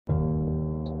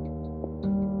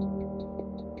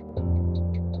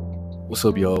What's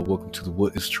up, y'all? Welcome to the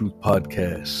What is Truth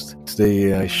podcast.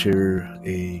 Today I share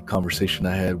a conversation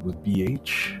I had with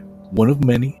BH, one of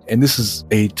many, and this is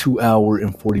a 2-hour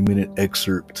and 40-minute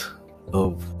excerpt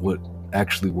of what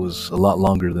actually was a lot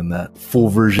longer than that. Full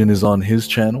version is on his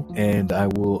channel, and I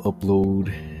will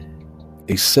upload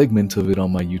a segment of it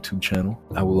on my YouTube channel.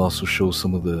 I will also show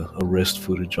some of the arrest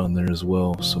footage on there as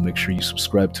well, so make sure you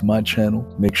subscribe to my channel.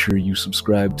 Make sure you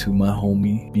subscribe to my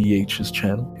homie BH's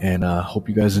channel, and I hope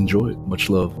you guys enjoy it. Much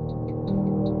love.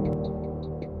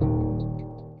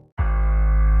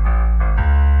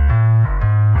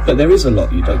 But there is a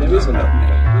lot you don't know.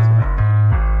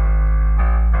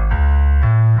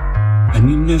 And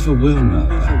you never will know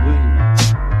that.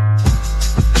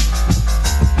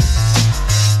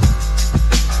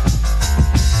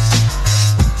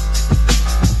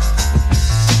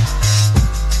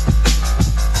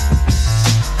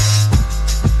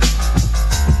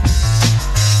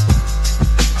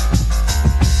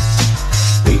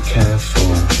 Be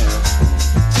careful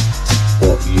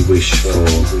what you wish for.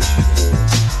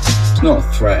 It's not a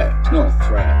threat. Yeah. Not a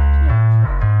threat.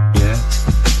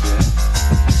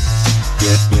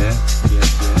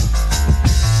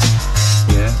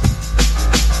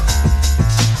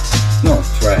 Yeah. Not a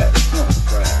threat.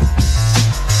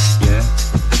 Yeah.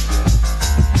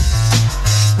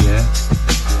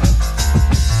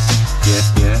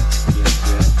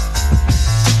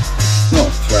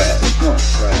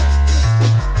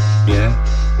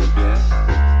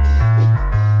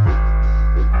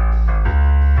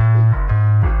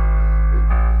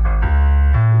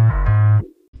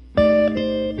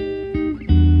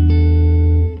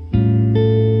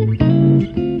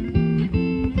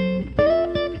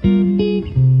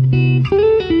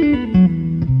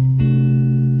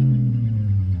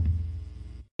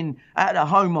 At the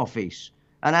Home Office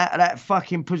and out of that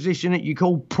fucking position that you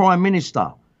call Prime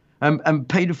Minister and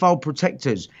paedophile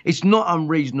protectors. It's not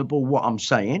unreasonable what I'm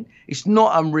saying. It's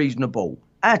not unreasonable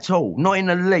at all, not in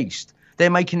the least.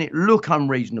 They're making it look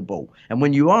unreasonable. And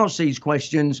when you ask these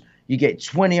questions, you get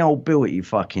 20-old bill at your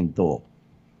fucking door.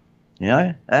 You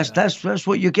know, that's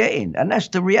what you're getting. And that's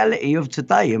the reality of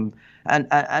today. And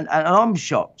I'm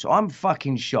shocked. I'm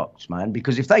fucking shocked, man,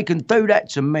 because if they can do that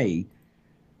to me,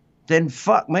 then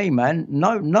fuck me, man.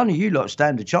 No, none of you lot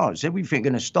stand a chance. Everything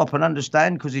going to stop and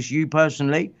understand because it's you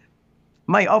personally.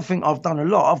 Mate, I think I've done a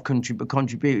lot. I've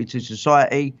contributed to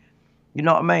society. You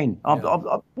know what I mean?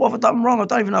 What have I done wrong? I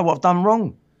don't even know what I've done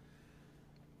wrong.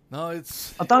 No,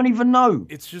 I don't even know.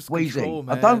 It's just Weezy. control,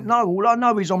 man. I don't know. All I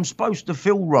know is I'm supposed to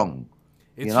feel wrong.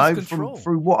 It's just control.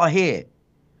 Through what I hear.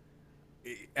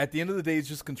 At the end of the day, it's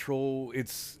just control.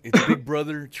 It's Big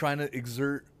Brother trying to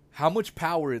exert how much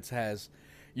power it has.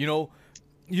 You know,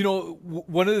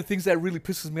 one of the things that really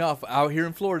pisses me off out here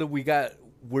in Florida,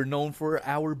 we're known for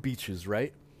our beaches,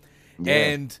 right? Yeah.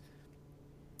 And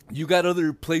you got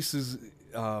other places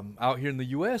out here in the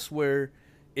U.S. where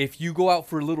if you go out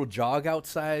for a little jog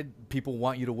outside, people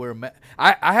want you to wear a mask.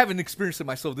 I haven't experienced it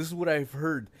myself. This is what I've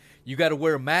heard. You got to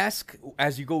wear a mask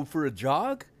as you go for a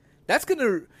jog. That's going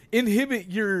to inhibit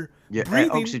your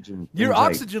breathing,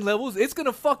 oxygen levels. It's going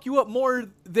to fuck you up more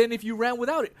than if you ran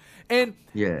without it. And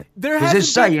there has to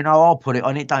say, I'll put it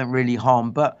on, it don't really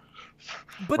harm, but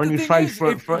when you face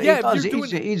for it,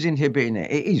 it is inhibiting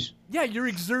it. It is. Yeah, you're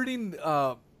exerting,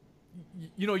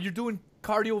 you're doing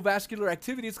cardiovascular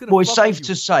activity. It's going to. Well, it's safe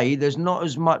to say there's not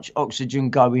as much oxygen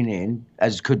going in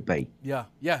as could be. Yeah,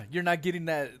 you're not getting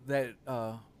that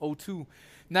O2.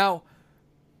 Now,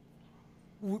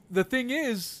 the thing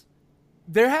is,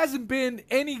 there hasn't been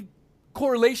any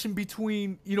correlation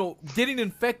between, getting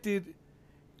infected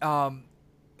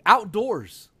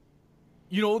outdoors.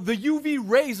 The UV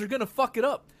rays are going to fuck it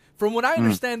up. From what I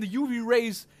understand, the UV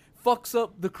rays fucks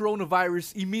up the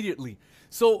coronavirus immediately.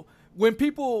 So when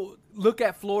people look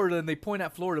at Florida and they point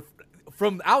at Florida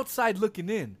from outside looking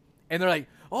in, and they're like,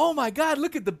 oh my God,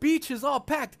 look at the beaches all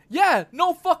packed. Yeah,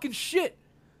 no fucking shit.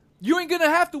 You ain't going to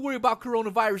have to worry about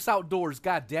coronavirus outdoors,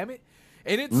 God damn it.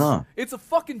 And it's a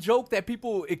fucking joke that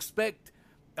people expect.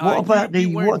 What about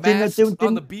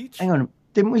on the beach? Hang on.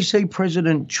 Didn't we see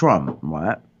President Trump,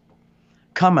 right,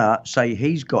 come out, say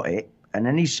he's got it, and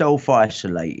then he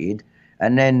self-isolated,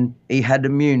 and then he had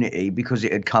immunity because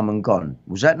it had come and gone?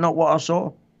 Was that not what I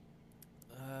saw?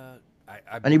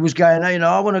 And he was going,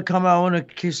 I want to come out, I want to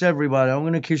kiss everybody, I'm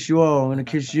going to kiss you all, I'm going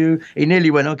to kiss you. He nearly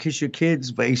went, I'll kiss your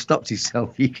kids, but he stopped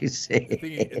himself, you can see.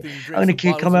 I'm going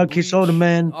to come out, kiss all the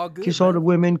men, kiss all the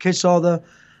women,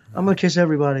 I'm going to kiss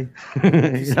everybody. You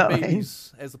know what I mean?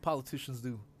 As the politicians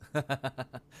do.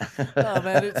 No,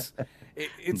 man,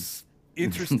 it's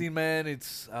interesting, man.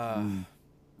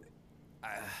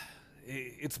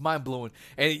 It's mind blowing.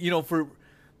 And you know, for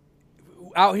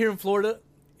out here in Florida,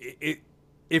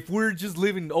 if we're just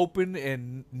living open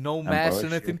and no masks or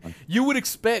nothing, you would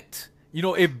expect, you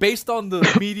know, if based on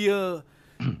the media,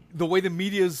 the way the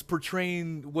media is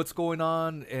portraying what's going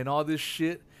on and all this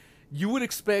shit, you would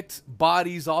expect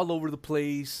bodies all over the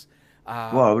place.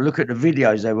 Well, look at the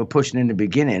videos they were pushing in the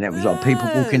beginning. It was like people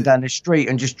walking down the street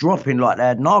and just dropping like they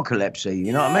had narcolepsy.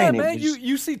 You know what I mean? Man,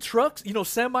 you see trucks, you know,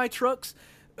 semi trucks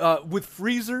with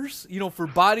freezers, you know, for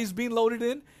bodies being loaded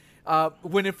in.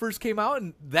 When it first came out,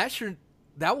 and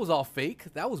that was all fake.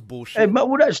 That was bullshit. Hey, but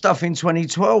all that stuff in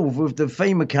 2012 with the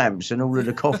FEMA camps and all of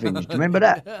the coffins. Do you remember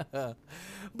that?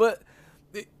 But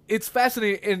it's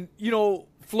fascinating, and you know,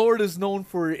 Florida's known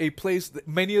for a place that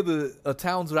many of the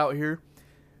towns out here,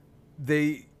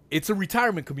 it's a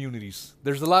retirement communities.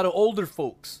 There's a lot of older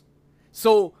folks.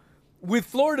 So with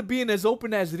Florida being as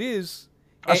open as it is,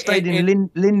 I stayed in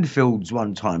Lindfields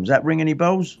one time. Does that ring any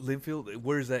bells? Lindfield,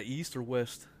 where is that, east or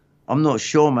west? I'm not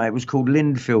sure, mate. It was called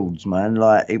Lindfields, man.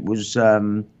 Like it was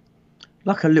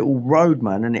like a little road,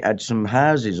 man, and it had some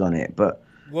houses on it. But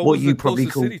what was you the probably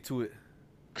closest city to it?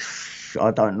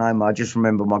 I don't know, man. I just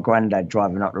remember my granddad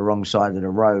driving up the wrong side of the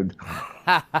road.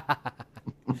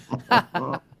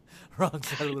 Wrong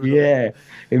side of the road. Yeah,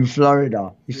 in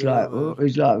Florida. He's like,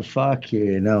 fuck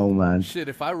you, no, man. Shit,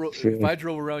 if I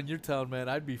drove around your town, man,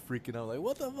 I'd be freaking out. Like,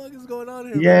 what the fuck is going on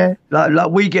here? Yeah, man?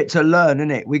 like we get to learn,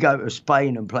 innit? We go to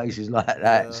Spain and places like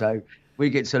that, so we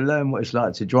get to learn what it's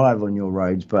like to drive on your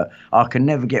roads. But I can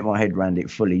never get my head around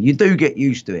it fully. You do get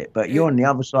used to it, but you're on the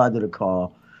other side of the car,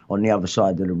 on the other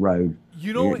side of the road.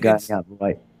 You know, going the other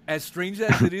way. As strange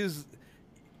as it is.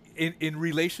 In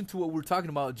relation to what we're talking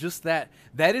about, just that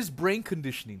is brain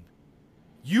conditioning.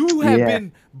 You have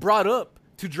been brought up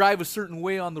to drive a certain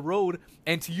way on the road,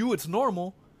 and to you it's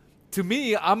normal. To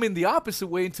me, I'm in the opposite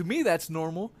way, and to me that's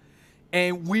normal.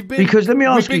 And we've been because let me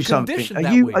ask you something.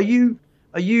 Are you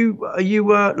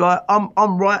like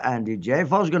I'm right-handed? Yeah.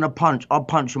 If I was gonna punch, I'd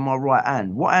punch with my right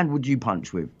hand. What hand would you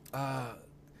punch with?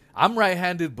 I'm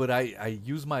right-handed, but I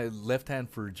use my left hand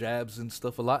for jabs and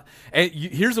stuff a lot. And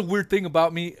here's a weird thing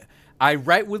about me. I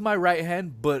write with my right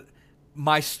hand, but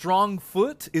my strong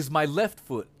foot is my left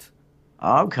foot.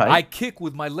 Okay. I kick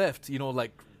with my left, you know,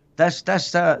 like... That's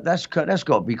got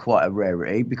to be quite a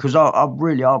rarity, because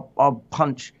I'll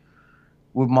punch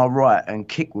with my right and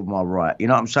kick with my right. You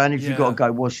know what I'm saying? If you got to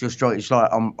go, what's your strike? It's like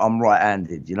I'm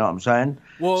right-handed. You know what I'm saying?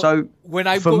 Well, so when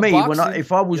I for go me, boxing,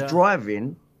 if I was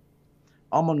driving,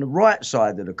 I'm on the right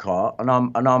side of the car, and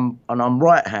I'm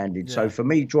right-handed. Yeah. So for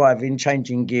me, driving,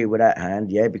 changing gear with that hand,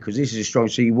 because this is strong.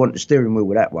 So you want the steering wheel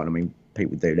with that one. I mean,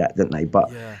 people do that, don't they?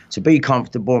 But to be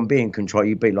comfortable and be in control,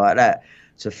 you be like that.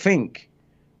 To think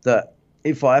that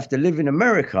if I have to live in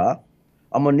America,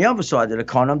 I'm on the other side of the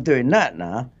car, and I'm doing that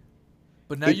now.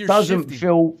 But now it doesn't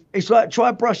feel. It's like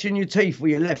try brushing your teeth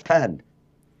with your left hand.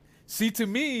 See, to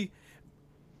me,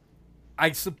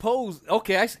 I suppose,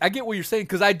 okay, I get what you're saying,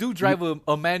 because I do drive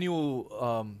a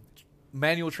manual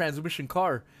transmission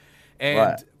car,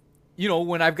 and you know,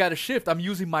 when I've got to shift, I'm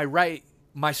using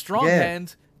my strong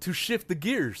hand to shift the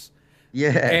gears.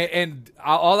 Yeah, and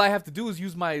all I have to do is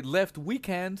use my left weak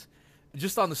hand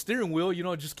just on the steering wheel, you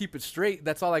know, just keep it straight.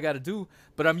 That's all I got to do.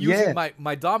 But I'm using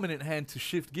my dominant hand to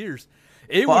shift gears.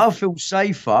 I feel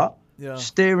safer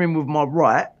steering with my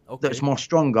right. That's my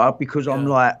stronger, because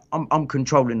I'm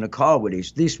controlling the car with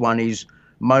this. This one is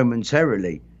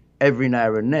momentarily, every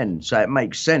now and then. So it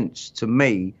makes sense to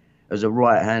me as a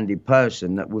right-handed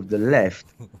person that with the left,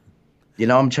 you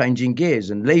know, I'm changing gears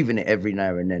and leaving it every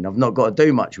now and then. I've not got to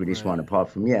do much with this one apart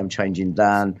from, I'm changing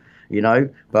down, you know,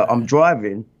 but I'm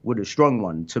driving with a strong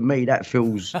one. To me, that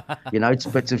feels, you know,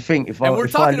 but to think if we're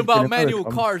talking about manual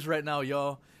cars right now,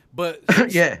 y'all. But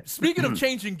speaking of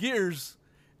changing gears,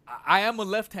 I am a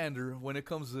left-hander when it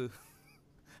comes to...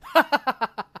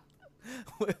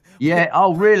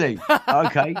 Oh, really?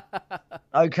 Okay.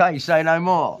 Okay, say no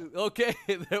more. Okay,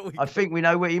 there we go. I think we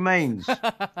know what he means.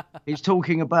 He's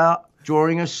talking about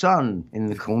drawing a sun in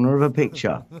the corner of a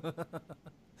picture.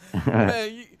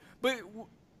 But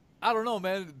I don't know,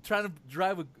 man. Trying to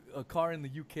drive a car in the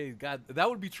UK, God, that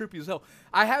would be trippy as hell.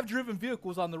 I have driven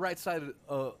vehicles on the right side,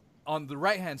 on the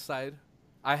right-hand side.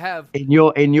 I have in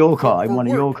your car, in one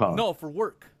of your cars. No, for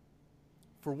work.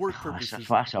 For work purposes.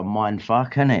 That's a mind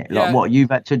fuck, isn't it? Like what, you've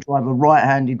had to drive a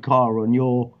right-handed car on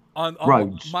your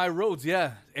roads? On my roads,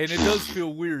 and it does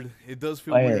feel weird. It does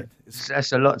feel weird.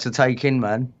 That's a lot to take in,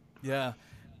 man. Yeah,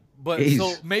 but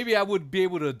so maybe I would be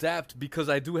able to adapt because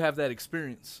I do have that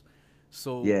experience.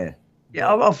 So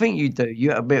I think you do.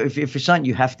 If it's something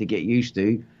you have to get used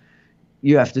to,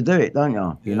 you have to do it, don't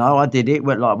you? You know, I did it.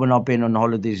 Like when I've been on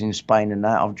holidays in Spain and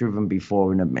that, I've driven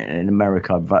before in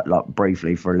America, but like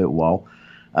briefly for a little while.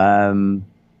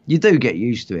 You do get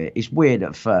used to it. It's weird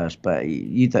at first, but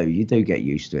you do get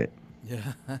used to it.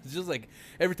 Yeah, it's just like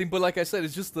everything. But like I said,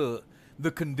 it's just the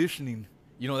conditioning.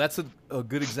 You know, that's a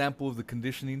good example of the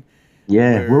conditioning.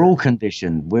 Yeah, we're all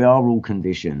conditioned. We are all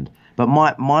conditioned. But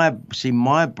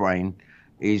my brain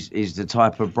is the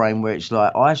type of brain where it's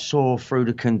like I saw through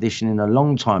the conditioning a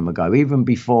long time ago, even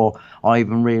before I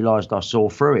even realised I saw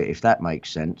through it, if that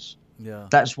makes sense. Yeah.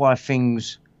 That's why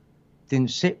things didn't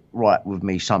sit right with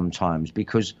me sometimes,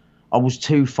 because I was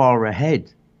too far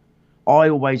ahead. I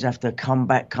always have to come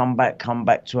back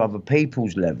to other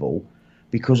people's level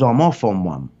because I'm off on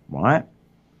one, right?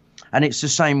 And it's the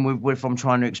same with if I'm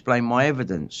trying to explain my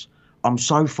evidence. I'm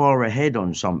so far ahead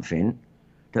on something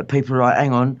that people are like,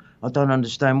 hang on, I don't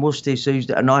understand, what's this, who's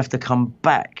that? And I have to come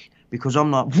back because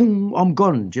I'm like, I'm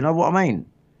gone. Do you know what I mean?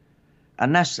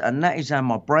 And that is how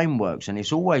my brain works, and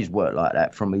it's always worked like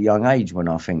that from a young age when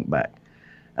I think back.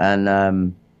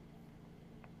 And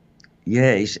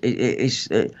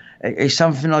it's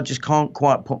something I just can't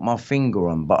quite put my finger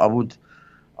on, but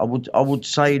I would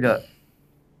say that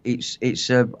it's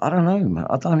I don't know, man.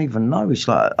 I don't even know. It's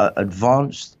like an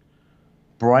advanced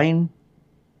brain,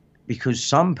 because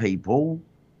some people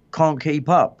can't keep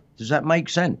up. Does that make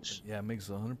sense? Yeah, it makes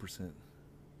 100%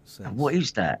 sense. What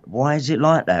is that? Why is it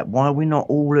like that? Why are we not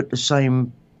all at the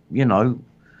same, you know,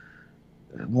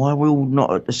 why are we all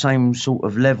not at the same sort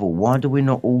of level? Why do we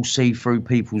not all see through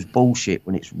people's bullshit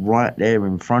when it's right there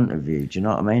in front of you? Do you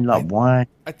know what I mean? Like, why?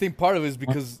 I think part of it is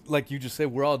because, like you just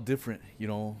said, we're all different, you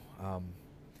know.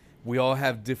 We all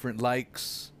have different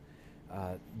likes,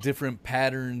 different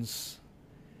patterns,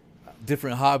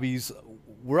 different hobbies.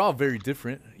 We're all very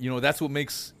different. You know, that's what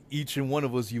makes each and one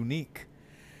of us unique.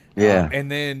 Yeah.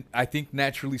 And then I think,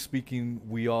 naturally speaking,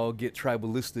 we all get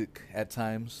tribalistic at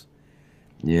times.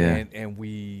 Yeah. And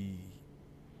we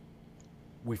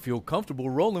feel comfortable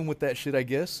rolling with that shit, I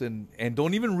guess, and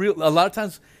don't even a lot of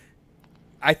times,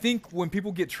 I think when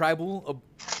people get tribal,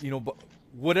 you know,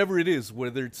 whatever it is,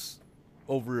 whether it's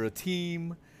over a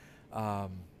team,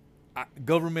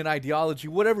 government ideology,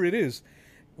 whatever it is,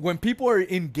 when people are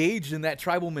engaged in that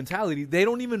tribal mentality, they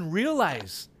don't even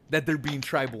realize that they're being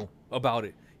tribal about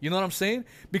it. You know what I'm saying?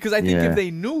 Because I think if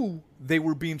they knew they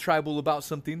were being tribal about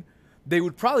something, they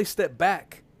would probably step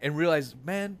back and realize,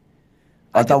 man,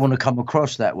 I don't want to come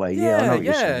across that way. I know what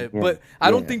you're saying. But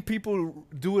I don't think people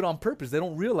do it on purpose. They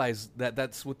don't realize that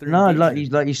that's what they're No,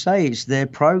 engaged in. like you say, it's their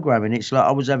programming. It's like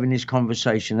I was having this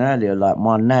conversation earlier. Like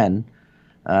my nan,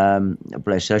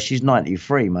 bless her, she's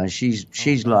 93, man. She's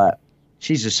like,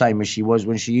 she's the same as she was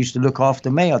when she used to look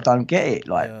after me. I don't get it.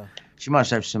 Like, she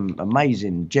must have some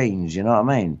amazing genes. You know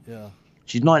what I mean? Yeah.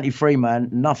 She's 93, man.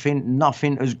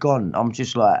 Nothing has gone. I'm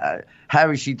just like, how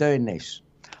is she doing this?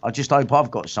 I just hope I've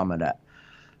got some of that.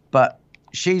 But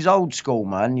she's old school,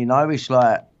 man. You know, it's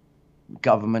like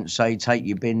government say take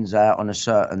your bins out on a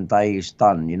certain day, it's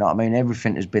done. You know what I mean?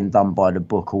 Everything has been done by the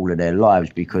book all of their lives,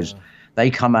 because they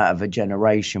come out of a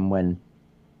generation when,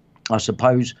 I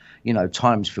suppose, you know,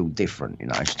 times feel different. You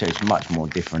know, it's much more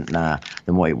different now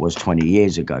than what it was 20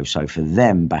 years ago. So for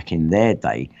them back in their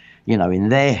day, you know, in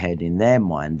their head, in their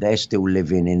mind, they're still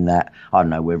living in that, I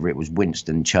don't know, whether it was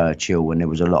Winston Churchill, and there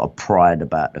was a lot of pride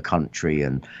about the country,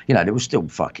 and, you know, there was still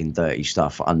fucking dirty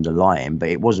stuff underlying, but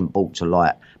it wasn't brought to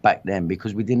light back then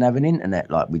because we didn't have an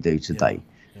internet like we do today.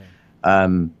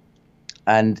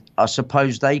 And I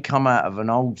suppose they come out of an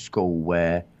old school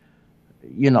where,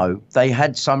 you know, they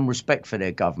had some respect for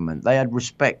their government. They had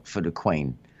respect for the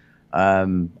Queen.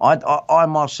 I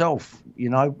myself, you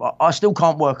know, I still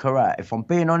can't work her out. If I'm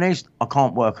being honest, I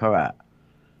can't work her out.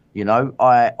 You know,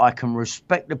 I can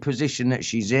respect the position that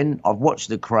she's in. I've watched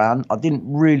The Crown. I didn't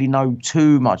really know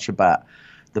too much about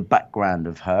the background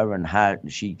of her and how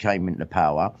she came into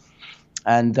power.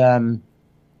 And,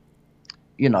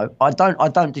 you know, I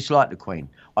don't dislike the Queen.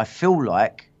 I feel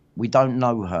like we don't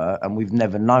know her and we've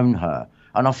never known her.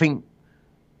 And I think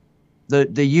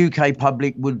the UK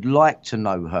public would like to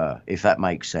know her, if that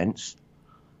makes sense.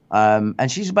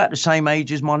 And she's about the same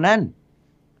age as my nan.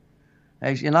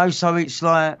 You know, so it's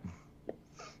like,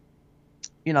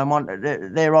 you know,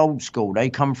 they're old school. They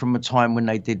come from a time when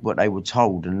they did what they were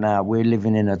told, and now we're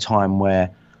living in a time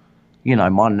where, you know,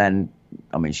 my nan,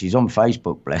 I mean, she's on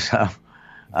Facebook, bless her.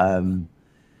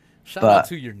 Shout out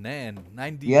to your nan.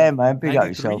 90, yeah, man, big up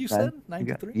yourself, you man. said?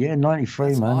 93? Yeah, 93,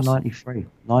 That's man, awesome. 93.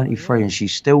 93, and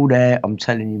she's still there. I'm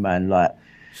telling you, man, like.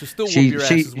 She'll still whoop your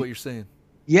ass is what you're saying.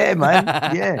 Yeah, man.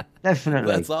 Yeah,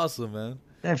 definitely. That's awesome, man.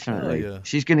 Definitely. Oh, yeah.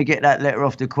 She's going to get that letter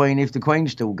off the Queen if the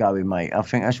Queen's still going, mate. I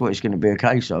think that's what it's going to be a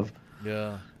case of.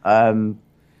 Yeah.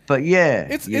 But yeah,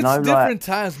 It's like, different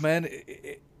times, man.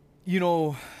 You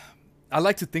know, I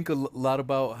like to think a lot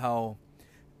about how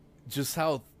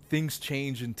things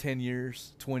change in 10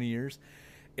 years, 20 years.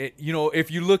 You know,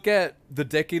 if you look at the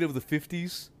decade of the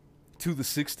 50s to the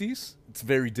 60s, it's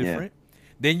very different. Yeah.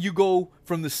 Then you go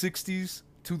from the 60s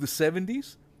to the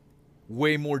 70s,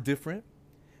 way more different.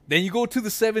 Then you go to the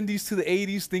 70s to the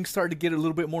 80s, things start to get a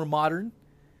little bit more modern.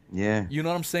 Yeah. You know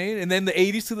what I'm saying? And then the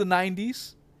 80s to the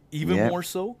 90s, even more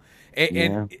so.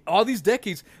 And all these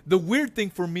decades, the weird thing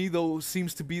for me, though,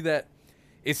 seems to be that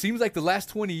it seems like the last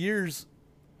 20 years,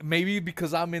 maybe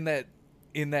because I'm in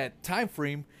that time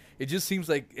frame, it just seems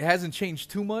like it hasn't changed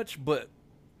too much. But,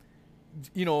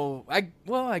 you know,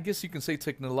 I guess you can say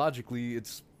technologically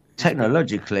it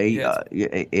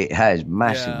has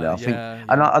massively. I think,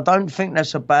 and I don't think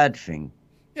that's a bad thing.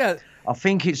 Yeah, I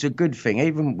think it's a good thing.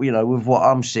 Even, you know, with what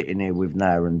I'm sitting here with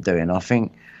now and doing, I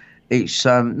think it's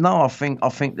I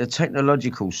think the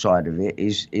technological side of it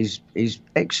is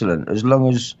excellent, as long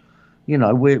as, you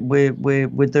know,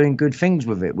 we're doing good things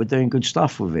with it. We're doing good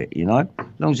stuff with it, you know, as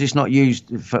long as it's not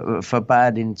used for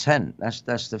bad intent. That's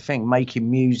the thing.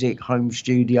 Making music, home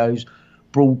studios,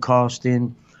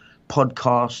 broadcasting,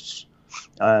 podcasts,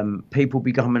 people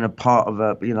becoming a part of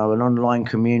an online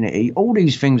community. All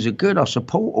these things are good. I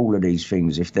support all of these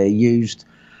things if they're used,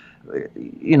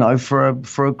 you know, for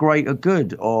a greater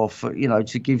good, or for, you know,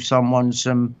 to give someone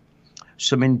some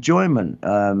enjoyment.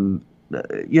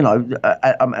 You know,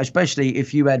 especially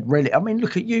if you had I mean,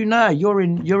 look at you now. You're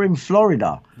in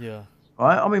Florida. Yeah.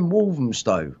 Right. I'm in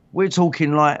Walthamstow. We're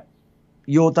talking like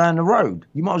you're down the road.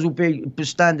 You might as well be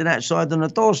standing outside on the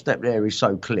doorstep there. Is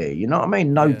so clear. You know what I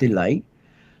mean? No delay.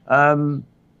 And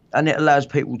it allows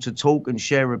people to talk and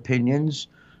share opinions.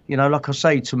 You know, like I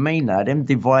say, to me now, them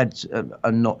divides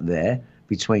are not there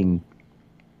between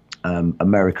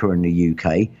America and the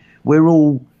UK. We're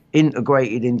all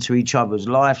integrated into each other's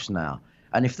lives now.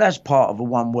 And if that's part of a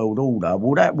one world order,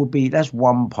 well, that's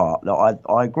one part that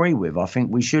I agree with. I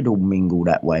think we should all mingle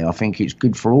that way. I think it's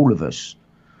good for all of us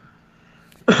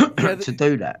to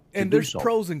do that. And there's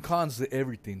pros and cons to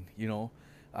everything, you know.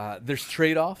 There's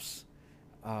trade-offs.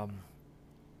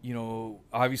 You know,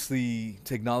 obviously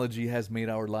technology has made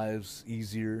our lives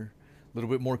easier, a little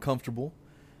bit more comfortable.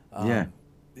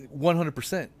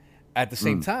 100%. At the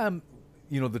same time,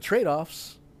 you know, the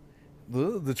trade-offs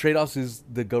is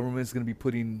the government's going to be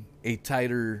putting a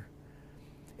tighter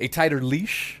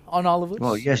leash on all of us.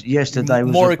 Well, yesterday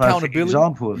was more a perfect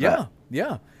example of that.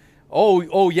 Yeah.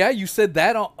 Oh yeah, you said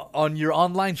that on your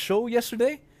online show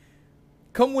yesterday?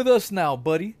 Come with us now,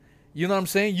 buddy. You know what I'm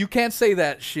saying? You can't say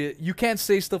that shit. You can't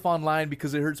say stuff online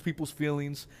because it hurts people's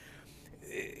feelings.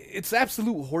 It's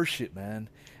absolute horseshit, man.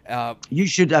 You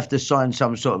should have to sign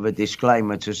some sort of a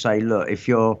disclaimer to say, look, if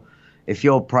you're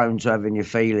prone to having your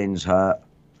feelings hurt,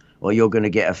 or you're going to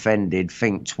get offended,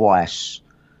 think twice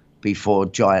before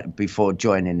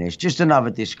joining this. Just another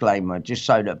disclaimer, just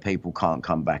so that people can't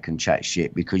come back and chat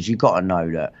shit, because you got to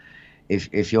know that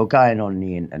if you're going on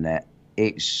the internet,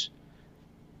 it's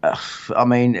I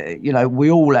mean, you know, we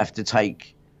all have to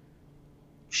take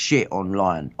shit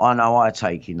online. I know I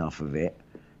take enough of it,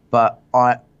 but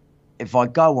if I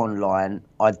go online,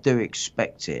 I do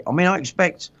expect it. I mean, I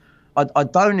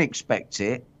don't expect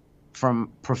it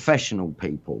from professional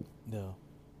people. No.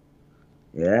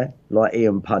 Yeah, like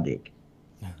Ian Puddick,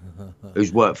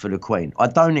 who's worked for the Queen. I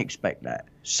don't expect that.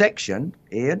 Section,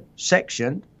 we're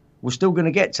still going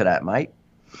to get to that, mate.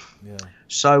 Yeah.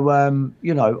 So,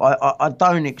 you know, I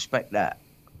don't expect that.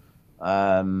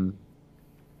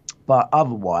 But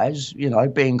otherwise, you know,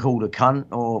 being called a cunt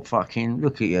or fucking,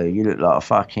 look at you look like a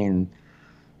fucking,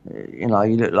 you know,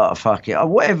 you look like a fucking,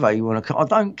 whatever you want to call, I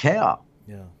don't care.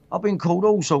 Yeah. I've been called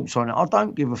all sorts on it. I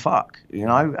don't give a fuck, you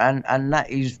know, and that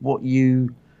is what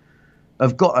you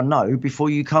have got to know before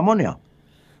you come on here.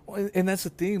 Well, and that's the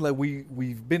thing, like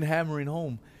we've been hammering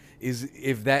home, is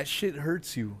if that shit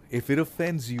hurts you, if it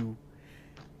offends you,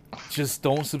 just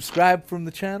don't subscribe from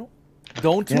the channel.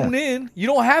 Don't tune in. You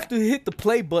don't have to hit the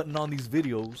play button on these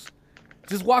videos.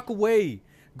 Just walk away.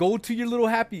 Go to your little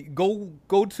happy. Go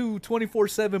to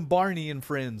 24/7 Barney and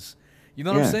friends. You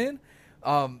know what I'm saying?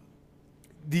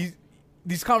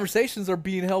 These conversations are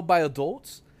being held by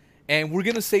adults, and we're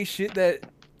gonna say shit that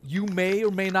you may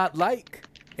or may not like,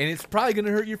 and it's probably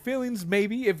gonna hurt your feelings.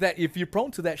 Maybe if you're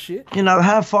prone to that shit. You know,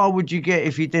 how far would you get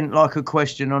if you didn't like a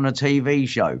question on a TV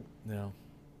show? No.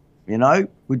 You know,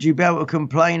 would you be able to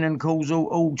complain and cause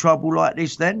all trouble like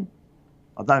this then?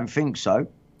 I don't think so.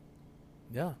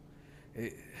 Yeah.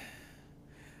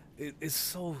 it's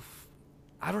so.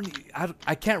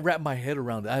 I can't wrap my head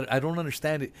around it. I don't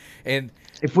understand it. And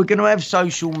if we're going to have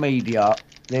social media,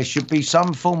 there should be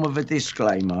some form of a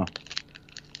disclaimer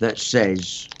that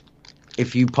says,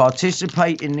 if you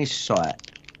participate in this site,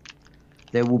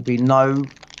 there will be no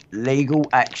legal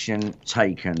action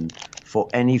taken for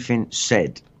anything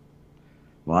said,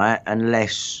 right?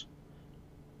 Unless,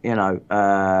 you know,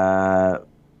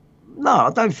 no, I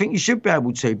don't think you should be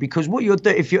able to, because what you're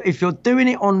doing, if you're doing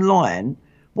it online,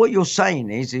 what you're saying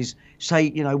is say,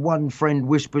 you know, one friend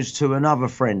whispers to another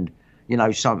friend, you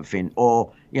know, something,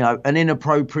 or, you know, an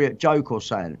inappropriate joke or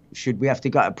saying, should we have to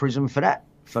go to prison for that,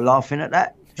 for laughing at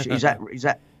that? Is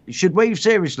that, should we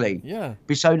seriously? Yeah.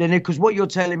 Be so then, because what you're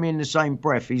telling me in the same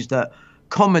breath is that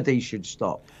comedy should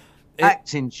stop,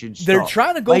 acting should stop. They're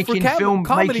trying to go for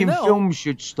comedy making now. films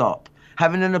should stop,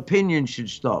 having an opinion should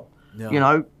stop. Yeah. You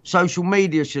know, social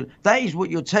media should. That is what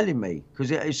you're telling me,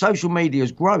 because social media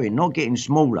is growing, not getting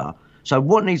smaller. So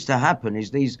what needs to happen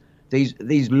is these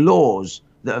laws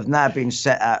that have now been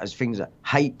set out as things like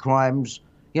hate crimes.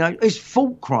 You know, it's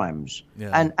thought crimes,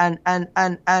 and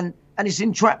it's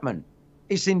entrapment.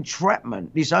 It's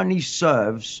entrapment. This only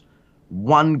serves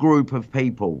one group of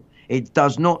people. It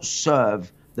does not serve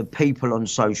the people on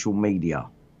social media.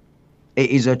 It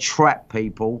is a trap,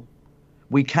 people.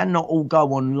 We cannot all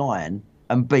go online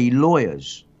and be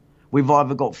lawyers. We've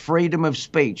either got freedom of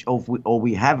speech or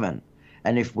we haven't.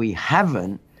 And if we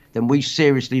haven't, then we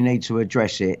seriously need to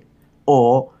address it,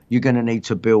 or you're going to need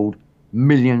to build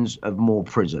millions of more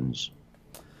prisons.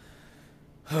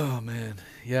 Oh, man.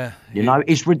 Yeah. You know,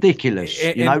 it's ridiculous.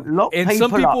 You know, a lot of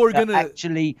people are gonna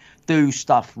actually do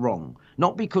stuff wrong.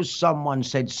 Not because someone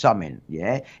said something,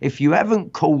 yeah? If you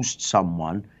haven't caused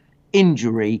someone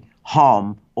injury,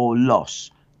 harm, or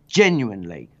loss,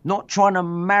 genuinely, not trying to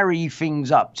marry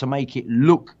things up to make it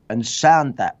look and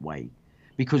sound that way,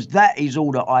 because that is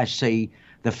all that I see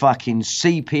the fucking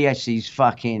CPS's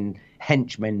fucking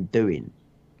henchmen doing.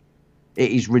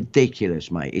 It is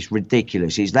ridiculous, mate. It's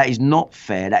ridiculous. That is not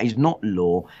fair. That is not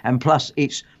law. And plus,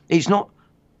 it's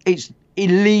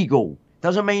illegal.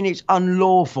 Doesn't mean it's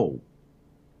unlawful.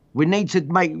 We need to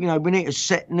we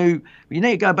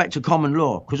need to go back to common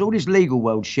law, because all this legal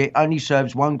world shit only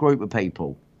serves one group of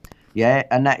people. Yeah,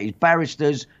 and that is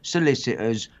barristers,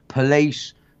 solicitors,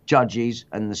 police, judges,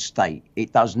 and the state.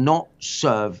 It does not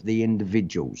serve the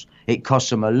individuals. It costs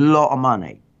them a lot of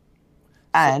money.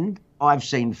 And I've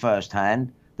seen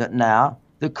firsthand that now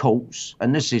the courts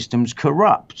and the system's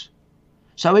corrupt.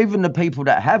 So even the people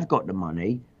that have got the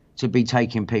money to be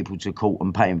taking people to court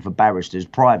and paying for barristers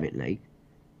privately,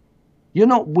 you're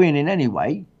not winning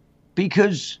anyway,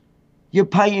 because you're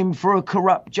paying for a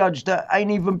corrupt judge that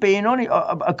ain't even being on it,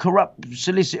 a corrupt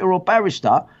solicitor or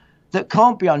barrister that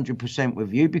can't be 100%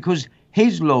 with you, because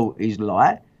his law is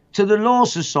lie to the Law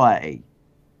Society.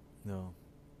 No.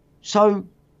 So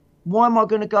why am I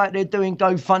going to go out there doing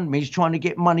GoFundMes trying to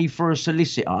get money for a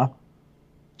solicitor,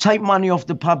 take money off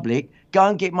the public, go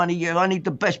and get money? I need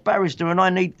the best barrister and I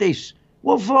need this.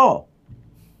 What for?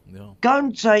 No. Go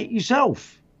and say it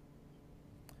yourself.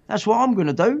 That's what I'm going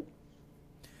to do.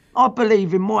 I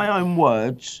believe in my own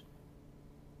words.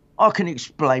 I can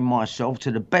explain myself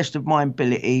to the best of my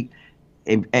ability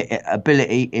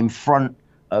in front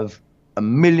of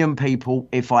 1 million people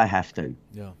if I have to.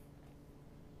 Yeah.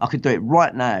 I could do it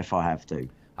right now if I have to.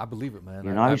 I believe it, man.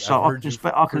 You know, so I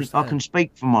can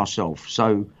speak for myself.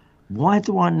 So why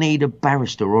do I need a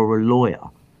barrister or a lawyer?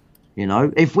 You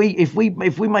know, if we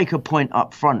make a point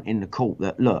up front in the court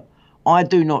that, look, I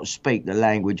do not speak the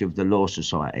language of the Law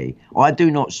Society. I do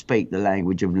not speak the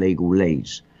language of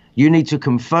legalese. You need to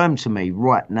confirm to me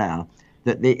right now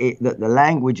that the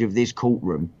language of this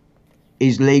courtroom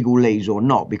is legalese or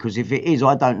not, because if it is,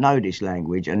 I don't know this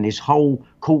language, and this whole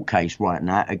court case right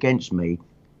now against me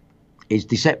is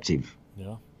deceptive,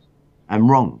 and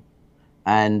wrong.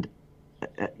 And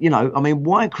you know, I mean,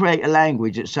 why create a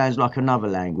language that sounds like another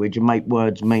language and make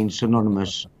words mean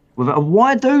synonymous with it?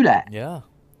 Why do that? Yeah.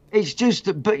 It's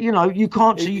just, but you know, you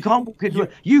can't walk into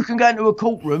you can go into a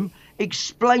courtroom,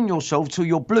 explain yourself till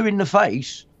you're blue in the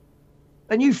face,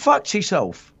 and you fucked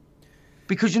yourself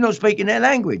because you're not speaking their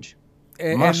language.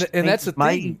 And that's the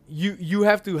thing. You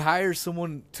have to hire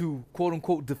someone to quote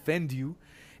unquote defend you,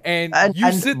 and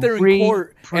you sit there in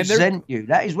court and present you.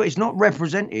 That is what it's not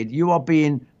represented. You are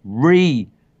being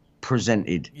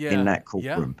represented in that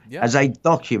courtroom as a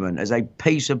document, as a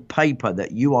piece of paper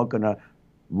that you are going to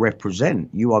represent.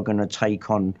 You are going to take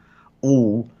on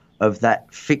all of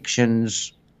that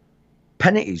fiction's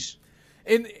penalties,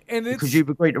 and it's, because you've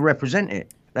agreed to represent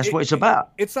it. That's what it's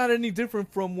about. It's not any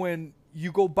different from when you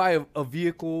go buy a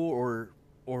vehicle or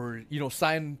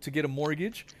sign to get a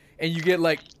mortgage, and you get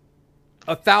like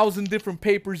 1,000 different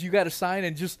papers you got to sign,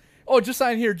 and just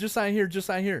sign here, just sign here, just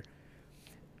sign here.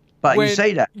 But you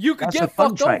say that you could that's get a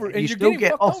fucked contract. over, and you you're still getting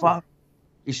get fucked offer. over.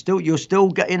 You're still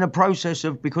getting a process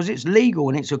of, because it's legal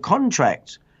and it's a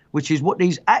contract, which is what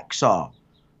these acts are.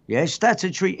 Yeah,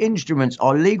 statutory instruments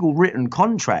are legal written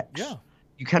contracts. Yeah.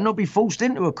 You cannot be forced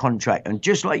into a contract. And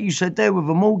just like you said there with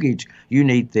a mortgage, you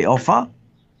need the offer,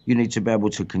 you need to be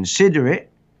able to consider it,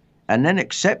 and then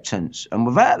acceptance. And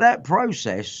without that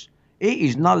process, it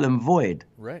is null and void.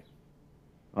 Right.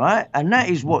 Right? And that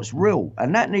is what's real.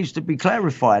 And that needs to be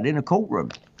clarified in a courtroom.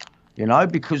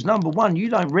 Because number one, you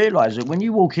don't realise that when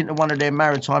you walk into one of their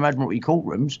maritime admiralty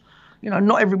courtrooms,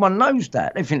 not everyone knows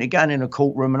that. They think they're going in a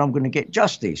courtroom and I'm going to get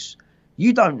justice.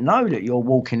 You don't know that you're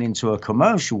walking into a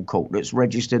commercial court that's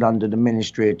registered under the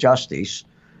Ministry of Justice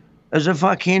as a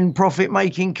fucking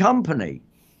profit-making company.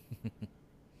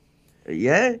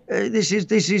 Yeah, this is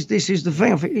the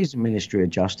thing. I think it is the Ministry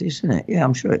of Justice, isn't it? Yeah,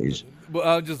 I'm sure it is. But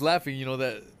I'm just laughing,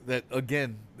 that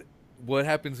again, what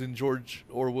happens in George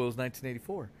Orwell's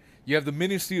 1984? You have the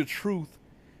Ministry of Truth,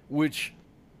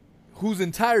 whose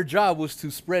entire job was to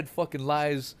spread fucking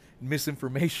lies and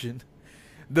misinformation.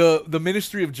 The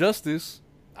Ministry of Justice,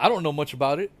 I don't know much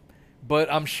about it,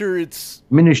 but I'm sure it's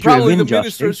probably the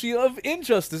Ministry of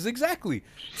Injustice. Exactly.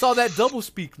 It's all that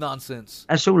doublespeak nonsense.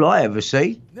 That's all I ever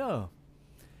see. No.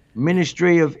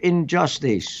 Ministry of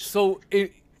Injustice. So, if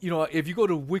you go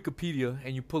to Wikipedia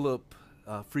and you pull up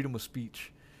freedom of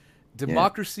speech,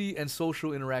 democracy and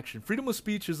social interaction. Freedom of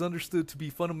speech is understood to be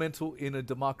fundamental in a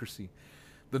democracy.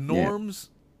 The norms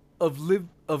of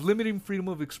limiting freedom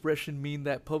of expression mean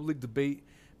that public debate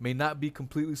may not be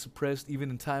completely suppressed even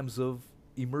in times of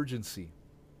emergency.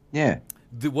 Yeah.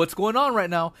 What's going on right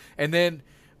now? And then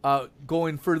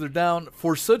going further down,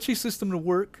 for such a system to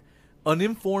work,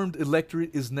 uninformed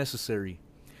electorate is necessary.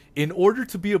 In order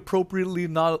to be appropriately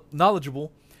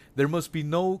knowledgeable, there must be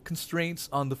no constraints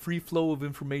on the free flow of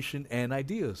information and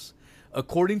ideas.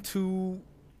 According to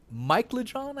Mike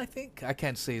Lejon, I think. I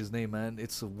can't say his name, man.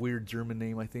 It's a weird German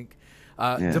name, I think.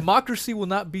 Democracy will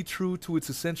not be true to its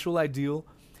essential ideal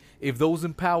if those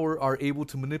in power are able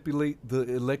to manipulate the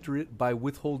electorate by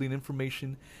withholding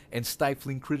information and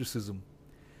stifling criticism.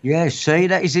 Yeah, see,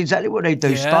 that is exactly what they do.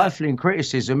 Yeah. Stifling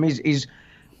criticism is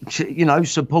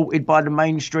supported by the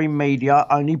mainstream media,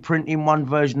 only printing one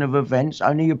version of events,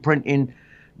 only printing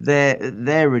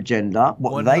their agenda,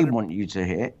 what 100 they want you to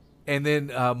hear. And then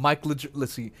Mike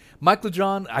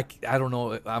Lejon, I don't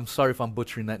know. I'm sorry if I'm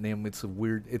butchering that name. It's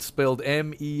it's spelled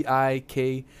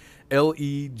Meiklejohn.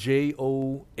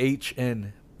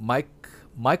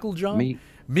 Michael John?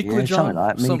 Something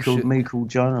like that. Michael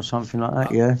John or something like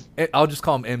that, yeah. I'll just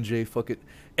call him MJ. Fuck it.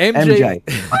 MJ.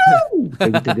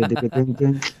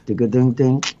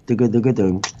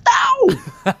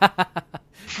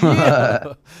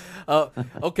 Yeah.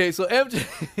 Okay, so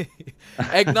MJ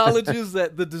acknowledges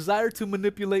that the desire to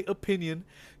manipulate opinion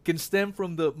can stem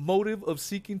from the motive of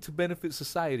seeking to benefit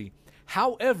society.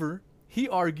 However, he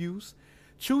argues,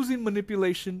 choosing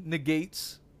manipulation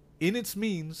negates, in its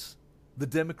means, the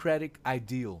democratic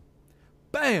ideal.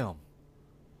 Bam!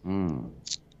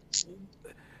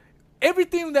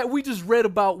 Everything that we just read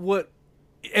about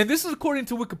and this is according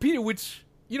to Wikipedia, which,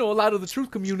 a lot of the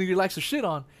truth community likes to shit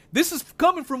on. This is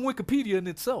coming from Wikipedia in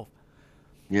itself.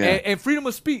 Yeah. And freedom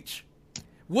of speech.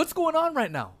 What's going on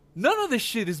right now? None of this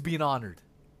shit is being honored.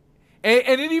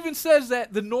 And it even says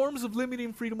that the norms of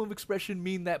limiting freedom of expression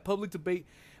mean that public debate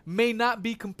may not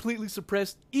be completely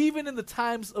suppressed even in the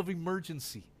times of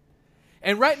emergency.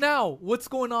 And right now, what's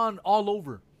going on all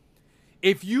over?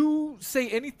 If you say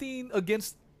anything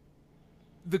against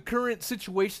the current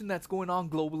situation that's going on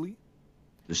globally,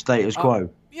 the status quo.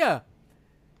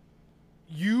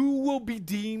 You will be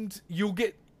you'll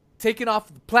get taken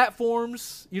off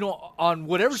platforms, on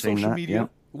whatever social media,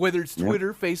 whether it's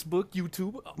Twitter, Facebook,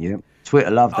 YouTube. Yeah, Twitter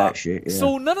love that shit. Yeah.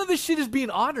 So none of this shit is being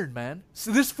honored, man.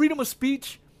 So this freedom of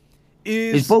speech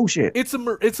is bullshit. It's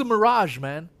a mirage,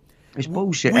 man. It's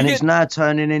bullshit, and it's now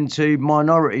turning into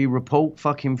Minority Report,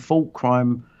 fucking thought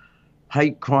crime,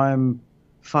 hate crime,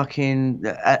 fucking,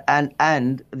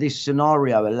 and this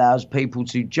scenario allows people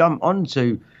to jump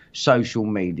onto social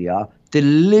media,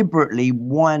 deliberately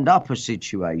wind up a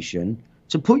situation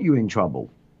to put you in trouble.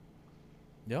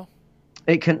 Yeah,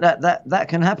 it can that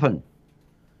can happen.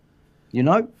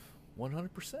 100%,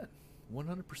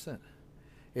 100%.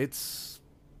 It's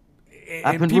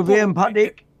happened with Ian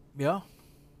Puddick. Yeah.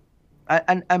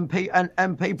 And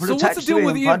people. So what's the deal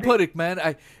with Ian Puddick,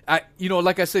 man? I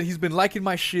like I said, he's been liking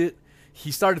my shit.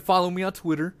 He started following me on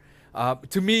Twitter.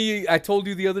 To me, I told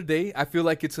you the other day, I feel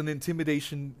like it's an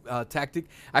intimidation tactic.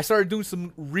 I started doing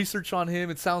some research on him.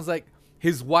 It sounds like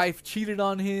his wife cheated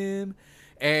on him,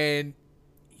 and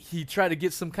he tried to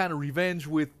get some kind of revenge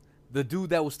with the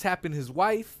dude that was tapping his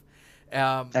wife.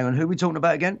 Hang on, who are we talking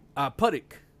about again?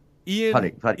 Puddick. Ian.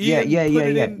 Puddick.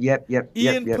 Ian Yep.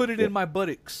 Ian put it in my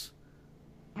buttocks.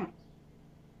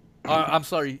 I'm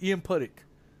sorry, Ian Puddick.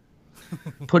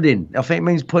 Pudding. I think it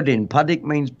means pudding. Puddick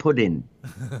means pudding.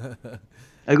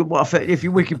 If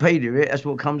you Wikipedia it, that's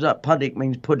what comes up. Puddick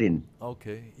means pudding.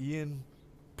 Okay. Ian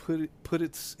put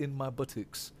it in my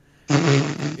buttocks.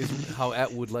 Is how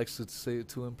Atwood likes to say it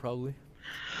to him, probably.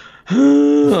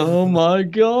 Oh my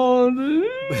God.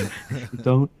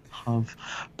 Don't have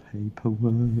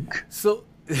paperwork. So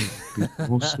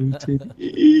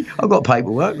I've got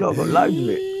paperwork. Look, I've got loads of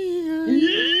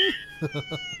it.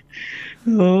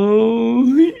 Oh.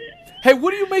 Hey, what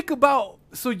do you make about?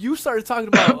 So you started talking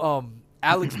about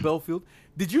Alex Belfield.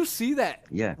 Did you see that?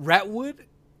 Yeah. Ratwood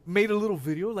made a little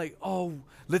video like, "Oh,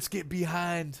 let's get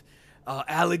behind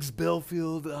Alex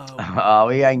Belfield. Oh,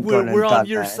 he ain't gonna. We're on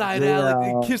your side,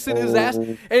 Alex." Kissing his ass.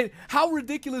 And how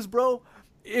ridiculous, bro!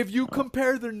 If you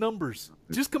compare their numbers,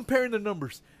 just comparing the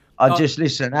numbers. I just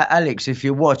listen, Alex. If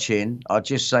you're watching, I'll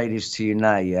just say this to you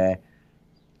now. Yeah.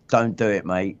 Don't do it,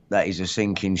 mate. That is a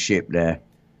sinking ship there.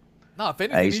 No, if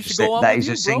anything, you should go on with you, bro. That is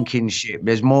a sinking ship.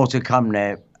 There's more to come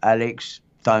there, Alex.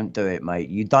 Don't do it, mate.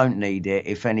 You don't need it.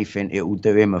 If anything, it will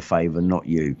do him a favour, not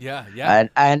you. Yeah.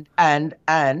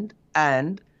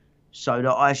 And so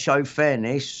that I show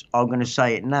fairness, I'm going to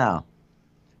say it now.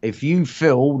 If you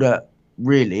feel that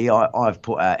really I've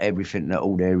put out everything that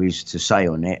all there is to say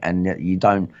on it, and that you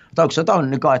don't, because I don't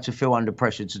want the guy to feel under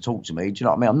pressure to talk to me. Do you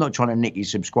know what I mean? I'm not trying to nick your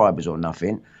subscribers or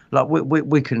nothing. Like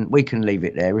we can leave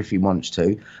it there if he wants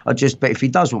to. But if he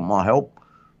does want my help,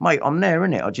 mate, I'm there,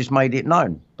 innit? I just made it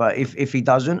known. But if he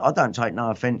doesn't, I don't take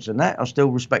no offence in that. I still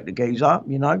respect the geezer,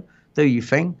 you know. Do your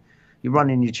thing. You're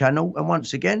running your channel. And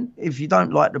once again, if you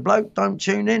don't like the bloke, don't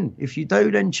tune in. If you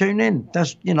do, then tune in.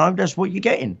 That's what you're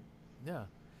getting. Yeah.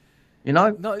 You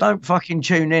know? No, don't fucking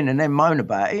tune in and then moan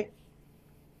about it.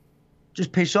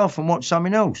 Just piss off and watch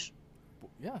something else.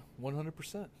 Yeah,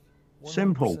 100%.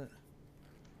 Simple.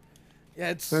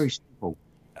 Yeah, it's very simple.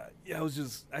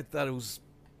 I thought it was.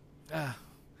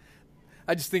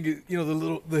 I just think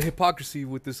the hypocrisy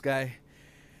with this guy.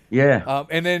 Yeah.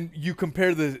 And then you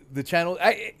compare the channel.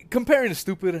 Comparing is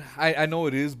stupid. I know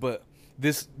it is, but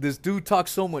this dude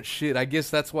talks so much shit. I guess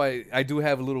that's why I do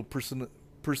have a little personal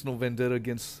vendetta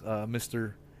against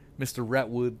Mr.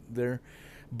 Ratwood there,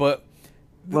 but.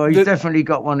 Well, he's definitely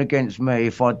got one against me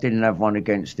if I didn't have one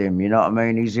against him, you know what I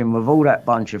mean? He's in with all that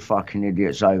bunch of fucking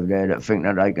idiots over there that think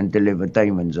that they can deliver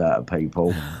demons out of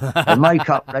people.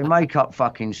 They make up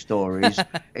fucking stories.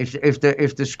 If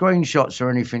the screenshots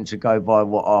are anything to go by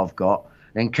what I've got,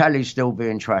 then Callie's still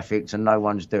being trafficked and no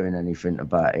one's doing anything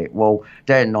about it. Well,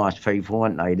 they're nice people,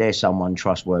 aren't they? They're someone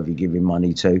trustworthy giving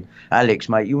money to. Alex,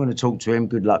 mate, you want to talk to him?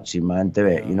 Good luck to you, man. Do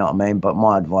it, you know what I mean? But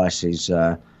my advice is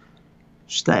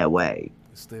stay away.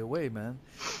 Stay away, man.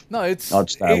 No, I'd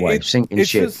stay away. Sinking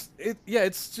ship.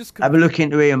 It's just. Have a look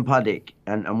into Ian Puddick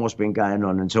and what's been going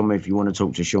on, and tell me if you want to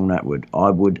talk to Sean Atwood. I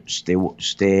would still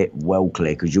steer well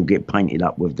clear because you'll get painted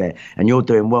up with that. And you're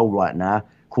doing well right now.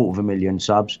 250,000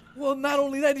 subs. Well, not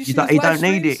only that, he don't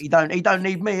need it. He don't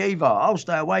need me either. I'll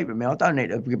stay away from me. I don't need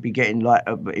to be getting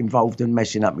involved and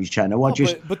messing up his channel. I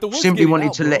just simply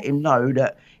wanted to let him know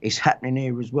that it's happening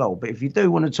here as well. But if you do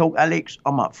want to talk, Alex,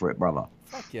 I'm up for it, brother.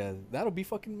 Fuck yeah, that'll be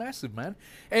fucking massive, man.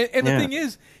 And the thing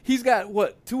is, he's got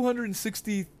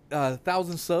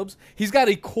 260,000 subs. He's got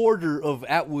a quarter of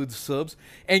Atwood's subs,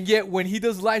 and yet when he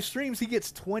does live streams, he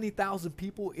gets 20,000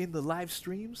 people in the live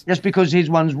streams. Just because his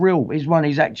one's real. He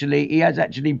has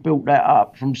actually built that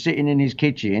up from sitting in his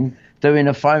kitchen doing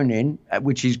a phone in,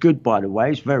 which is good, by the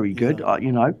way. It's very good.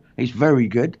 Yeah. It's very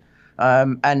good.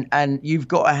 And you've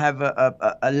got to have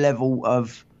a level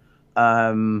of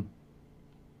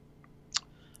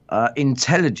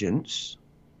intelligence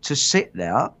to sit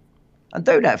there and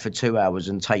do that for 2 hours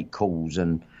and take calls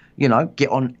and get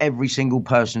on every single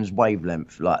person's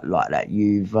wavelength like that.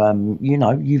 You've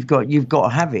got to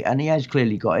have it, and he has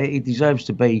clearly got it. He deserves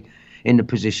to be in the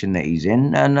position that he's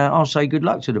in, and I'll say good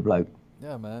luck to the bloke.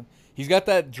 Yeah, man. He's got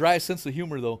that dry sense of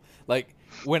humor though. Like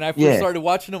when I first started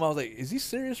watching him, I was like, is he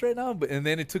serious right now? And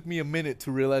then it took me a minute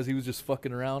to realize he was just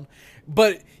fucking around.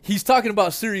 But he's talking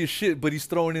about serious shit, but he's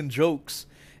throwing in jokes.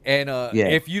 And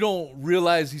if you don't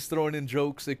realize he's throwing in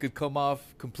jokes, it could come off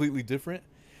completely different.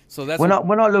 So that's when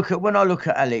I look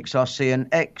at Alex, I see an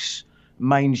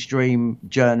ex-mainstream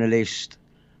journalist,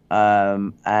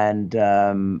 and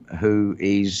who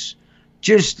is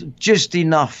just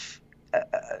enough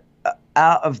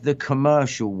out of the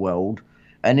commercial world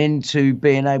and into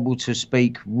being able to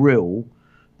speak real,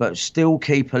 but still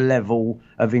keep a level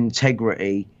of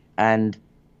integrity and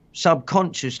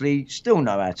subconsciously still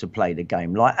know how to play the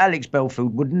game. Like Alex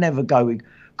Belfield would never go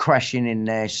crashing in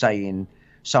there saying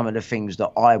some of the things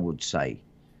that I would say,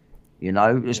 you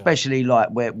know, especially like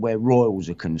where royals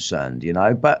are concerned, you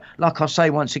know. But like I say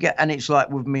once again, and it's like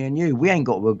with me and you, we ain't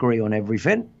got to agree on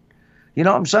everything. You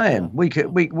know what I'm saying? We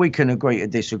can agree to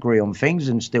disagree on things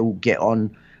and still get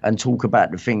on and talk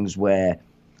about the things where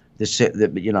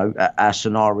you know, our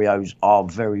scenarios are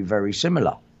very, very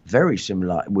similar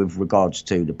with regards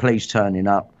to the police turning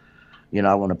up, you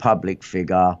know, on a public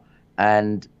figure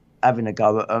and having a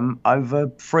go at them over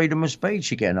freedom of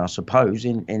speech again, I suppose,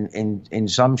 in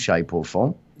some shape or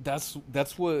form. That's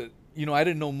what, you know, I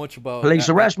didn't know much about police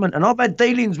harassment, and I've had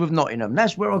dealings with Nottingham.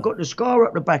 That's where I got the scar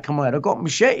up the back of my head. I got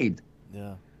macheted.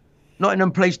 Yeah.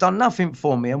 Nottingham police done nothing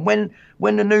for me, and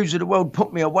when the News of the World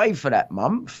put me away for that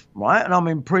month, right, and I'm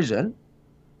in prison,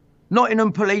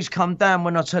 Nottingham police come down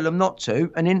when I tell them not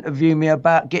to and interview me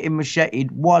about getting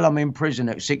macheted while I'm in prison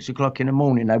at 6 o'clock in the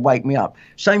morning. They wake me up.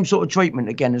 Same sort of treatment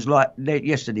again as like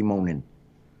yesterday morning.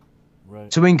 Right.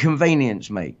 To inconvenience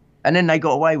me. And then they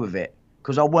got away with it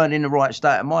because I weren't in the right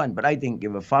state of mind, but they didn't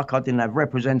give a fuck. I didn't have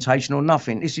representation or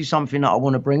nothing. This is something that I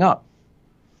want to bring up.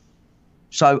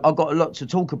 So I've got a lot to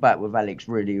talk about with Alex,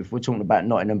 really, if we're talking about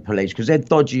Nottingham police, because they're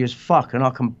dodgy as fuck and I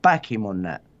can back him on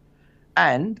that.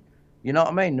 And you know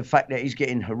what I mean? The fact that he's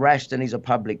getting harassed and he's a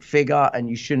public figure and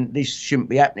this shouldn't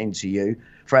be happening to you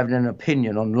for having an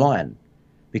opinion online,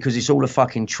 because it's all a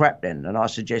fucking trap then. And I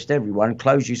suggest everyone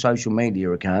close your social media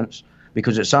accounts,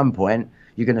 because at some point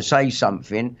you're going to say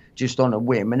something just on a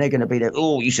whim and they're going to be there,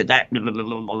 oh, you said that, blah, blah,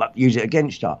 blah, blah, use it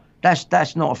against you.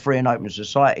 That's not a free and open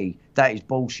society. That is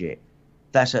bullshit.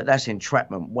 That's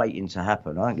entrapment waiting to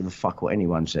happen. I don't give a fuck what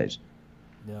anyone says.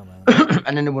 Yeah, man.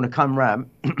 And then they want to come round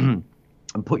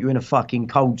and put you in a fucking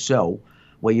cold cell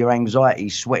where your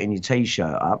anxiety's sweating your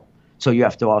t-shirt up till you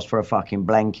have to ask for a fucking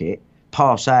blanket,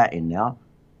 pass out in there.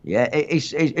 Yeah,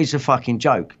 it's a fucking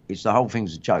joke. The whole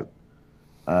thing's a joke.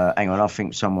 Hang on, I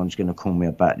think someone's going to call me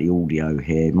about the audio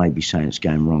here. Maybe saying it's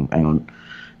going wrong. Hang on.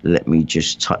 Let me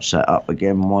just touch that up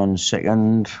again. 1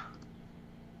 second.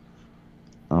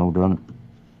 Hold on.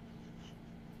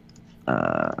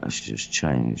 Let's just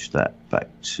change that back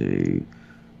to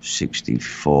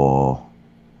 64.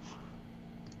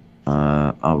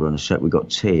 Hold on a sec. We got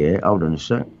T here. Hold on a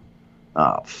sec.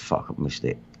 Oh, fuck. I've missed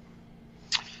it.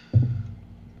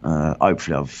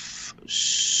 Hopefully I've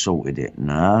sorted it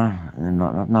now.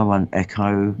 No one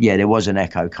echo. Yeah, there was an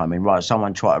echo coming. Right,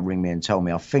 someone tried to ring me and tell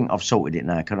me. I think I've sorted it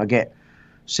now. Can I get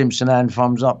Simpson hand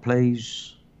thumbs up,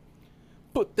 please?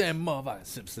 Put them mother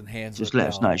Simpson hands Just up. let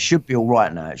us know. It should be all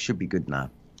right now. It should be good now.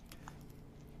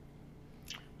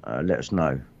 Let us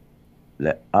know.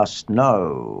 Let us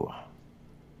know.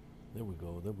 There we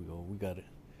go. We got it.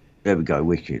 There we go.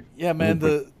 Wicked. Yeah, man.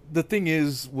 The thing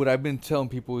is, what I've been telling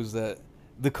people is that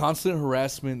the constant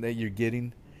harassment that you're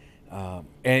getting,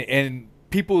 and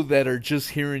people that are just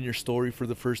hearing your story for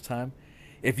the first time,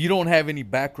 if you don't have any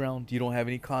background, you don't have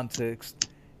any context,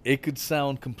 it could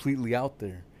sound completely out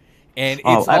there. And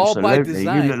it's all by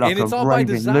design. You look like and it's a all by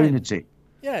raving design. lunatic.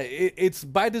 Yeah, it's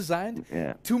by design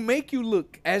to make you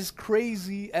look as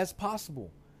crazy as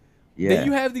possible. Yeah, then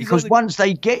you have these because once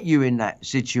they get you in that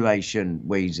situation,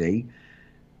 Wheezy,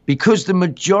 because the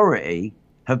majority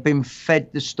have been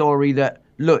fed the story that,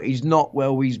 look, he's not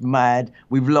well, he's mad,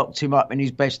 we've locked him up in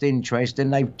his best interest,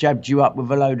 and they've jabbed you up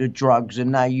with a load of drugs,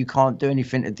 and now you can't do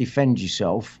anything to defend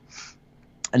yourself.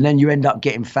 And then you end up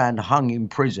getting found hung in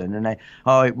prison, and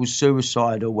it was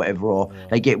suicide or whatever, or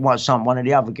they get one of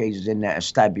the other geezers in there to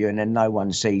stab you, and then no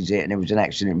one sees it, and it was an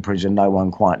accident in prison, no one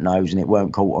quite knows, and it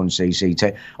weren't caught on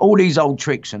CCTV. All these old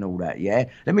tricks and all that, yeah?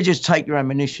 Let me just take your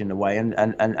ammunition away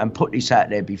and put this out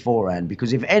there beforehand,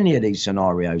 because if any of these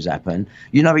scenarios happen,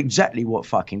 you know exactly what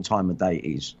fucking time of day it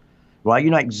is, right?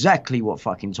 You know exactly what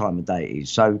fucking time of day it is.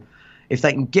 So if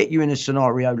they can get you in a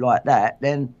scenario like that,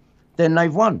 then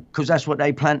they've won, because that's what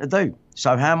they plan to do.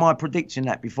 So how am I predicting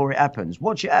that before it happens?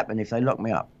 Watch it happen if they lock me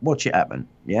up. Watch it happen.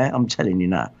 Yeah, I'm telling you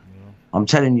now. Yeah. I'm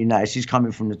telling you now. This is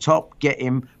coming from the top. Get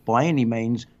him by any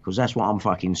means, because that's what I'm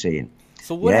fucking seeing.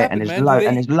 So what happened, and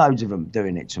there's loads of them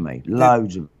doing it to me.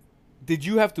 Loads of them. Did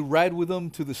you have to ride with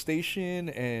them to the station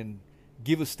and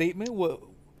give a statement?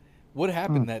 What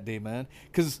happened that day, man?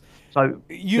 Because I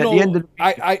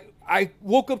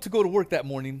woke up to go to work that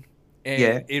morning,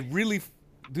 and it really.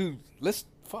 Dude, let's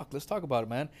talk about it,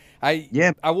 man. I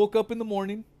woke up in the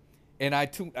morning, and I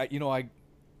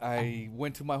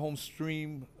went to my home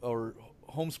stream or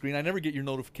home screen. I never get your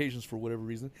notifications for whatever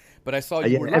reason, but I saw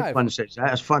you were live. Everyone says that.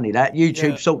 That's funny. That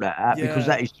YouTube sort that out because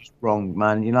that is just wrong,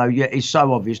 man. You know, it's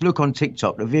so obvious. Look on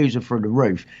TikTok, the views are through the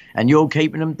roof, and you're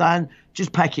keeping them down.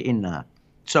 Just pack it in there.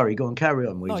 Sorry, go on, carry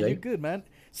on, Weezy. No, you're good, man.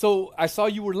 So I saw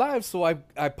you were live, so I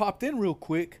popped in real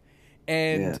quick,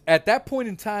 and at that point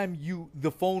in time,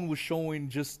 the phone was showing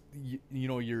just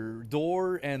your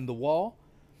door and the wall.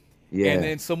 Yeah. And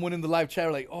then someone in the live chat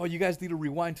were like, "Oh, you guys need to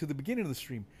rewind to the beginning of the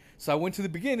stream." So I went to the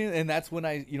beginning, and that's when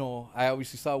I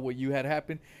obviously saw what you had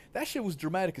happen. That shit was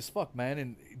dramatic as fuck, man.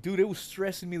 And dude, it was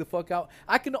stressing me the fuck out.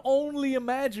 I can only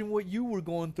imagine what you were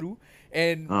going through,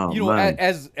 and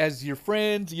as your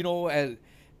friend,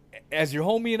 as your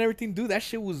homie and everything, dude, that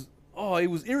shit was it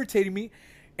was irritating me.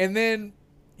 And then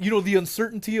the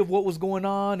uncertainty of what was going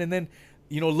on, and then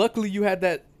luckily you had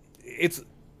that. It's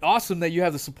awesome that you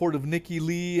have the support of Nikki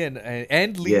Lee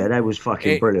and Lee. Yeah, that was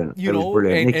fucking brilliant. That was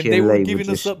brilliant. And they were giving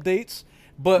us updates.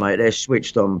 But mate, they're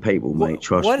switched on people, mate.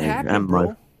 Trust me. What happened,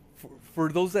 bro? For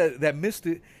those that missed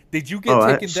it, did you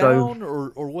get taken down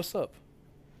or what's up?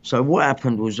 So what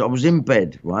happened was I was in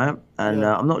bed, right, and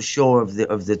I'm not sure of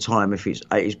the time. If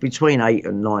it's between 8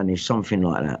 and 9ish, something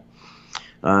like that.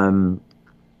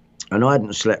 And I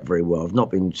hadn't slept very well. I've not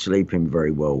been sleeping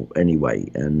very well anyway.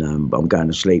 And I'm going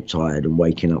to sleep tired and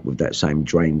waking up with that same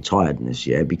drained tiredness,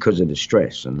 because of the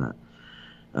stress and that.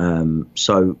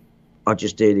 So I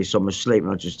just did this. I'm asleep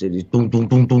and I just did this boom, boom,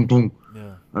 boom, boom, boom.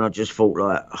 Yeah. And I just thought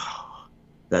like,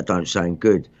 that don't sound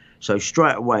good. So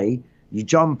straight away, you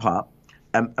jump up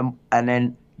and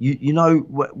then,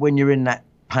 when you're in that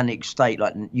panic state,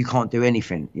 like you can't do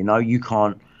anything, you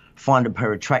can't find a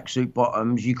pair of tracksuit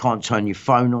bottoms. You can't turn your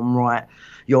phone on right.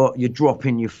 You're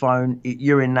dropping your phone.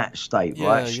 You're in that state,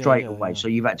 right? Straight away. Yeah. So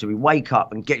you've had to wake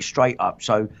up and get straight up.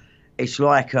 So it's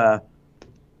like a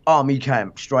army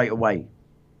camp straight away.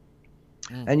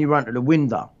 And you run to the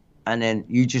window, and then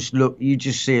you just look. You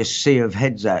just see a sea of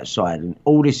heads outside, and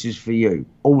all this is for you.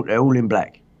 They're all in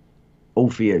black. All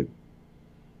for you.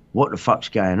 What the fuck's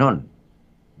going on?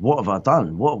 What have I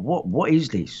done? What is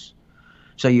this?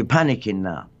 So you're panicking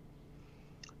now.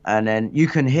 And then you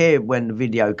can hear when the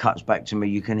video cuts back to me,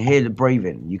 you can hear the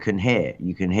breathing. You can hear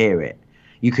it.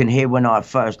 You can hear when I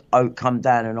first come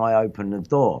down and I open the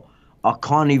door. I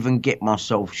can't even get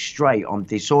myself straight. I'm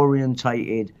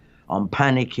disorientated. I'm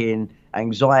panicking.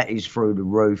 Anxiety's through the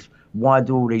roof. Why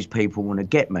do all these people want to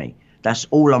get me? That's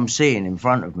all I'm seeing in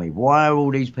front of me. Why are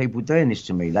all these people doing this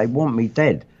to me? They want me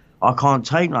dead. I can't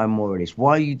take no more of this.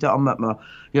 Why are you? I'm at my,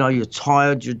 you're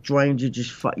tired, you're drained, you're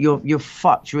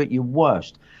fucked. You're at your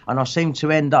worst. And I seem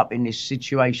to end up in this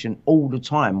situation all the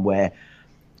time where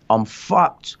I'm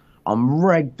fucked, I'm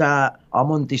rigged out,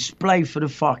 I'm on display for the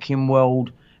fucking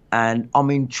world, and I'm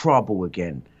in trouble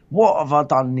again. What have I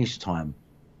done this time?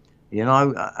 And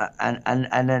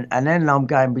then I'm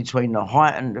going between the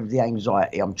height of the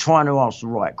anxiety. I'm trying to ask the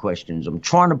right questions. I'm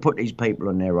trying to put these people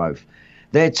on their oath.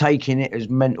 They're taking it as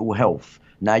mental health.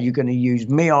 Now you're going to use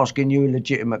me asking you a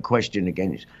legitimate question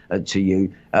to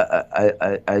you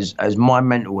as my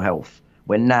mental health.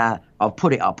 When now I've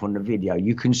put it up on the video,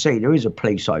 you can see there is a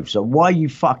police oath. So why are you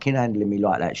fucking handling me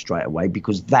like that straight away?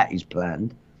 Because that is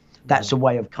planned. That's a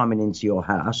way of coming into your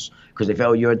house. Because if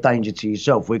you're a danger to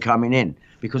yourself, we're coming in.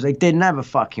 Because they didn't have a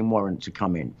fucking warrant to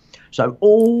come in. So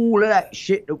all of that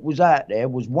shit that was out there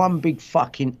was one big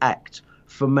fucking act.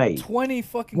 For me, 20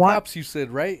 fucking cops, you said,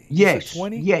 right? Yes,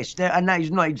 20. Yes, and that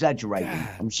is not exaggerating. God,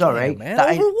 I'm sorry, man.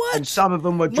 Over what? And some of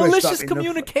them were dressed malicious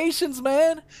communications,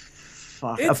 man.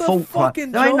 Fuck, it's a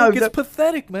fucking joke. It's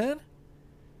pathetic, man.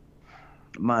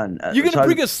 Man, you're gonna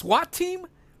bring a SWAT team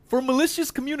for malicious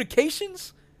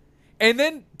communications, and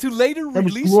then to later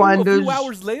release you a few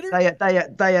hours later?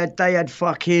 They had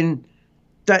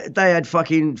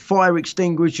fucking fire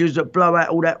extinguishers that blow out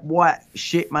all that white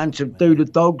shit, man, to do the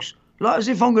dogs. Like as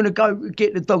if I'm going to go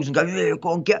get the dogs and go, yeah, go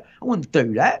on, get. I wouldn't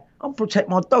do that. I'll protect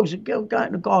my dogs. Go out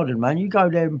in the garden, man. You go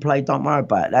there and play. Don't worry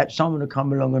about that. Someone will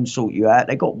come along and sort you out.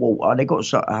 They got water. They got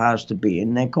a house to be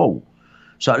in. They're cool.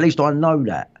 So at least I know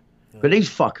that. Yeah. But these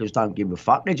fuckers don't give a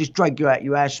fuck. They just drag you out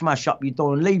your house, smash up your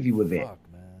door and leave you with it. Fuck,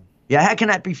 man. Yeah, how can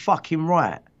that be fucking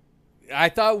right? I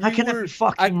thought how can that be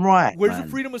fucking right, where's the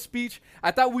freedom of speech?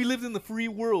 I thought we lived in the free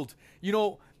world.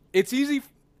 It's easy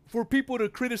for people to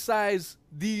criticize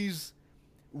these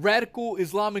radical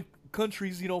Islamic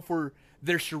countries, for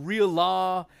their Sharia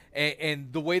law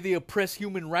and the way they oppress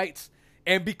human rights.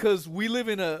 And because we live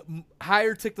in a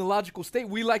higher technological state,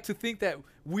 we like to think that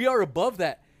we are above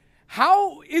that.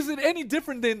 How is it any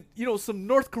different than, some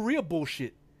North Korea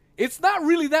bullshit? It's not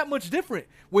really that much different.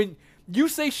 When you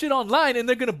say shit online and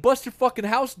they're going to bust your fucking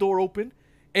house door open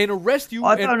and arrest you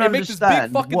I and don't make this big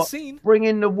understand fucking what scene.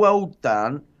 bringing the world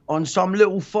down on some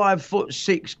little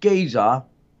 5'6" geezer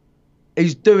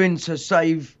is doing to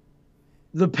save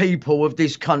the people of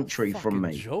this country from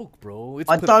me. Joke, bro. It's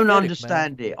I pathetic, don't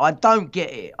understand man. it. I don't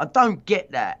get it. I don't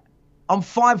get that. I'm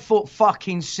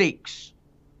 5'6".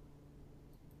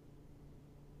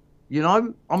 You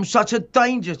know, I'm such a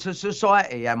danger to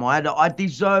society, am I? That I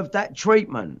deserve that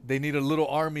treatment. They need a little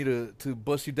army to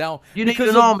bust you down. You need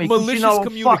because an of army because malicious you know I'll fucking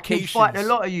communications. fight a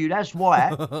lot of you. That's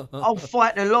why. I'll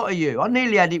fight a lot of you. I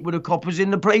nearly had it with the coppers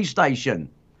in the police station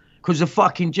because the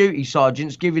fucking duty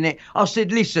sergeant's giving it. I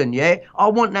said, listen, yeah, I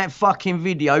want that fucking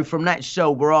video from that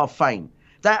cell where I faint.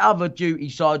 That other duty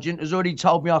sergeant has already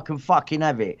told me I can fucking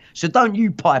have it. So don't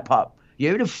you pipe up.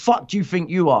 Yeah, who the fuck do you think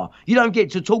you are? You don't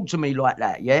get to talk to me like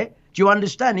that, yeah? Do you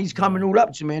understand? He's coming all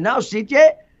up to me. And I said, yeah,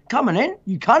 coming in.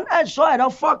 You cunt outside. I'll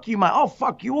fuck you, mate. I'll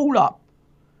fuck you all up.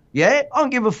 Yeah? I don't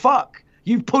give a fuck.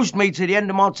 You've pushed me to the end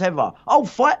of my tether. I'll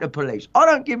fight the police. I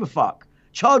don't give a fuck.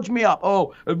 Charge me up.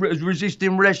 Oh,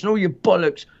 resisting arrest and all your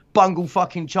bollocks, bungle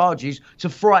fucking charges to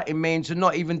frighten me into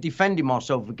not even defending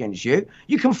myself against you.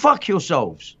 You can fuck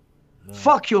yourselves. No.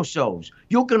 Fuck yourselves.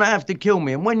 You're going to have to kill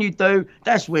me. And when you do,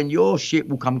 that's when your shit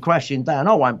will come crashing down.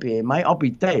 I won't be here, mate. I'll be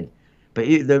dead. But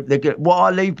what I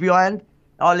leave behind,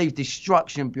 I leave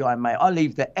destruction behind, mate. I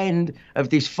leave the end of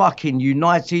this fucking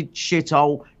united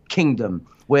shithole kingdom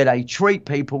where they treat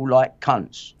people like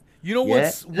cunts. You know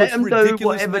what's Let them ridiculous, do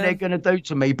whatever man? they're going to do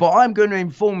to me, but I'm going to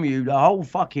inform you the whole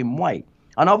fucking way.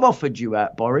 And I've offered you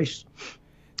out, Boris.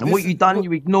 And what you done,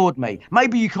 you ignored me.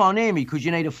 Maybe you can't hear me because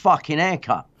you need a fucking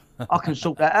haircut. I can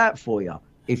sort that out for you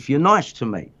if you're nice to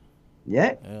me.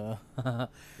 Yeah?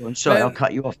 I'm sorry, man, I'll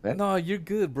cut you off, man. No, you're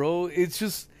good, bro. It's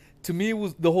just, to me,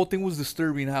 the whole thing was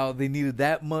disturbing how they needed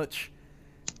that much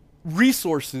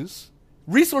resources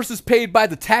paid by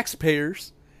the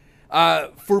taxpayers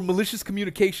for malicious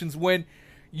communications when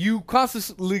you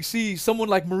constantly see someone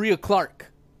like Maria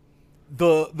Clark,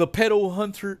 the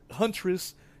pedo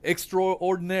huntress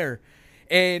extraordinaire,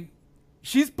 and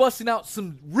she's busting out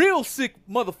some real sick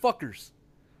motherfuckers.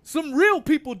 Some real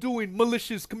people doing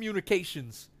malicious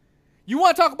communications. You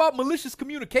want to talk about malicious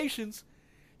communications?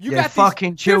 You got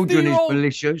fucking these children is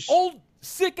malicious. Old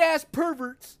sick ass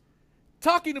perverts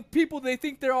talking to people they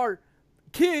think there are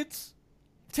kids,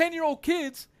 10-year-old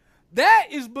kids. That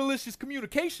is malicious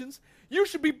communications. You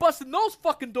should be busting those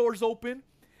fucking doors open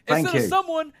instead of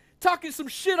someone talking some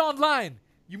shit online.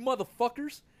 You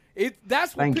motherfuckers.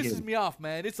 That's what pisses me off,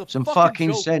 man. It's some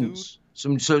fucking joke, sense. Dude.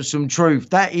 Some truth.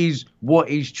 That is what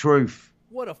is truth.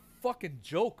 What a fucking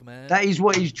joke, man. That is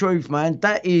what is truth, man.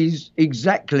 That is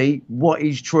exactly what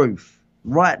is truth.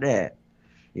 Right there.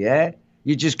 Yeah?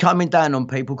 You're just coming down on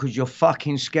people because you're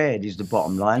fucking scared is the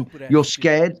bottom line. You're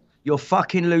scared. You're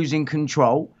fucking losing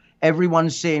control.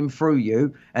 Everyone's seeing through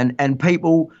you. And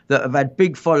people that have had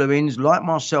big followings like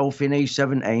myself in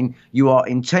E17, you are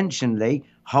intentionally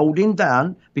holding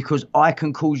down because I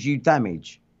can cause you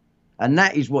damage. And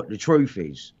that is what the truth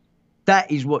is.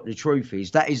 That is what the truth is.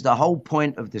 That is the whole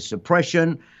point of the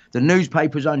suppression. The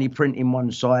newspapers only printing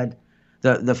one side.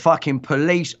 The fucking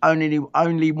police only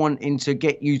wanting to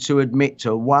get you to admit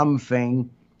to one thing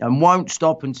and won't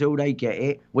stop until they get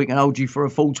it. We can hold you for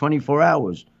a full 24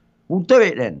 hours. Well, do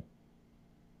it then.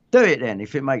 Do it then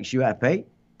if it makes you happy.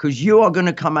 Because you are going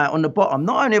to come out on the bottom.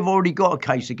 Not only have I already got a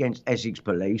case against Essex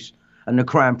Police and the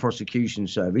Crown Prosecution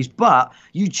Service, but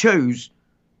you choose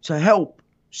to help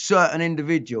certain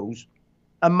individuals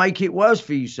and make it worse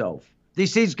for yourself.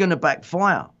 This is going to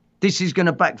backfire. This is going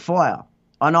to backfire.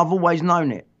 And I've always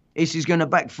known it. This is going to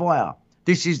backfire.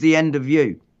 This is the end of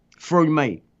you. Through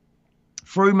me.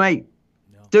 Through me.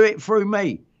 No. Do it through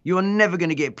me. You're never going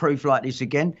to get proof like this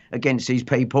again against these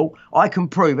people. I can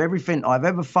prove everything I've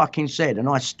ever fucking said and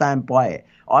I stand by it.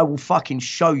 I will fucking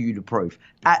show you the proof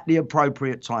at the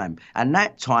appropriate time. And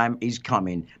that time is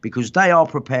coming because they are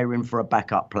preparing for a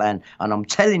backup plan. And I'm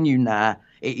telling you now,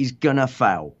 it is going to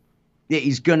fail. It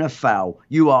is going to fail.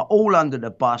 You are all under the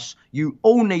bus. You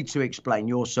all need to explain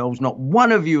yourselves. Not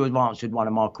one of you has answered one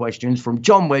of my questions, from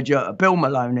John Wedger to Bill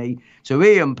Maloney to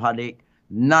Ian Puddick.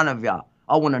 None of you.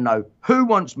 I want to know who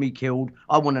wants me killed.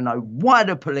 I want to know why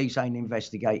the police ain't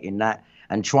investigating that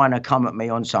and trying to come at me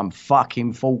on some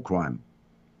fucking fault crime.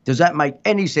 Does that make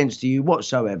any sense to you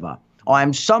whatsoever? I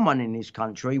am someone in this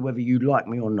country, whether you like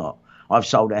me or not. I've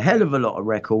sold a hell of a lot of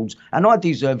records and I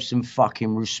deserve some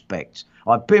fucking respect.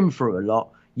 I've been through a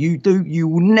lot. You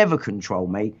will never control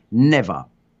me. Never.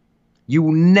 You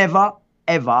will never,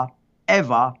 ever,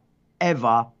 ever,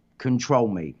 ever control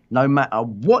me. No matter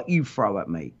what you throw at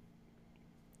me.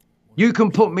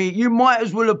 You might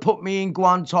as well have put me in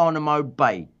Guantanamo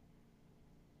Bay.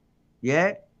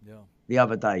 Yeah? Yeah.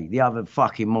 The other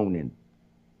fucking morning.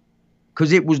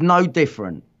 Because it was no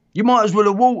different. You might as well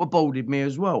have waterboarded me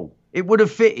as well. It would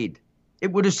have fitted.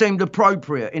 It would have seemed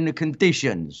appropriate in the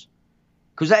conditions.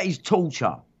 Because that is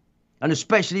torture. And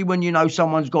especially when you know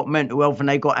someone's got mental health and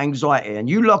they got anxiety and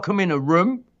you lock them in a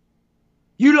room.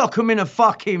 You lock them in a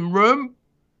fucking room.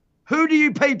 Who do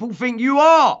you people think you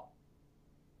are?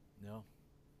 No.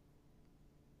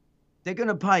 They're going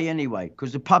to pay anyway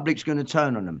because the public's going to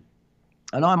turn on them.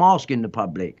 And I'm asking the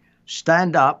public,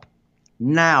 stand up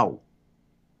now.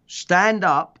 Stand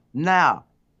up now.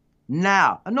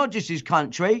 Now. And not just this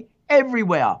country,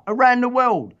 everywhere, around the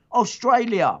world,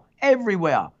 Australia,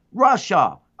 everywhere,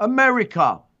 Russia,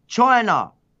 America,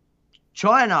 China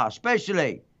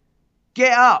especially.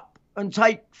 Get up and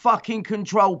take fucking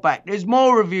control back. There's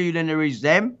more of you than there is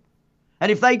them.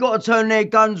 And if they got to turn their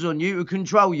guns on you to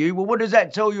control you, well, what does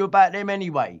that tell you about them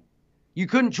anyway? You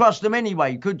couldn't trust them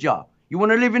anyway, could you? You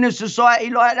want to live in a society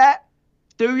like that?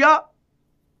 Do you?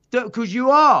 Because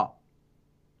you are.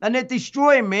 And they're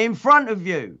destroying me in front of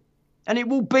you. And it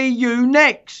will be you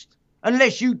next.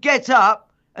 Unless you get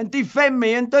up and defend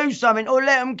me and do something or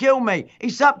let them kill me.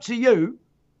 It's up to you.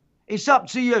 It's up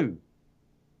to you.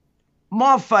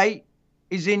 My fate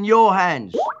is in your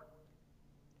hands.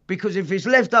 Because if it's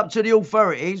left up to the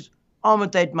authorities, I'm a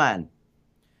dead man.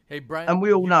 Hey, Brian. And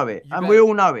we all know it. We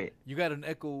all know it. You got an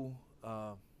echo.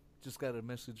 Just got a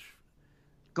message.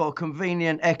 Got a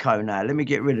convenient echo now. Let me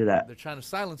get rid of that. They're trying to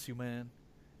silence you, man.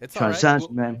 It's trying all right. to silence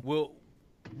you, man. We'll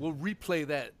replay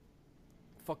that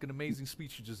fucking amazing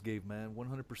speech you just gave, man.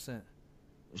 100%.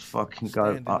 Let's fucking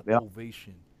go up, yeah.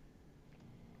 Ovation.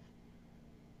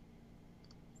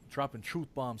 Dropping truth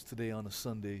bombs today on a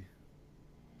Sunday.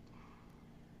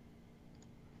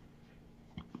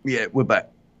 Yeah, we're back.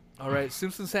 All right,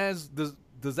 Simpsons has.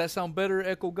 Does that sound better,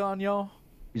 Echo Gone, y'all?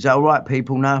 Is that all right,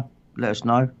 people, now? Let us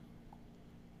know.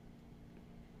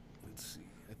 Let's see.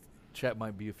 Chat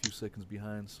might be a few seconds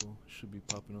behind, so it should be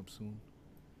popping up soon.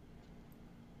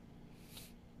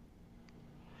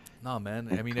 Nah, man.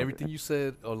 I mean, everything you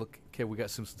said. Oh, look. Okay, we got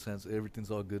Simpsons fans.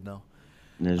 Everything's all good now.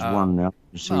 There's one now.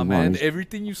 Nah, man.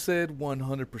 Everything you said,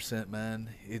 100%, man.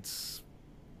 It's,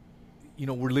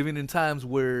 we're living in times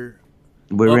where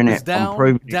we're in it. Down, I'm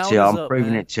proving it to you. I'm up,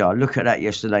 proving man. it to you. Look at that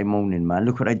yesterday morning, man.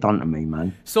 Look what they done to me,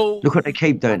 man. So look what they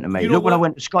keep doing to me. Look when I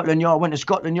went to Scotland Yard. I went to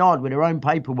Scotland Yard with their own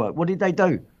paperwork. What did they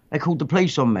do? They called the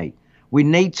police on me. We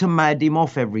need to mad him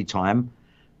off every time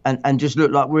and just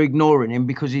look like we're ignoring him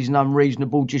because he's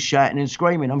unreasonable just shouting and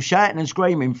screaming. I'm shouting and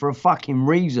screaming for a fucking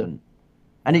reason.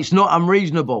 And it's not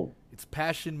unreasonable. It's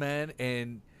passion, man.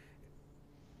 And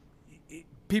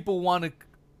people want to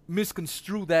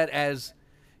misconstrue that as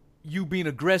you being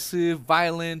aggressive,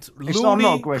 violent, loony, I'm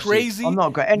not aggressive. crazy. I'm not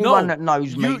aggressive. Anyone that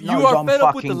knows me knows you are I'm fed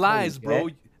up with the fucking lies, cool, bro.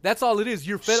 yeah? That's all it is.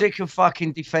 You're fed sick of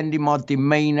fucking defending my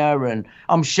demeanour and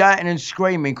I'm shouting and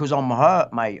screaming because I'm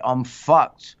hurt, mate. I'm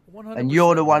fucked. 100%. And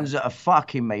you're the ones that are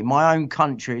fucking me. My own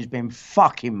country has been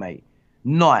fucking me.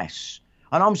 Nice.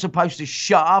 And I'm supposed to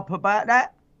shut up about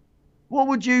that? What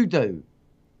would you do?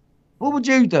 What would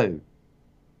you do?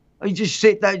 You just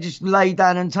sit there, just lay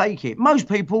down and take it. Most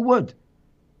people would.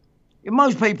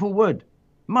 Most people would.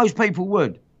 Most people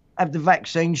would. Have the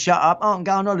vaccine, shut up. I can't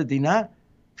go on holiday now.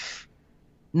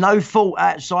 No fault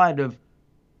outside of,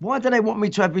 why do they want me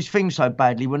to have this thing so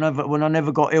badly when I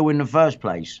never got ill in the first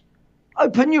place?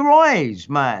 Open your eyes,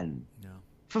 man. Yeah.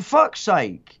 For fuck's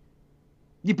sake.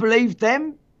 You believe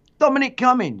them? Dominic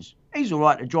Cummings. He's all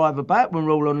right to drive about when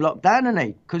we're all on lockdown, isn't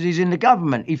he? Because he's in the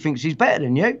government. He thinks he's better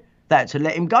than you. They had to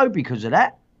let him go because of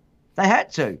that. They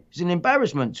had to. It's an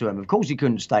embarrassment to him. Of course he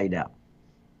couldn't stay there.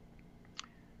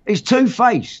 He's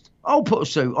two-faced. I'll put a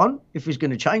suit on if it's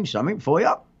going to change something for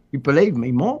you. You believe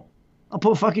me more? I'll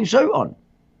put a fucking suit on.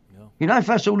 Yeah. If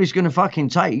that's all it's going to fucking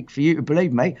take for you to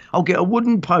believe me, I'll get a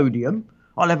wooden podium.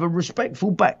 I'll have a respectful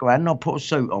background and I'll put a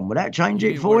suit on. Will that change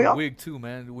it for you? A wig too,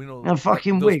 man. We know a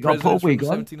fucking wig. I'll put a wig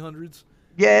on. 1700s.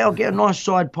 Yeah, I'll get a nice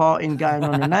side parting going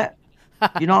on in that.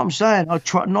 You know what I'm saying? I'll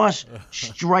try nice,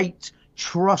 straight,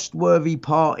 trustworthy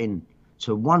parting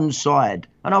to one side.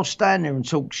 And I'll stand there and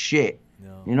talk shit.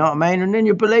 You know what I mean? And then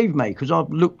you believe me because I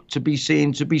look to be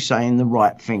saying the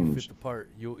right things. Fit the part.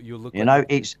 You'll look.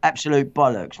 It's absolute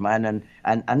bollocks, man.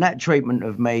 And that treatment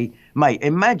of me, mate.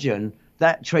 Imagine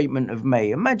that treatment of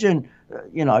me. Imagine,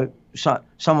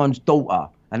 someone's daughter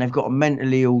and they've got a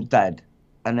mentally ill dad,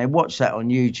 and they watch that on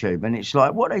YouTube, and it's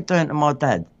like, what are they doing to my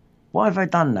dad? Why have they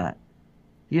done that?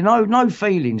 No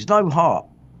feelings, no heart.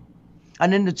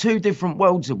 And in the two different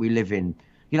worlds that we live in.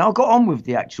 I got on with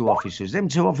the actual officers. Them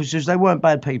two officers, they weren't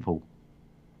bad people.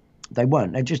 They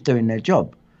weren't. They're just doing their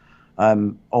job.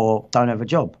 or don't have a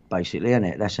job, basically,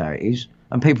 innit? That's how it is.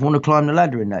 And people want to climb the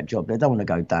ladder in that job. They don't want to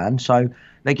go down, so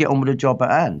they get on with the job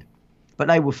at hand. But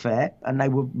they were fair and they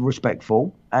were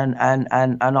respectful, and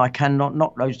I cannot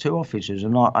knock those two officers,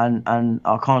 and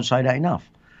I can't say that enough,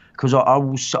 because I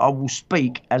will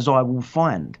speak as I will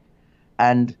find,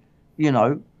 and you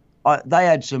know, they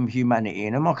had some humanity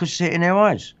in them. I could see it in their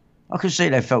eyes. I could see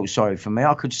they felt sorry for me.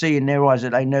 I could see in their eyes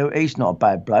that they knew he's not a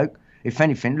bad bloke. If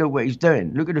anything, look what he's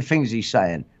doing. Look at the things he's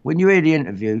saying. When you hear the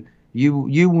interview, you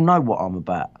will know what I'm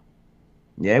about.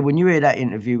 Yeah, when you hear that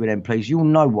interview with them, please, you'll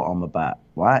know what I'm about,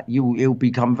 right? It'll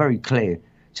become very clear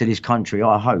to this country,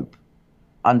 I hope,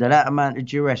 under that amount of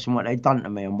duress and what they've done to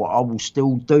me and what I will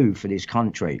still do for this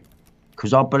country,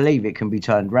 because I believe it can be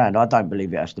turned around. I don't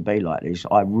believe it has to be like this.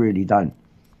 I really don't.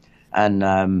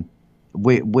 And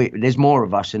there's more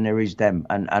of us than there is them,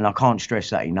 and I can't stress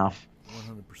that enough.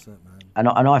 100%, man. And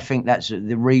I think that's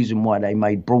the reason why they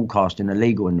made broadcasting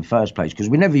illegal in the first place, because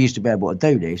we never used to be able to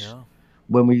do this. Yeah.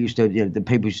 When we used to, you know, the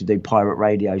people used to do pirate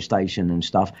radio station and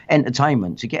stuff,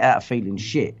 entertainment, to get out of feeling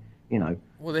shit, you know.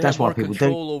 Well, they that's have more why people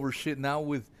control over shit now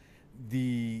with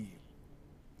the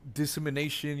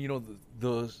dissemination, you know,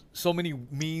 the so many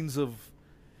means of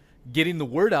getting the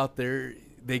word out there.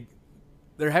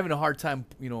 They're having a hard time,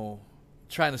 you know,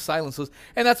 trying to silence us,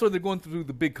 and that's why they're going through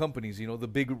the big companies, you know, the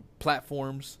big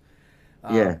platforms.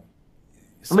 Yeah.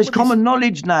 I mean, it's common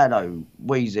knowledge now, though,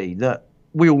 Wheezy, that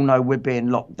we all know we're being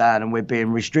locked down and we're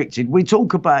being restricted. We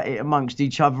talk about it amongst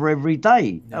each other every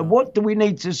day. Yeah. What do we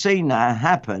need to see now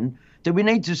happen? Do we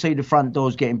need to see the front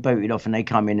doors getting booted off and they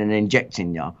come in and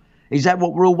injecting you? Is that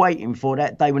what we're all waiting for,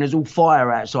 that day when there's all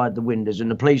fire outside the windows and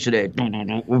the police are there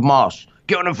with masks?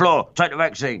 Get on the floor, take the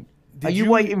vaccine. Are you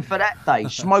waiting for that day?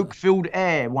 Smoke-filled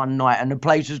air one night and the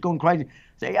place has gone crazy.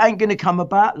 It ain't going to come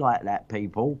about like that,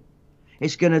 people.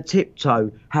 It's going to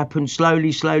tiptoe, happen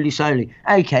slowly, slowly, slowly.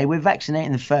 Okay, we're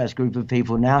vaccinating the first group of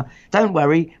people now. Don't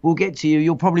worry, we'll get to you.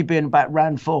 You'll probably be in about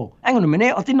round 4. Hang on a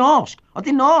minute, I didn't ask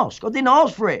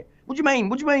for it. What do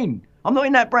you mean? I'm not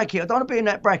in that bracket. I don't want to be in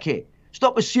that bracket.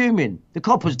 Stop assuming. The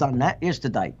copper's done that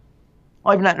yesterday.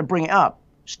 I even had to bring it up.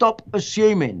 Stop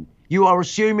assuming. You are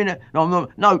assuming it. No, I'm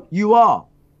not. No, you are.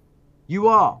 You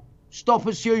are. Stop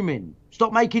assuming.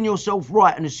 Stop making yourself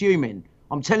right and assuming.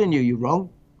 I'm telling you, you're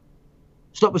wrong.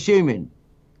 Stop assuming,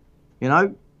 you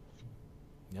know?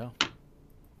 Yeah.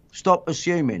 Stop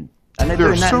assuming. And they're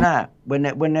doing that now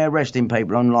when they're arresting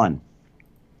people online.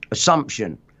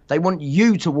 Assumption. They want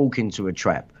you to walk into a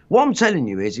trap. What I'm telling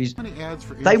you is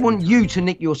they want you to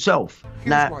nick yourself.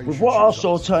 Now, with what I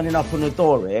saw turning up on the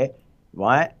door here,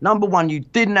 right? Number one, you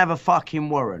didn't have a fucking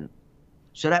warrant.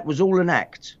 So that was all an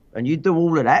act. And you do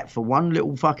all of that for one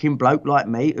little fucking bloke like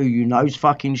me who you know's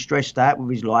fucking stressed out with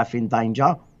his life in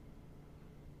danger.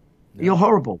 Yeah. You're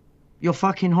horrible. You're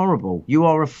fucking horrible. You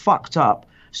are a fucked up,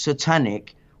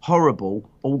 satanic, horrible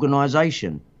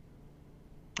organisation.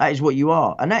 That is what you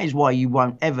are. And that is why you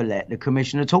won't ever let the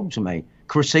commissioner talk to me.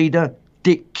 Cressida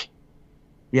Dick.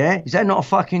 Yeah? Is that not a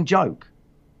fucking joke?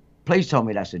 Please tell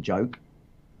me that's a joke.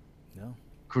 No.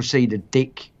 Cressida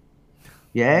Dick.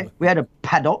 Yeah? We had a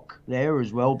Paddock there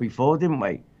as well before, didn't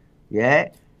we? Yeah?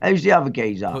 Who's the other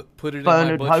geezer? Put it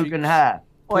Bernard in my butt Hogan cheeks. Howe.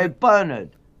 Oi, Bernard.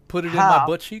 Put it in my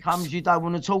butt cheeks. Comes you don't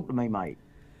want to talk to me, mate.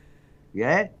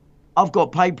 Yeah? I've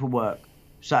got paperwork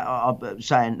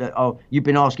saying that, oh, you've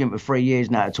been asking for 3 years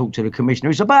now to talk to the commissioner.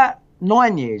 It's about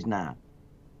 9 years now.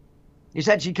 It's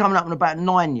actually coming up in about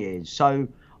 9 years. So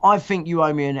I think you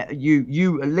owe me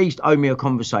you at least owe me a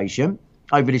conversation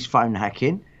over this phone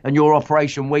hacking and your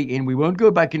Operation Wheating. We won't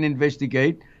go back and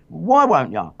investigate. Why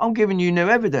won't you? I'm giving you new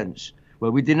evidence.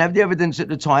 Well, we didn't have the evidence at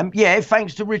the time. Yeah,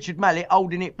 thanks to Richard Mallett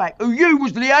holding it back, who you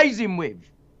was liaising with.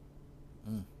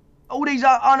 All these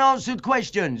unanswered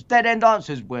questions, dead-end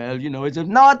answers. Well, you know,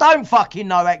 no, I don't fucking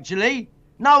know, actually.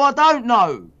 No, I don't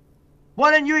know. Why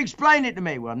don't you explain it to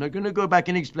me? Well, I'm not going to go back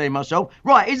and explain myself.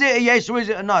 Right, is it a yes or is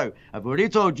it a no? I've already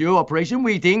told you, Operation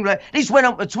Wheating. This went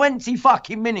on for 20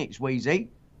 fucking minutes, Wheezy.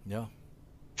 Yeah.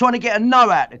 Trying to get a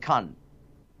no out the cunt.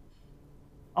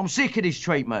 I'm sick of this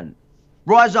treatment.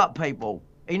 Rise up, people.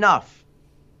 Enough.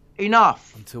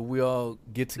 Enough. Until we all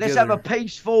get together. Let's have a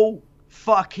peaceful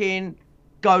fucking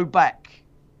go back.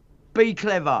 Be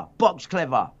clever. Box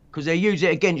clever. Because they'll use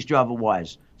it against you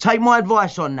otherwise. Take my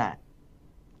advice on that.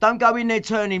 Don't go in there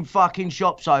turning fucking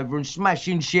shops over and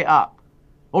smashing shit up.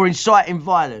 Or inciting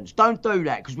violence. Don't do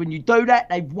that. Because when you do that,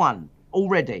 they've won.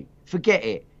 Already. Forget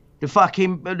it.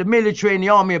 The military and the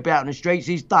army about in the streets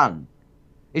is done.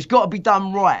 It's got to be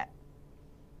done right.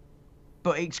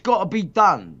 But it's got to be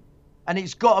done. And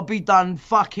it's got to be done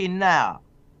fucking now.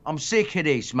 I'm sick of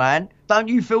this, man. Don't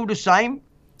you feel the same?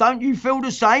 Don't you feel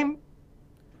the same?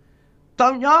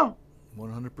 don't you?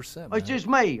 100%. It's just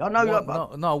me. I know. No,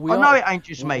 I know it ain't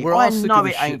just me. I know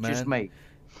it ain't shit, just me.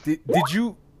 Did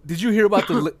you hear about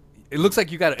the? It looks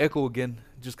like you got an echo again.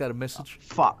 Just got a message.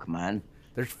 Fuck, man.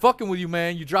 They're fucking with you,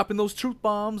 man. You're dropping those truth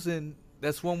bombs, and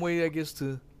that's one way, I guess,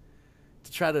 to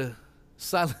try to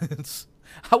silence.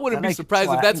 I wouldn't be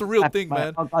surprised if that's a real thing,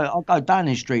 man. I'll go down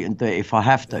the street and do it if I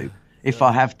have to. If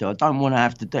I have to, I don't want to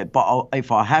have to do it, but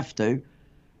if I have to,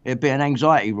 it'd be an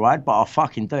anxiety ride. But I'll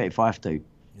fucking do it if I have to.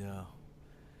 Yeah.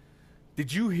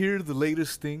 Did you hear the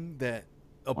latest thing that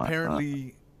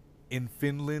apparently in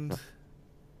Finland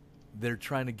they're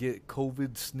trying to get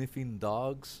COVID sniffing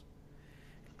dogs?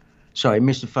 Sorry,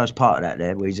 missed the first part of that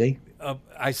there, Weezy.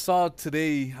 I saw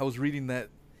today, I was reading that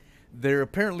they're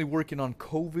apparently working on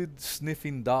COVID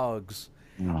sniffing dogs.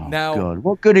 Oh, now, God.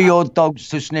 What good are your dogs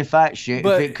to sniff out shit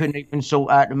if it couldn't even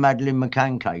sort out the Madeleine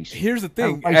McCann case? Here's the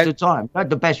thing. Waste of time. I had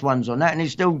the best ones on that and it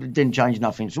still didn't change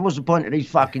nothing. So what's the point of these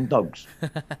fucking dogs?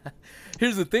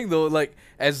 Here's the thing, though. Like,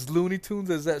 as Looney Tunes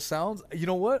as that sounds, you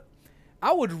know what?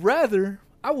 I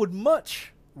would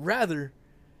much rather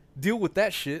deal with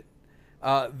that shit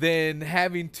than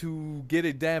having to get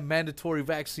a damn mandatory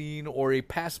vaccine or a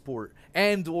passport.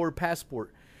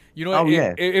 You know,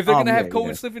 if they're gonna have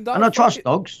COVID sniffing dogs, and I trust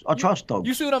dogs. I trust dogs.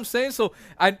 You see what I'm saying? So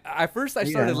at first I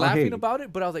started laughing about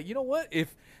it, but I was like, you know what?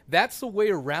 If that's the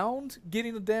way around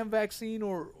getting a damn vaccine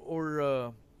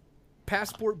or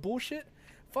passport bullshit,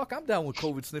 fuck, I'm down with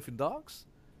COVID sniffing dogs.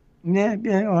 Yeah,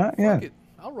 all right, yeah. Fuck it.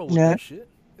 I'll roll with that shit.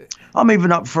 I'm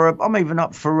even up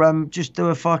for just do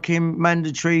a fucking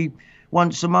mandatory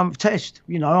once a month test.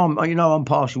 You know, I'm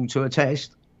partial to a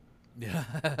test. Yeah.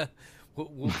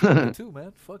 We'll do it too,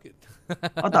 man. Fuck it.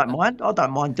 I don't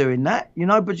mind doing that, you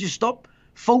know, but just stop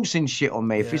forcing shit on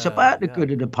me. If it's about the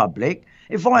good of the public,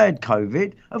 if I had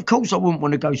COVID, of course I wouldn't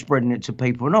want to go spreading it to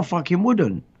people, and I fucking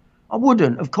wouldn't.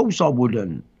 Of course I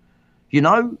wouldn't. You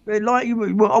know, like I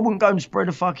wouldn't go and spread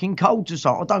a fucking cold to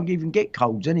someone. I don't even get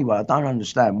colds anyway. I don't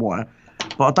understand why,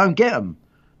 but I don't get them.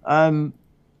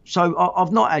 So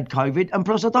I've not had COVID, and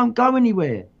plus I don't go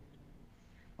anywhere.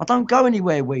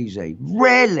 Wheezy.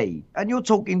 Rarely. And you're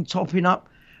talking topping up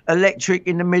electric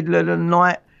in the middle of the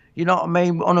night, you know what I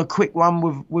mean, on a quick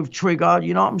one with trigger,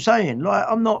 you know what I'm saying? Like,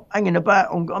 I'm not hanging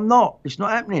about. I'm not. It's not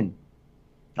happening.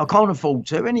 I can't afford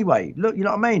to anyway. Look, you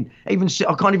know what I mean? I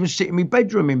can't even sit in my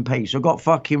bedroom in peace. I've got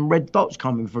fucking red dots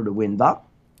coming through the window.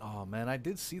 Oh, man, I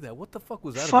did see that. What the fuck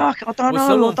was that about? I don't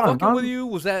know. Was someone fucking with you?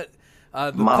 Was that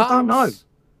the cops?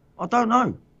 I don't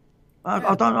know.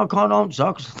 I can't answer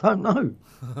because I don't know.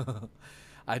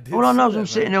 All I know is I'm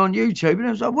sitting there on YouTube and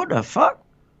I was like, what the fuck?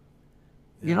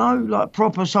 Yeah. You know, like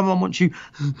proper someone wants you.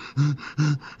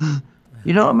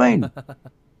 You know what I mean?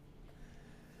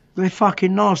 They're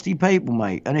fucking nasty people,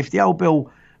 mate. And if the old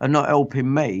Bill are not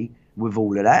helping me with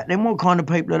all of that, then what kind of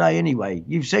people are they anyway?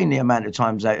 You've seen the amount of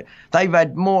times they've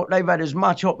had as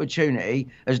much opportunity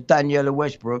as Daniela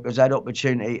Westbrook has had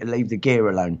opportunity to leave the gear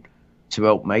alone to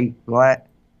help me, right?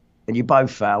 And you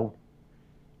both failed.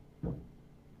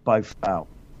 Both out.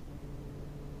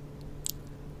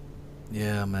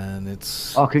 Yeah, man,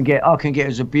 it's. I can get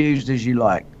as abused as you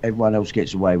like. Everyone else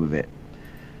gets away with it.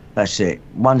 That's it.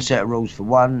 One set of rules for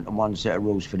one and one set of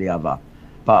rules for the other.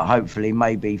 But hopefully,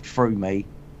 maybe through me,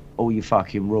 all your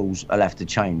fucking rules will have to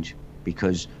change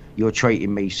because you're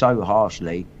treating me so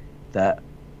harshly that,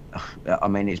 I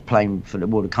mean, it's plain for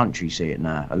the country see it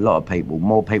now. A lot of people,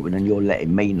 more people than you're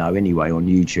letting me know anyway on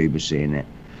YouTube are seeing it.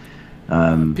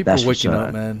 People are waking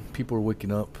up, man. People are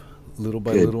waking up little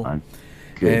by little. Man.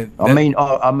 Good. I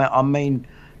mean,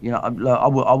 you know,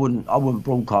 I wouldn't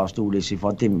broadcast all this if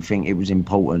I didn't think it was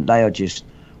important. They are just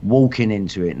walking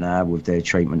into it now with their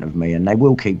treatment of me, and they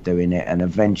will keep doing it, and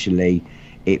eventually,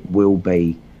 it will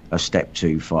be a step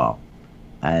too far.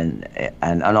 And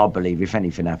I believe if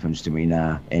anything happens to me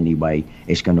now, anyway,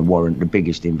 it's going to warrant the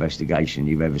biggest investigation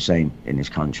you've ever seen in this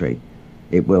country.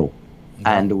 It will.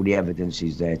 And all the evidence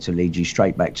is there to lead you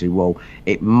straight back to, well,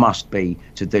 it must be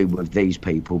to do with these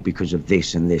people because of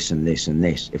this and this and this and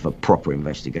this, if a proper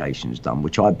investigation is done,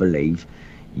 which I believe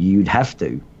you'd have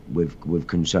to with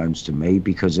concerns to me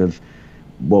because of,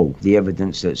 well, the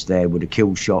evidence that's there with a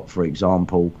kill shot, for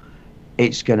example.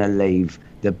 It's going to leave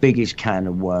the biggest can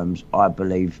of worms I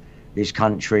believe this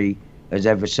country has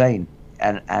ever seen.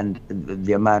 And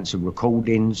the amounts of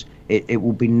recordings, it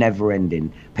will be never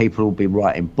ending. People will be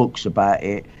writing books about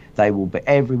it.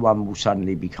 Everyone will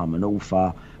suddenly become an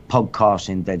author,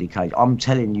 podcasting dedicated. I'm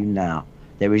telling you now,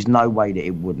 there is no way that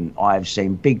it wouldn't. I have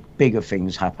seen bigger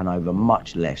things happen over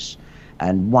much less.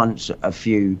 And once a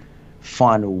few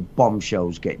final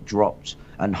bombshells get dropped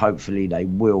and hopefully they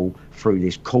will through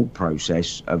this court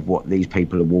process of what these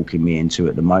people are walking me into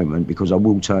at the moment, because I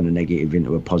will turn a negative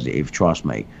into a positive, trust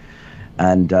me.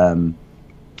 And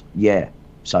yeah,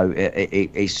 so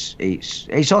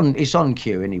it's on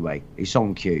cue anyway. It's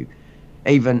on cue.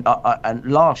 Even and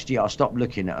last year I stopped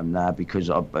looking at them now because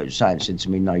Sam said to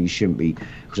me, no, you shouldn't be,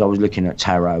 because I was looking at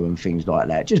tarot and things like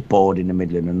that, just bored in the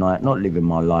middle of the night, not living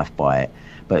my life by it.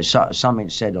 But something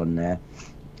said on there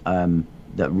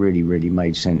that really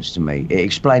made sense to me. It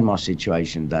explained my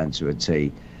situation down to a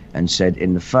T, and said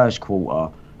in the first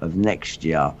quarter of next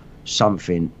year,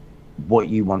 what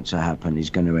you want to happen is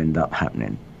going to end up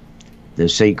happening. The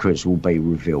secrets will be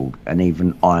revealed, and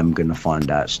even I'm going to find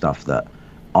out stuff that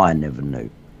I never knew,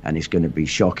 and it's going to be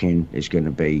shocking. It's going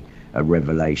to be a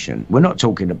revelation. We're not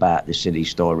talking about the silly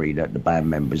story that the band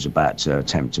member's about to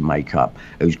attempt to make up,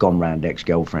 who's gone round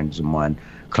ex-girlfriends of mine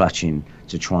clutching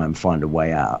to try and find a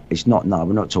way out. No,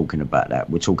 we're not talking about that.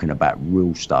 We're talking about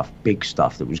real stuff, big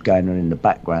stuff that was going on in the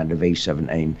background of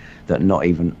E17 that not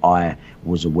even I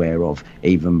was aware of,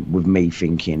 even with me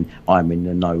thinking I'm in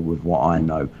the know with what I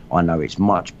know. I know it's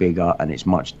much bigger and it's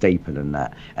much deeper than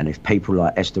that. And if people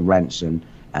like Esther Ranson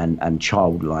and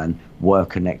Childline were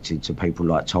connected to people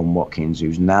like Tom Watkins,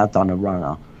 who's now done a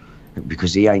runner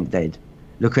because he ain't dead.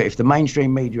 Look at, if the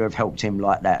mainstream media have helped him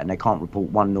like that and they can't report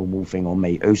one normal thing on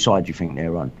me, whose side do you think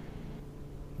they're on?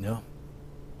 No.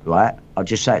 Right? I'll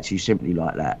just say it to you simply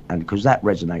like that. And because that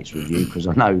resonates with you, because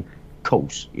I know, of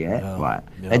course, yeah, right.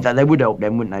 Yeah. They would help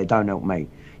them, wouldn't they? Don't help me.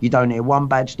 You don't hear one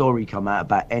bad story come out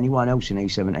about anyone else in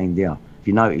E17, do you? Have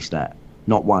you noticed that?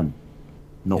 Not one.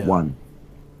 Not one.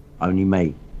 Only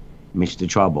me, Mr.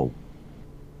 Trouble.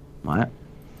 Right?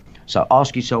 So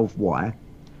ask yourself why,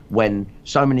 when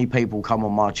so many people come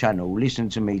on my channel, listen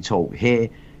to me talk, hear,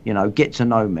 get to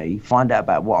know me, find out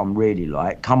about what I'm really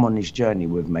like, come on this journey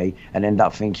with me, and end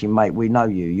up thinking, mate, we know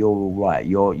you, you're all right,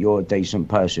 you're a decent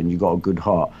person, you got a good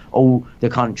heart. All the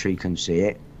country can see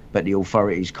it, but the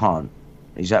authorities can't.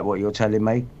 Is that what you're telling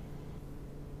me?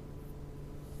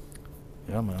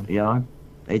 Yeah, man.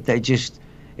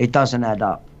 It doesn't add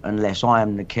up unless I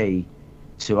am the key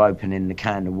to opening the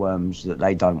can of worms that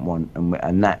they don't want,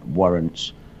 and that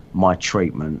warrants my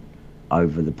treatment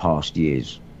over the past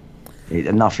years.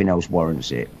 Nothing else warrants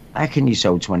it. How can you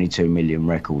sell 22 million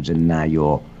records and now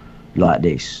you're like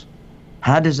this?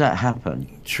 How does that happen?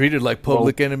 Treated like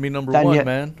public enemy number one,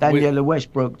 man. Daniela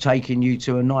Westbrook taking you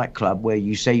to a nightclub where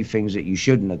you see things that you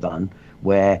shouldn't have done,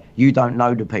 where you don't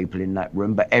know the people in that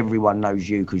room, but everyone knows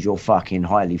you because you're fucking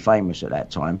highly famous at that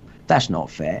time. That's not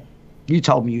fair. You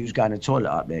told me you was going to the toilet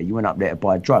up there. You went up there to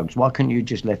buy drugs. Why couldn't you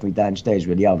just left me downstairs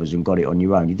with the others and got it on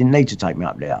your own? You didn't need to take me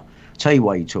up there. I'll tell you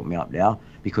why you took me up there,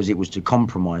 because it was to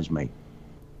compromise me.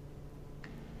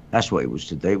 That's what it was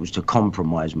to do. It was to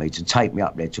compromise me, to take me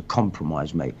up there, to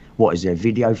compromise me. What, is there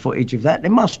video footage of that?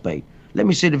 There must be. Let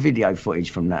me see the video footage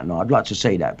from that night. I'd like to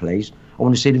see that, please. I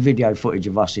want to see the video footage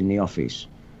of us in the office.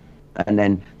 And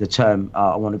then the term,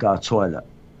 I want to go to the toilet.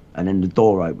 And then the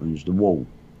door opens, the wall.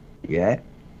 Yeah?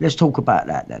 Let's talk about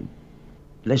that then.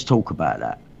 Let's talk about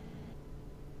that.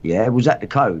 Yeah, was that the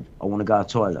code? I want to go to the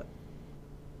toilet.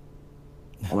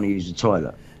 I want to use the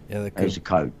toilet. Yeah, there's the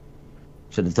code.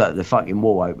 So the fucking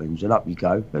wall opens and up you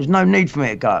go. There's no need for me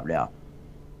to go up there.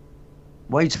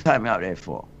 What are you taking me up there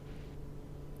for?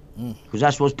 Because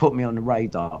that's what's put me on the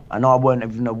radar. And I weren't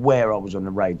even aware I was on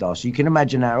the radar. So you can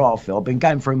imagine how I feel. I've been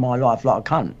going through my life like a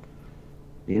cunt.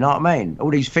 You know what I mean?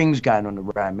 All these things going on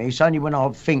around me. It's only when I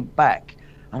think back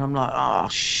and I'm like, oh,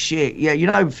 shit.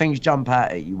 Yeah, things jump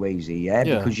out at you easy, yeah?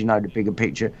 Because you know the bigger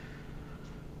picture.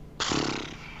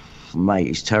 Mate,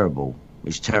 it's terrible.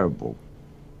 It's terrible.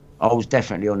 I was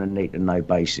definitely on a need-to-know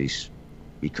basis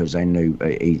because they knew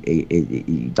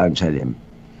he don't tell him.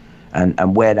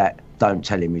 And where that don't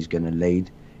tell him is going to lead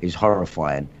is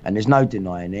horrifying. And there's no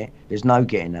denying it. There's no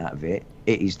getting out of it.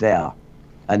 It is there.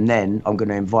 And then I'm going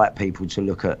to invite people to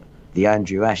look at the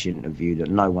Andrew Ash interview that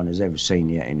no one has ever seen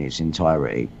yet in its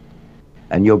entirety.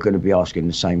 And you're going to be asking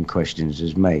the same questions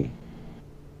as me.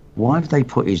 Why have they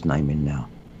put his name in now?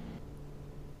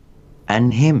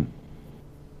 And him?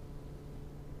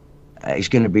 It's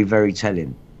going to be very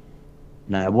telling.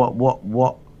 Now,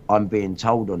 what I'm being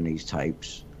told on these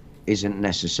tapes isn't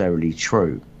necessarily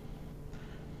true.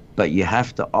 But you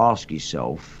have to ask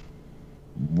yourself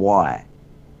why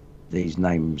these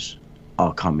names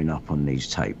are coming up on these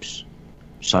tapes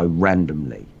so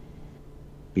randomly.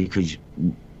 Because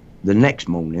the next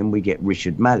morning we get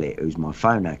Richard Mallett, who's my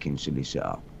phone hacking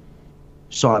solicitor.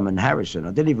 Simon Harrison,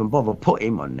 I didn't even bother put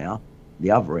him on now,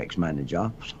 the other ex-manager.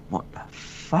 I was like, what the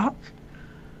fuck?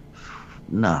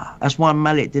 Nah, that's why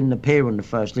Mallett didn't appear on the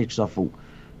first list, because I thought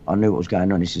I knew what was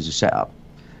going on. This is a setup.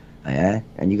 Yeah,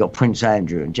 and you got Prince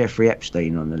Andrew and Jeffrey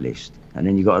Epstein on the list, and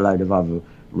then you got a load of other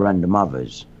random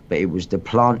others. But it was the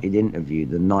planted interview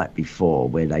the night before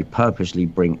where they purposely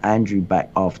bring Andrew back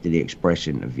after the Express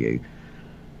interview,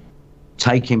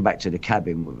 take him back to the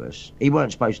cabin with us. He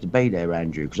weren't supposed to be there,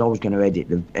 Andrew, because I was going to edit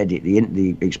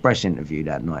the Express interview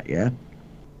that night, yeah?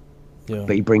 But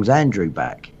he brings Andrew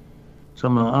back. So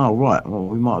I'm like, oh, right, well,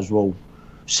 we might as well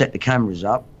set the cameras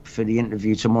up for the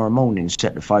interview tomorrow morning,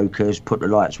 set the focus, put the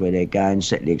lights where they're going,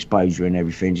 set the exposure and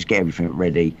everything, just get everything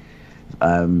ready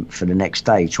for the next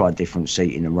day, try different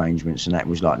seating arrangements. And that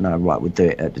was like, no, right, we'll do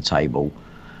it at the table.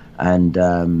 And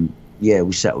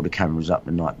we settled the cameras up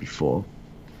the night before.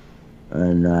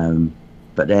 And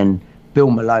but then Bill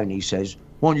Maloney says,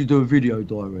 why don't you do a video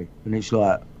diary? And it's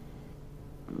like,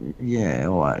 yeah,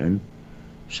 all right then.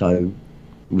 So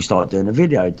we start doing a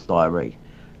video diary.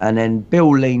 And then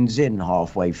Bill leans in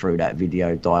halfway through that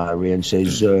video diary and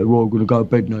says, right, we're going to go to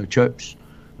bed now, chaps.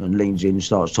 And leans in and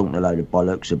starts talking a load of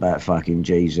bollocks about fucking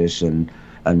Jesus and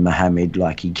Muhammad,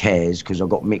 like he cares, because I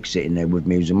got Mick sitting there with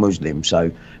me who's a Muslim. So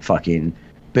fucking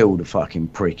Bill, the fucking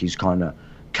prick, is kind of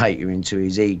catering to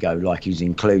his ego like he's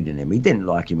including him. He didn't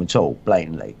like him at all,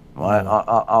 blatantly. Right?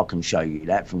 I can show you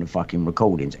that from the fucking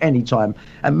recordings anytime.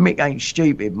 And Mick ain't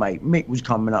stupid, mate. Mick was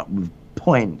coming up with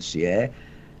points, yeah?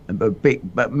 But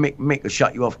Mick will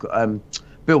shut you off.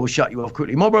 Bill will shut you off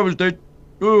quickly. My brother's dead.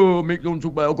 Oh, Mick, don't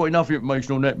talk about it. I've got enough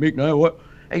information on that, Mick, now, what?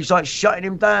 And he's like shutting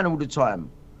him down all the time.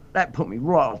 That put me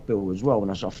right off Bill as well.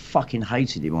 And I fucking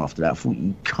hated him after that. I thought,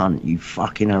 you cunt, you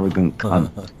fucking arrogant cunt.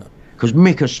 Because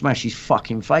Mick would smash his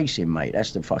fucking face in, mate.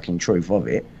 That's the fucking truth of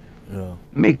it. Yeah.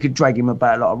 Mick could drag him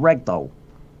about like a ragdoll.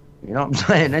 You know what I'm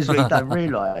saying? That's what he don't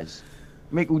realise.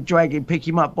 Mick will pick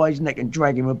him up by his neck and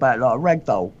drag him about like a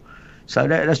ragdoll. So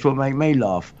that's what made me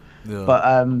laugh. Yeah. But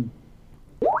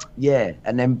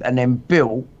and then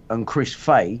Bill and Chris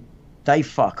Fay, they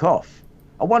fuck off.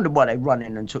 I wonder why they run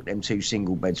in and took them 2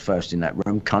 single beds first in that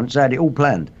room, cunts. They had it all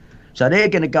planned. So they're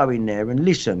going to go in there and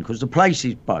listen, because the place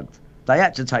is bugged. They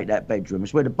had to take that bedroom.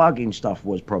 It's where the bugging stuff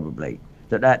was, probably,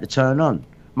 that they had to turn on.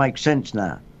 Makes sense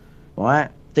now, right?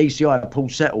 DCI Paul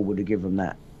Settle would have given them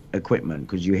that equipment,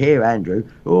 because you hear Andrew,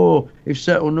 oh, if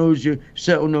Settle knows you're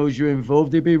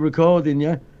involved, he'll be recording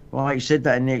you. Right, he said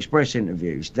that in the Express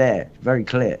interview. It's there, very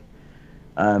clear.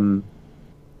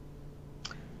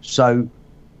 So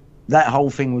that whole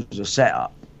thing was a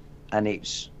setup, and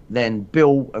it's then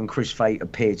Bill and Chris Fay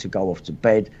appear to go off to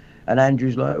bed, and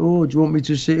Andrew's like, oh, do you want me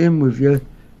to sit in with you?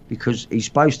 Because he's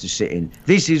supposed to sit in.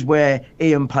 This is where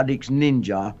Ian Puddick's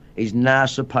ninja is now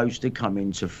supposed to come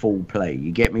into full play.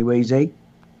 You get me, Weezy?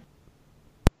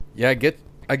 Yeah,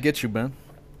 I get you, man.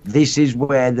 This is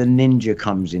where the ninja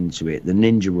comes into it, the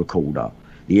ninja recorder,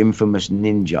 the infamous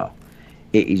ninja.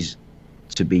 It is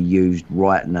to be used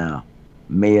right now.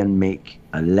 Me and Mick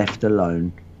are left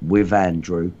alone with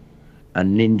Andrew, a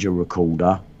ninja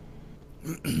recorder,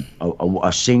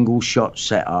 a single shot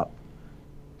setup,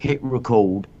 hit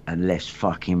record, and let's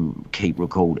fucking keep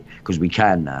recording, because we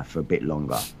can now for a bit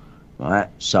longer, right?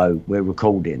 So we're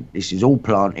recording. This is all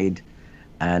planted.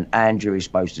 And Andrew is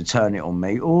supposed to turn it on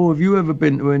me. Oh, have you ever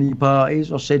been to any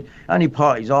parties? I said, only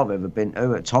parties I've ever been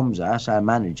to at Tom's house, our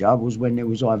manager, was when there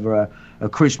was either a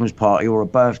Christmas party or a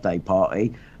birthday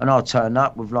party. And I'd turn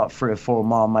up with like 3 or 4 of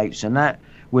my mates and that.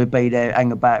 We'd be there,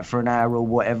 hang about for an hour or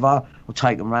whatever. I'll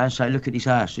take them round and say, look at this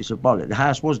house, it's a bollock. The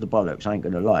house was the bollocks, I ain't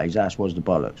going to lie. His house was the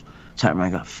bollocks. Take them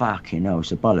around and go, fucking hell, it's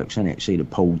the bollocks, isn't it? See the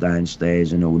pool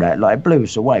downstairs and all that. Like, it blew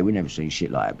us away. We never seen shit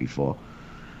like that before.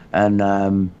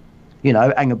 And, you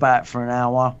know, hang about for an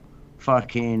hour,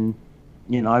 fucking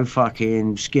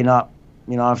skin up,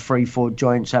 3, 4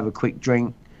 joints, have a quick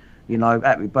drink,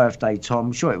 happy birthday, Tom.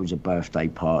 I'm sure it was a birthday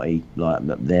party, like,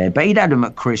 up there. But he'd had them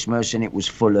at Christmas, and it was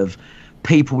full of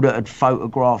people that had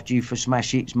photographed you for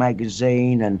Smash Hits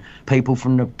magazine, and people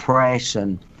from the press,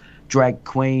 and drag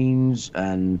queens,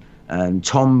 and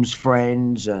Tom's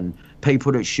friends, and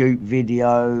people that shoot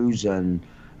videos, and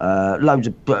loads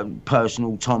of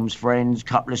personal Tom's friends,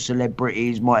 couple of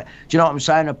celebrities. Do you know what I'm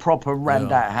saying? A proper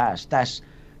rammed out house.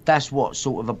 That's what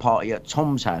sort of a party at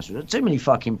Tom's house was. Too many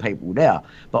fucking people there.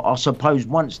 But I suppose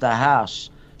once the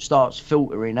house starts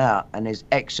filtering out and there's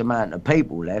X amount of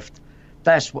people left,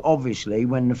 that's obviously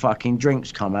when the fucking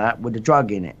drinks come out with the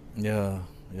drug in it. Yeah.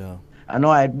 And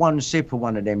I had 1 sip of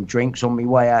one of them drinks on my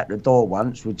way out the door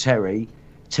once with Terry.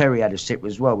 Terry had a sip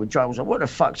as well with Joe. I was like, what the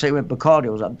fuck? So he went Bacardi. I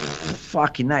was like,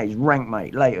 fucking that is rank,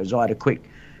 mate. Later, so I had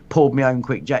poured my own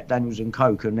quick Jack Daniels and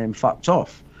Coke and then fucked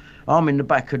off. I'm in the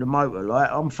back of the motor, like,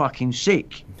 I'm fucking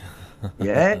sick.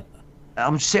 Yeah?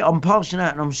 I'm sick. I'm passing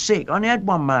out and I'm sick. I only had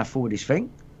 1 mouthful of this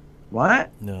thing. right?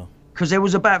 No. Because there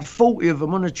was about 40 of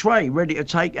them on a tray ready to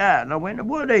take out. And I went,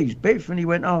 what are these, Biff? And he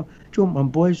went, oh, do you want one,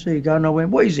 boys? There you go. And I went,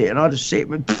 what is it? And I just sit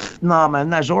and went, nah, man,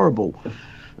 that's horrible.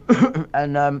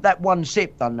 And that one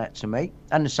sip done that to me.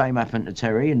 And the same happened to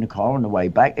Terry in the car on the way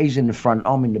back. He's in the front,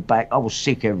 I'm in the back. I was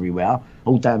sick everywhere,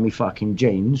 all down me fucking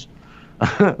jeans.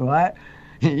 Right?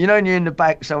 You know when you're in the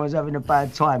back, someone's having a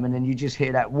bad time, and then you just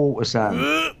hear that water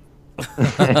sound.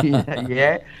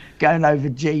 Yeah, going over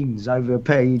jeans, over a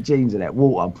pair of your jeans and that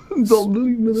water.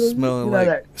 Smelling like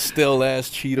that stale ass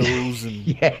Cheetos and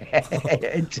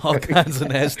yeah, all kinds of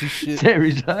nasty shit.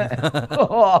 Terry's like,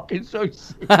 oh, I've been so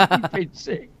sick. I've been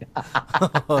sick.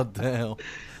 Oh, damn.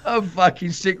 I'm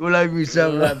fucking sick all over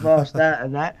myself, like vast out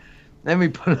and that. Then we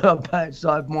pull up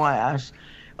outside my house.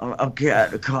 I'll get out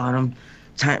of the car and I'm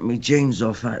taking my jeans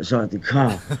off outside the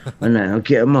car. And then I'll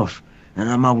get them off. And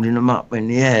I'm holding them up in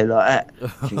the air like that.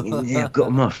 Thinking, yeah, I've got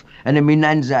them off. And then my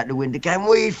nan's out the window going,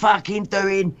 what are you fucking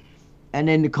doing? And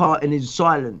then the car, and there's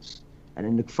silence. And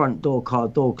then the front car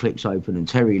door clicks open and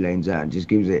Terry leans out and just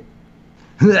gives it.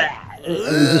 And you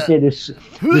just hear the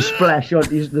splash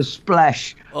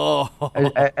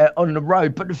on the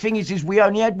road. But the thing is we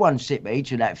only had one sip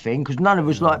each of that thing because none of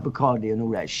us like Bacardi and all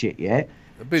that shit, yeah?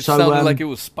 The bitch sounded like it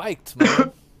was spiked,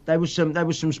 man. There was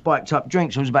some spiked up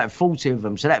drinks. There was about 40 of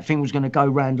them. So that thing was going to go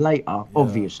round later,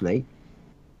 obviously,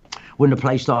 when the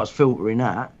place starts filtering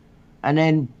out. And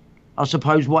then I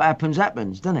suppose what happens,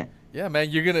 doesn't it? Yeah, man.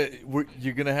 You're gonna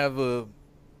have a.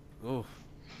 Oh,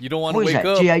 you don't want to What is wake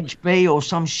that, up. GHB or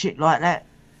some shit like that?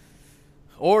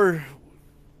 Or,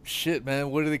 shit,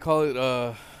 man. What do they call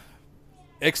it?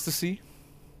 Ecstasy.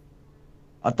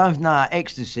 I don't know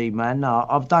ecstasy, man. No,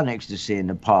 I've done ecstasy in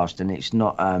the past, and it's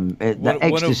not the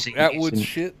ecstasy. One of Atwood's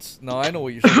shits. No, I know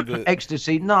what you're saying.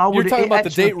 Ecstasy. No, you're talking about the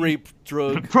date rape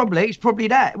drug. It's probably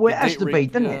that. Well, it has to be,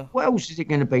 rape, doesn't it? What else is it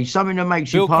going to be? Something that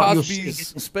makes Bill you part Cosby's of your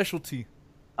stick. specialty.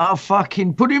 I'll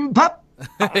fucking put him pop.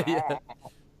 Yeah.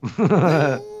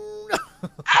 I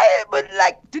would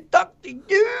like to talk to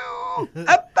you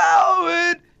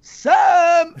about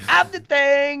some of the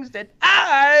things that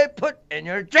I put in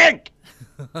your drink.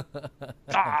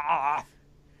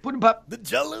 Pudding pop. The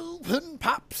Jello pudding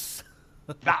pops.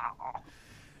 Yeah,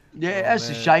 that's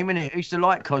a shame, isn't it? I used to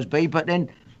like Cosby, but then,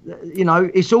 you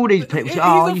know, it's all these people.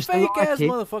 He's a fake ass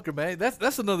motherfucker, man.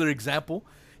 That's another example.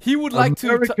 He would like to.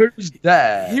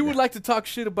 He would like to talk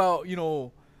shit about, you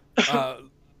know,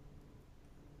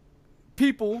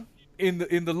 people in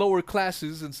the lower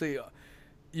classes and say,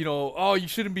 you know, oh, you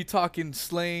shouldn't be talking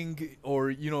slang, or,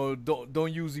 you know,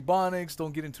 don't use ebonics,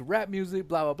 don't get into rap music,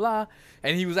 blah blah blah.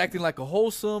 And he was acting like a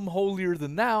wholesome, holier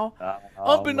than thou.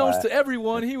 Unbeknownst to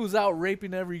everyone, he was out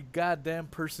raping every goddamn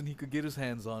person he could get his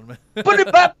hands on, man. Put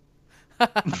it back.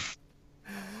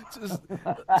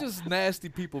 just nasty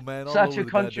people, man. All Such over a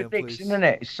the contradiction, isn't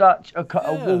it? Such a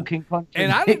walking contradiction.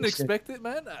 And I didn't expect it,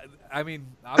 man. I mean,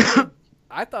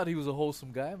 I thought he was a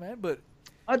wholesome guy, man, but.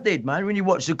 I did, man. When you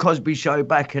watch the Cosby Show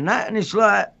back and that, and it's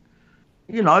like,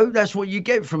 you know, that's what you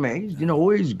get from it. You know,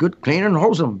 always good, clean, and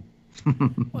wholesome.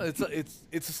 Well, it's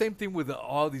the same thing with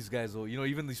all these guys, though. You know,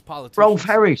 even these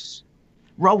politicians.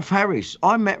 Rolf Harris.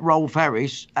 I met Rolf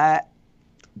Harris at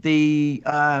the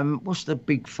what's the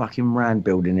big fucking round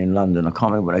building in London? I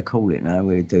can't remember what they call it now.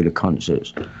 Where they do the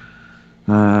concerts.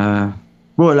 Royal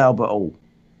Albert Hall.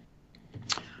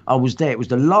 I was there. It was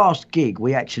the last gig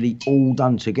we actually all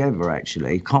done together,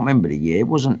 actually. Can't remember the year. It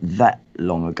wasn't that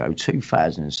long ago,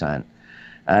 2000 and something.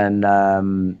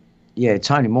 And, yeah,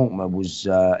 Tony Mortimer was,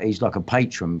 he's like a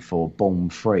patron for Born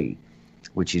Free,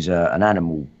 which is an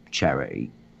animal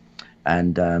charity.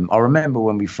 And I remember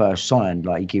when we first signed,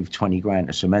 like, he gave 20 grand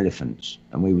to some elephants.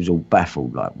 And we was all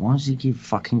baffled, like, why does he give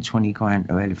fucking 20 grand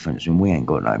to elephants when we ain't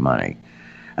got no money?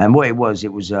 And what it was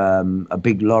a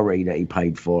big lorry that he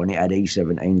paid for, and it had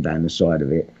E17 down the side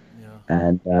of it. Yeah.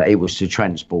 And it was to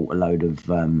transport a load of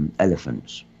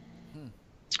elephants.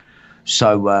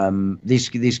 So this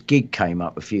gig came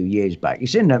up a few years back.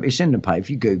 It's in the paper. If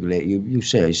you Google it, you'll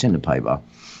see it. It's in the paper.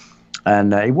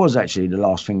 And it was actually the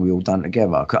last thing we all done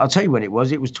together. I'll tell you when it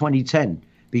was. It was 2010.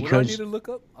 Because what do I need to look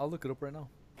up? I'll look it up right now.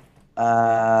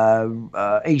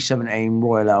 E17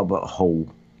 Royal Albert Hall.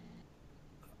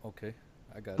 Okay.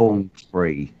 I got Born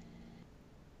Free.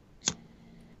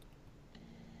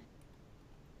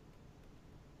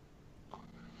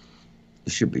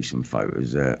 There should be some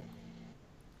photos there.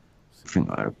 I think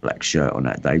I had a black shirt on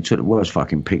that day. He took the worst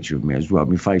fucking picture of me as well.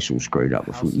 My face all screwed up.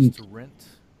 I thought, to rent?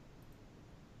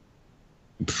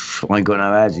 I ain't got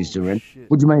no houses to rent. Shit.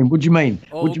 What do you mean? What do you mean?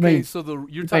 Oh, what do you mean? So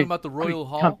you're talking about the Royal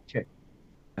Hall?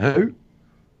 Who?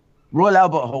 Royal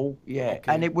Albert Hall, yeah.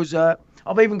 Okay. And it was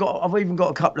I've even got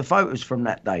a couple of photos from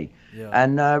that day. Yeah.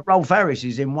 And Rolf Harris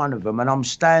is in one of them, and I'm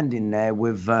standing there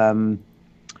with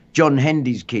John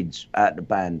Hendy's kids at the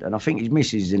band, and I think his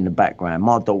missus is in the background.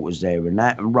 My daughter's there and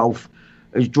that, and Rolf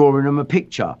is drawing them a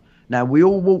picture. Now, we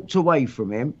all walked away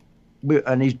from him,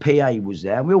 and his PA was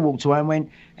there, and we all walked away and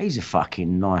went, he's a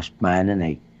fucking nice man, isn't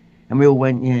he? And we all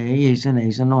went, yeah, he is, isn't he?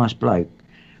 He's a nice bloke.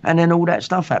 And then all that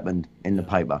stuff happened in the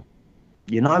paper.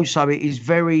 You know, so it is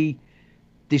very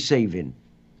deceiving.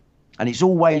 And it's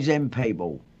always them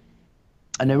people.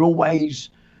 And they're always,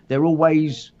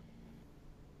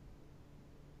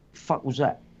 fuck was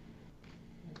that?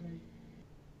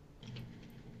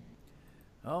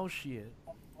 Oh, shit.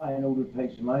 I ain't ordered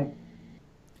pizza, mate.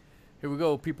 Here we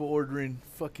go. People ordering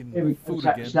fucking Here we food go.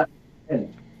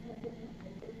 again.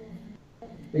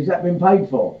 Has that been paid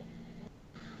for?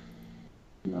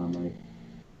 No, mate.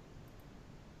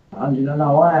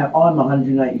 No, I'm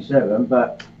 187,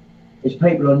 but it's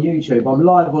people on YouTube. I'm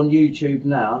live on YouTube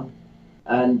now,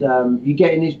 and you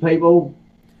getting these people?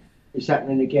 It's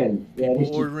happening again. Yeah,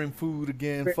 people ordering food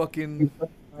again. Fucking.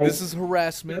 This is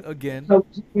harassment again. Tell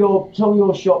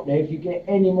your shop there if you get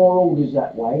any more orders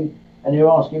that way, and they're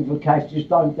asking for cash, just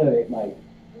don't do it, mate.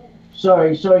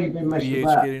 Sorry, you've been messing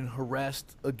about. getting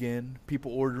harassed again.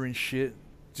 People ordering shit.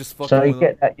 Just fucking. So you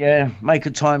get that, yeah. Make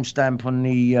a timestamp on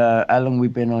the how long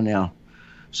we've been on now.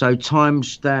 So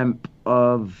timestamp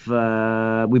of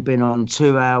we've been on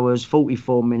 2 hours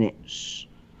 44 minutes.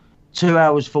 2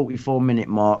 hours 44-minute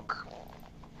mark.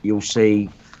 You'll see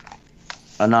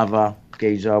another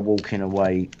geezer walking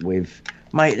away with.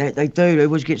 Mate, they do. They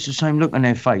always gets the same look on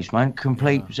their face, man.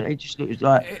 Complete. Yeah. It just looks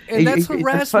like. And that's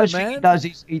harassment,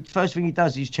 man. First thing he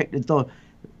does is check the door.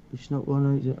 It's not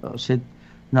one. I said,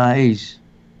 no, it is.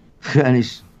 And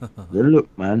it's the look,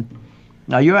 man.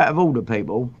 Now you're out of order,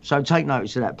 people. So take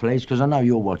notice of that, please, because I know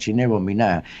you're watching. They're on me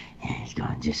now. Yeah, he's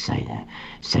going to just say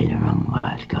the wrong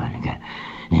word, going again,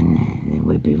 and then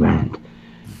we'll be round.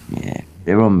 Yeah,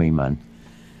 they're on me, man.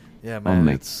 Yeah, man.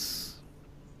 It's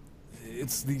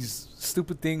these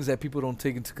stupid things that people don't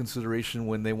take into consideration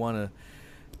when they want to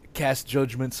cast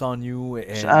judgments on you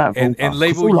and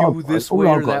label you this way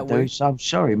or that way. So I'm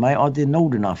sorry, mate. I didn't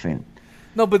order nothing.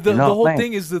 No, but the whole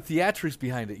thing is the theatrics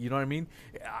behind it. You know what I mean?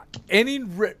 Any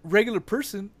regular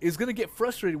person is going to get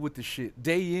frustrated with this shit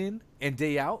day in and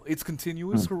day out. It's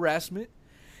continuous harassment.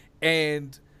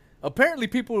 And apparently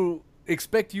people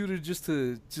expect you to just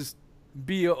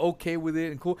be okay with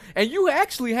it and cool. And you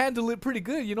actually handle it pretty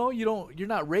good. You know, you're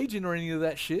not raging or any of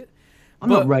that shit. I'm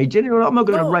not raging. I'm not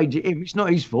going to rage at him. It's not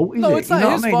his fault, is it? It's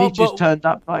not his fault. He just turned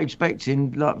up like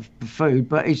expecting food,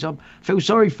 but I feel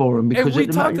sorry for him because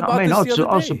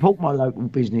I support my local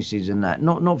businesses and that.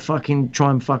 Not fucking try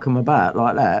and fuck them about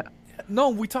like that. No,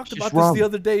 we talked about this the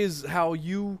other day. Is how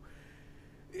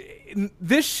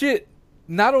this shit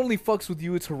not only fucks with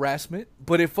you, it's harassment,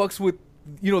 but it fucks with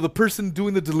the person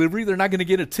doing the delivery. They're not going to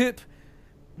get a tip.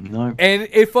 No. And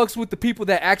it fucks with the people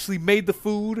that actually made the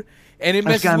food, and it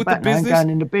messes with the business. Going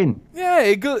in the bin. Yeah,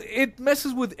 it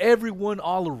messes with everyone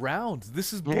all around.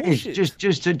 This is bullshit. It's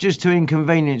just to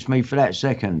inconvenience me for that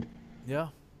second. Yeah.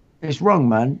 It's wrong,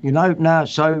 man. Now,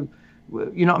 so,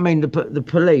 you know what I mean? The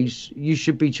police, you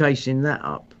should be chasing that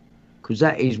up, because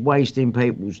that is wasting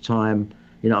people's time.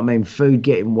 You know what I mean? Food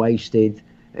getting wasted.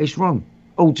 It's wrong.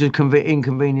 All to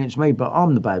inconvenience me, but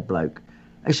I'm the bad bloke.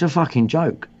 It's a fucking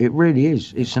joke. It really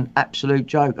is. It's an absolute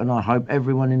joke, and I hope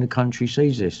everyone in the country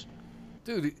sees this.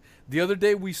 Dude, the other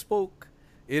day we spoke,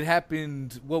 it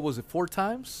happened, 4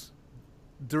 times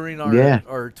during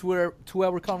our 2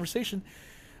 hour conversation,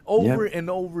 over and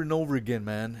over and over again,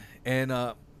 man.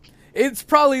 And it's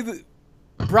probably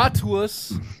brought to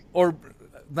us, or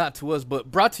not to us,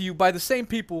 but brought to you by the same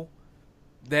people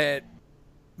that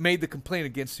made the complaint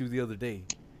against you the other day.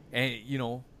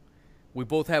 And, we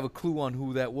both have a clue on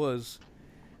who that was.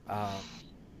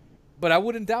 But I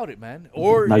wouldn't doubt it, man.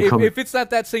 Or if it's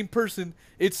not that same person,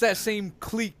 it's that same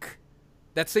clique,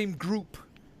 that same group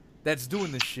that's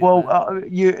doing this shit. Well,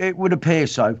 it would appear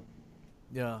so.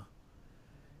 Yeah.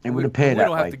 It would appear that way. We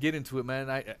don't have to get into it, man.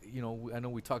 I know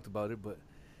we talked about it, but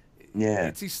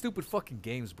it's these stupid fucking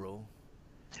games, bro.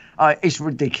 It's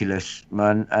ridiculous,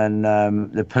 man. And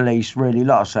the police really,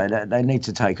 like I say, they need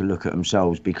to take a look at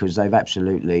themselves, because they've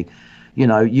absolutely,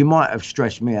 you might have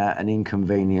stressed me out and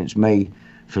inconvenienced me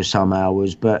for some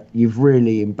hours, but you've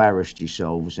really embarrassed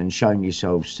yourselves and shown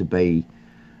yourselves to be.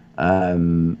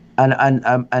 And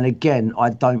again, I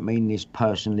don't mean this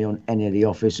personally on any of the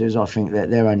officers. I think that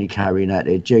they're only carrying out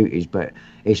their duties, but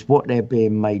it's what they're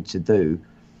being made to do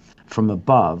from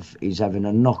above is having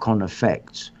a knock-on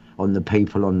effect on the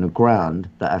people on the ground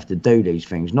that have to do these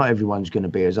things. Not everyone's going to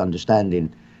be as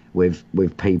understanding with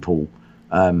people,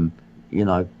 you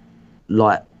know,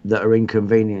 like that are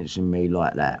inconveniencing me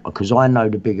like that, because I know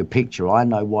the bigger picture. I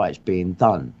know why it's being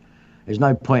done. There's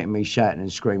no point in me shouting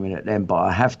and screaming at them, but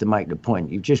I have to make the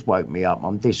point. You've just woke me up.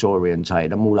 I'm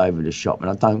disorientated. I'm all over the shop, and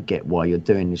I don't get why you're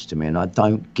doing this to me, and I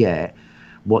don't get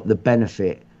what the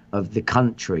benefit of the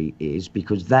country is,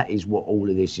 because that is what all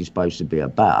of this is supposed to be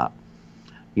about.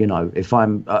 You know, if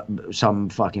I'm some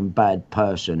fucking bad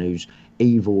person who's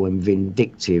evil and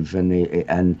vindictive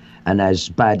and has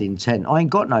bad intent, I ain't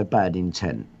got no bad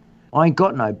intent. I ain't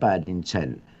got no bad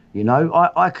intent. You know,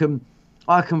 I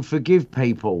can forgive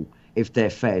people if they're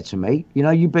fair to me. You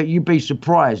know, you'd be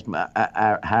surprised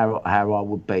at how I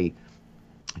would be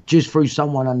just through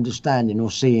someone understanding or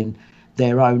seeing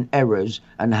their own errors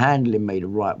and handling me the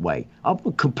right way. I'm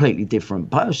a completely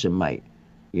different person, mate.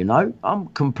 You know, I'm a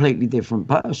completely different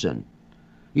person.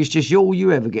 It's just all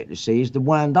you ever get to see is the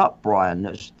wound up Brian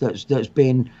that's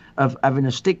been having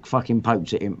a stick fucking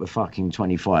poked at him for fucking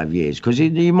 25 years. Because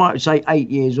you might say 8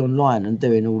 years online and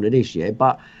doing all of this, yeah,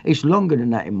 but it's longer than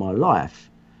that in my life.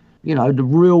 You know, the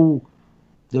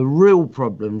real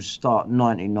problems start in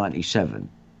 1997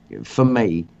 for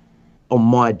me on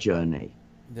my journey.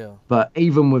 Yeah. But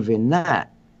even within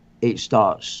that, it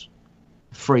starts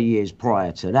 3 years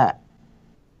prior to that.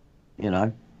 You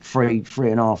know, three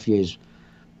and a half years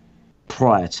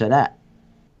prior to that.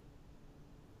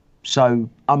 So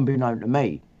unbeknown to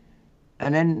me.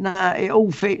 And then it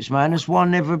all fits, man. That's why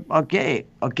I get it.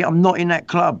 I'm not in that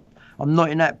club. I'm not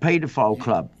in that paedophile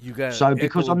club. You got so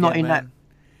because I'm not in man.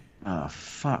 that. Oh,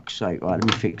 fuck's sake! Right, let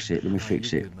me fix it. Let me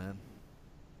fix it. Good, man.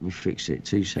 Let me fix it.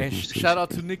 2 seconds. And shout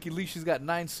out to Nikki Lee. She's got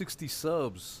 960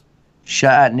 subs.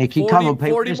 Shout out, Nikki. 40, Come on, people.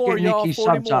 40 Let's more, get Nikki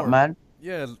subs up, man.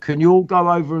 Yeah. Can you all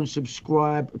go over and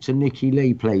subscribe to Nikki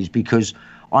Lee, please? Because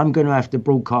I'm going to have to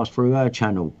broadcast through her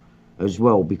channel as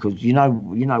well. Because you know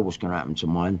what's going to happen to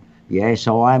mine. Yeah,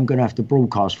 so I am going to have to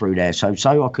broadcast through there. So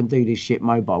I can do this shit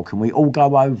mobile. Can we all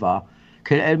go over?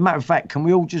 As a matter of fact, can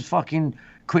we all just fucking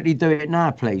quickly do it now,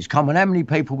 please? Come on, how many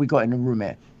people we got in the room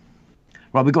here?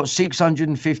 Right, we've got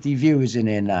 650 viewers in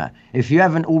here now. If you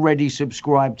haven't already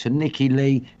subscribed to Nikki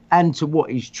Lee and to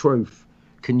What Is Truth,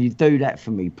 can you do that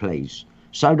for me, please?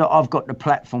 So that I've got the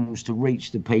platforms to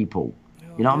reach the people.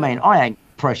 You know what I mean? I ain't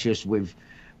precious with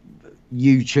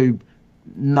YouTube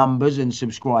numbers and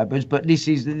subscribers, but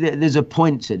there's a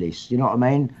point to this. You know what I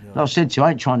mean? Yeah. Like I said to you,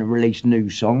 I ain't trying to release new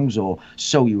songs or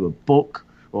sell you a book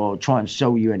or try and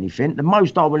sell you anything. The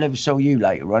most I will ever sell you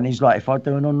later on is like if I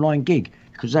do an online gig,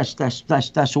 because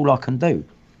that's all I can do.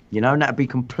 You know, and that'd be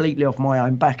completely off my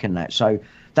own back and that. So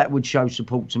that would show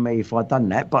support to me if I'd done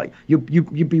that. But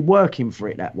you'd be working for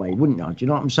it that way, wouldn't you? Do you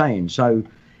know what I'm saying? So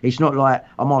it's not like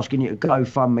I'm asking you to go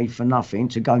fund me for nothing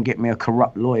to go and get me a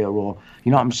corrupt lawyer or,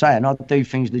 you know what I'm saying? I do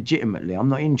things legitimately. I'm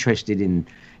not interested in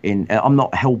I'm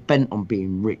not hell bent on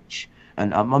being rich.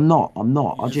 And I'm not.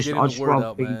 I just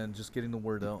rather be, man. Just getting the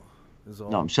word out is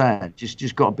all. No, I'm saying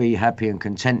just got to be happy and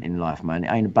content in life, man.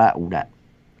 It ain't about all that.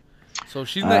 So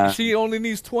she only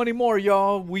needs 20 more,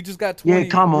 y'all. We just got 20. Yeah,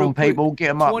 come on, people, get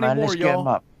them up, man. More, Let's get them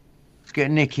up. Let's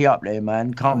get Nikki up there,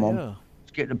 man. Come on,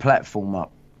 let's get the platform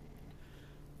up.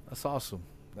 That's awesome.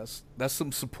 That's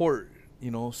some support. You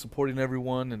know, supporting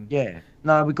everyone and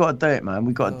no, we got to do it, man.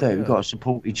 We got to do it. We got to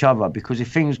support each other, because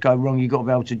if things go wrong, you got to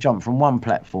be able to jump from one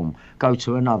platform, go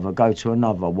to another,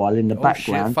 while in the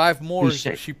background. Shit, 5 more.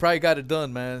 She probably got it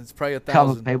done, man. It's probably 1,000. Come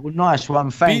on, people. Nice one.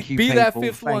 Thank you. Be that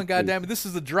 5th one, goddamn it. This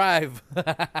is a drive.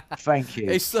 Thank you.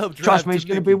 Hey, sub. Trust me, it's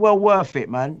going to be well worth it,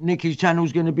 man. Nikki's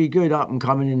channel's going to be good up and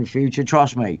coming in the future.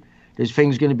 Trust me. There's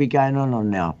things going to be going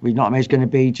on now. You know what I mean? It's going to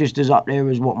be just as up there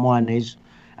as what mine is.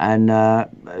 And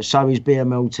so is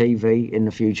BML TV in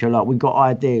the future. Like, we got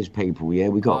ideas, people. Yeah,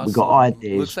 we got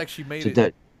ideas. Looks like she made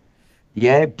it.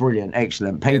 Yeah, brilliant,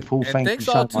 excellent. People, and thank you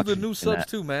so much. Thanks all to the new subs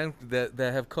too, man. That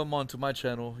have come onto my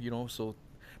channel. You know, so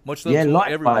much love to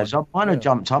likewise. everyone. Mine have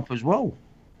jumped up as well.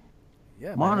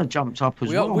 Yeah, mine have jumped up as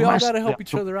well. We all gotta help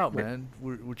each other out, man.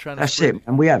 We're trying to. That's it,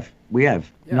 and we have. You know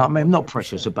what I mean? I'm not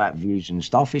precious about views and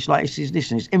stuff. It's like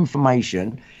listen, it's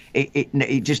information.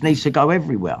 It just needs to go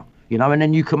everywhere. You know, and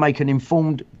then you can make an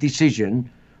informed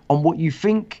decision on what you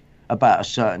think about a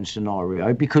certain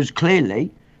scenario, because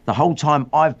clearly the whole time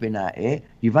I've been out here,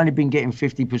 you've only been getting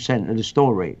 50% of the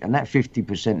story, and that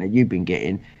 50% that you've been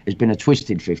getting has been a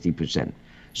twisted 50%.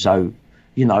 So,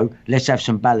 you know, let's have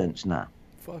some balance now.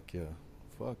 Fuck yeah,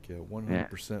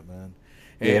 100%, man.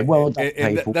 And, well done,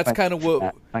 people. That's kind of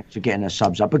what. Thanks for getting the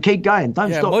subs up, but keep going.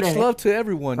 Don't stop. Much love to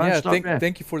everyone.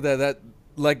 Thank you for that. That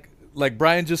like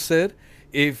Brian just said,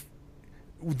 if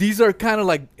these are kind of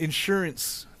like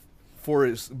insurance for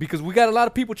us, because we got a lot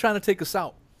of people trying to take us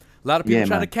out. A lot of people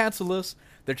trying to cancel us.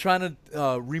 They're trying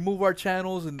to remove our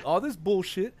channels and all this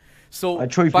bullshit. So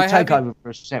Truth, take over for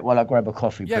a sec while I grab a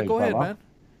coffee. Yeah, please, go ahead, brother.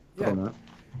 man. Yeah.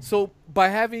 So by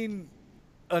having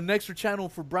an extra channel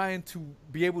for Brian to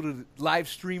be able to live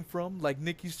stream from, like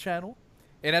Nikki's channel,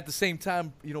 and at the same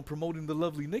time, you know, promoting the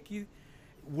lovely Nikki,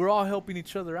 we're all helping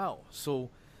each other out. So,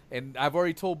 and I've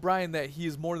already told Brian that he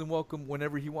is more than welcome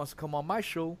whenever he wants to come on my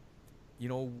show. You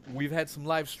know, we've had some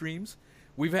live streams.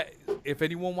 If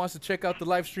anyone wants to check out the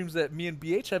live streams that me and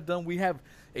BH have done, we have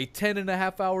a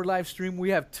 10.5-hour live stream. We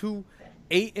have 2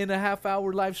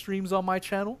 8.5-hour live streams on my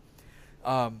channel.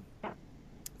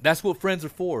 That's what friends are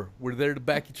for. We're there to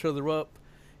back each other up,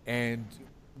 and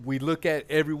we look at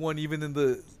everyone, even in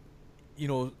the, you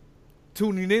know,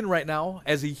 tuning in right now,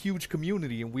 as a huge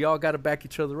community, and we all got to back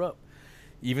each other up.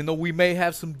 Even though we may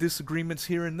have some disagreements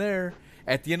here and there,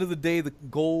 at the end of the day, the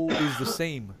goal is the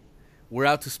same. We're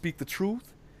out to speak the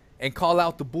truth and call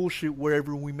out the bullshit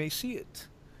wherever we may see it.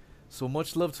 So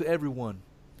much love to everyone.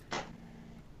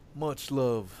 Much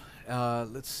love.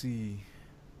 Let's see.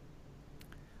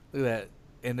 Look at that.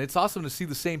 And it's awesome to see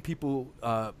the same people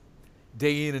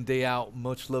day in and day out.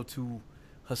 Much love to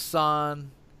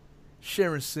Hassan,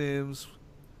 Sharon Sims,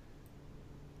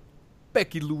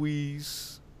 Becky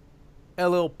Louise,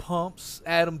 LL Pumps,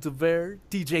 Adam DeVere,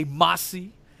 DJ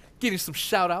Mossy, getting some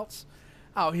shout outs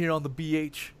out here on the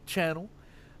BH channel.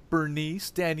 Bernice,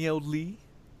 Danielle Lee,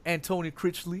 Antonia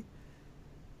Critchley,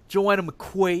 Joanna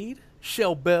McQuaid,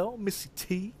 Shell Bell, Missy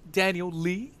T, Daniel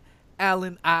Lee,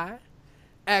 Alan I,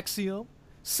 Axiom,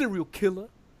 Serial Killer.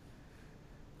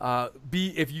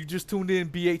 If you just tuned in,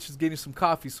 BH is getting some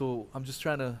coffee, so I'm just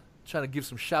trying to give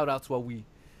some shout outs while we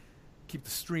keep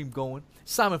the stream going.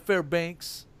 Simon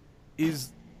Fairbanks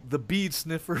is the bead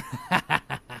sniffer.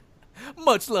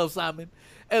 Much love, Simon.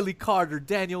 Ellie Carter,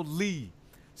 Daniel Lee,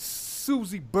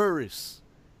 Susie Burris,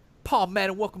 Paul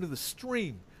Madden, welcome to the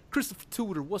stream. Christopher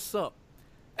Tudor, what's up?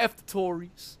 F the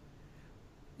Tories,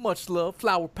 much love.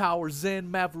 Flower Power, Zen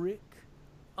Maverick.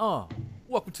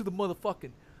 Welcome to the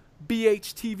motherfucking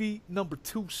BHTV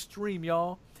 #2 stream,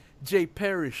 y'all. Jay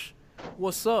Parrish,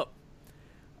 what's up?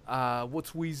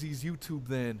 What's Wheezy's YouTube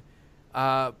then?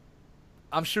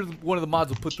 I'm sure one of the mods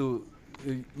will put the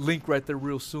link right there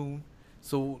real soon.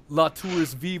 So, La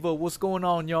Tourist Viva, what's going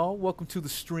on, y'all? Welcome to the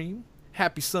stream.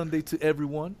 Happy Sunday to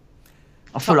everyone.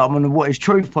 I feel like I'm on the What is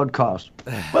Truth podcast.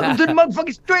 Welcome to the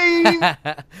motherfucking stream.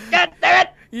 God damn it.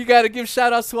 You got to give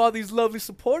shout outs to all these lovely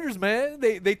supporters, man.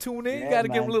 They tune in. You got to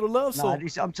give them a little love. No,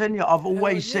 I'm telling you, I've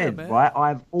always said, right?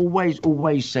 I've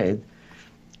always said,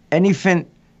 any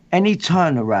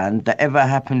turnaround that ever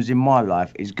happens in my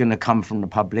life is going to come from the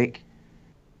public.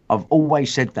 I've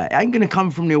always said that. It ain't going to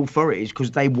come from the authorities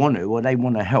because they want to or they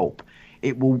want to help.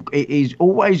 It is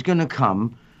always going to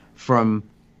come from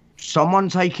someone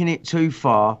taking it too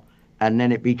far and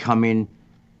then it becoming,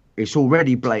 it's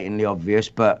already blatantly obvious,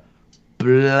 but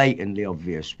blatantly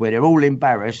obvious, where they're all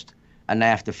embarrassed and they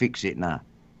have to fix it now.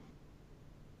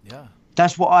 Yeah.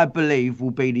 That's what I believe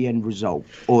will be the end result,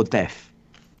 or death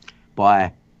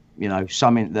by, you know,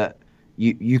 something that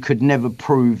you could never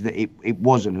prove that it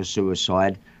wasn't a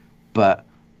suicide. But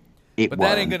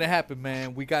that ain't gonna happen,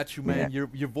 man. We got you, man. Yeah.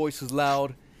 Your voice is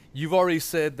loud. You've already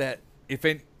said that if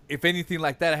anything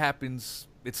like that happens,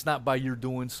 it's not by your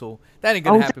doing. So that ain't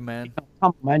gonna happen, man. Come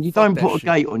on, man. You don't put a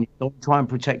gate on you. Don't try and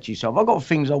protect yourself. I've got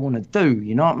things I want to do.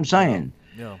 You know what I'm saying?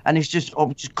 Yeah. And it's just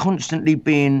I'm just constantly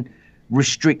being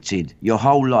restricted your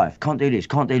whole life. Can't do this.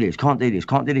 Can't do this. Can't do this.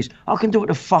 Can't do this. I can do what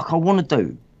the fuck I want to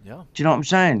do. Yeah. Do you know what I'm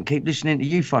saying? Keep listening to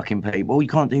you fucking people. You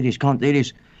can't do this. Can't do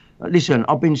this. Listen,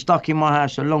 I've been stuck in my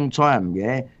house a long time,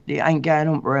 yeah? It ain't going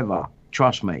on forever.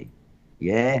 Trust me.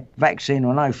 Yeah? Vaccine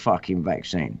or no fucking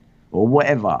vaccine. Or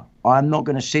whatever. I'm not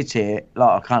going to sit here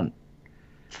like a cunt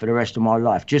for the rest of my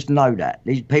life. Just know that.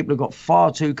 These people have got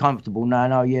far too comfortable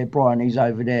now. Oh, yeah, Brian, he's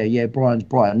over there. Yeah, Brian's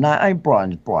Brian. No, it ain't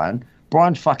Brian's Brian.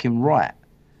 Brian's fucking right.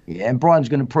 Yeah, and Brian's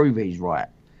going to prove he's right.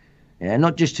 Yeah,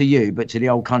 not just to you, but to the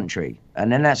whole country.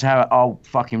 And then that's how I'll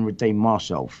fucking redeem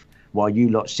myself. While you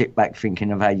lot sit back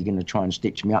thinking of how you're going to try and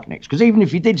stitch me up next. Because even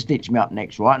if you did stitch me up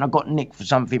next, right, and I got nicked for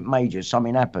something major,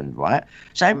 something happened, right?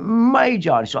 Something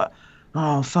major. It's like,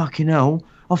 oh, fucking hell,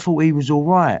 I thought he was all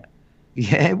right.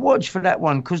 Yeah, watch for that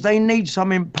one, because they need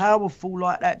something powerful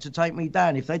like that to take me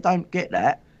down. If they don't get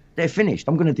that, they're finished.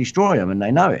 I'm going to destroy them, and they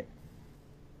know it.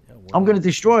 Yeah, well, I'm going to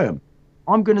destroy them.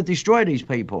 I'm going to destroy these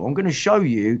people. I'm going to show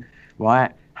you,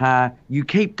 right, how you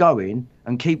keep going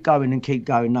and keep going and keep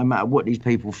going no matter what these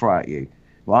people throw at you.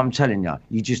 Well, I'm telling you,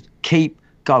 you just keep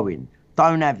going.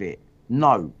 Don't have it.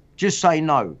 No. Just say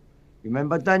no.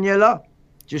 Remember, Daniela?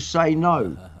 Just say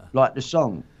no, like the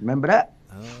song. Remember that?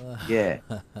 Yeah,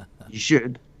 you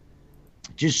should.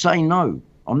 Just say no.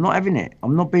 I'm not having it.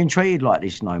 I'm not being treated like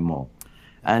this no more.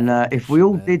 And if we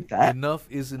all did that, enough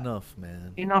is enough,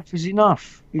 man. Enough is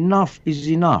enough. Enough is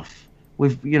enough.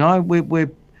 We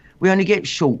only get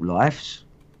short lives.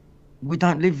 We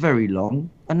don't live very long,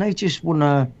 and they just want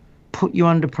to put you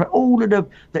under pressure. All of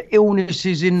the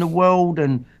illnesses in the world,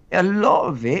 and a lot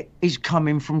of it is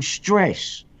coming from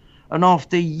stress. And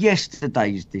after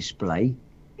yesterday's display,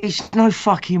 it's no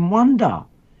fucking wonder.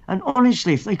 And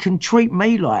honestly, if they can treat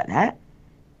me like that,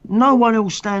 no one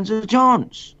else stands a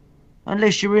chance.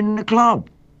 Unless you're in the club,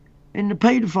 in the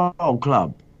paedophile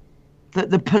club. That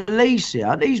the police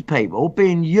here, these people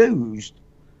being used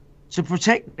to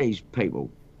protect these people.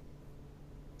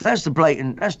 That's the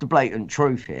blatant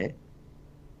truth here.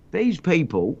 These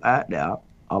people out there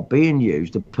are being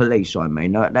used, the police I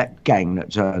mean, that gang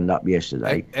that turned up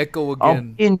yesterday. Echo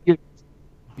again.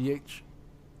 BH.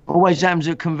 Always happens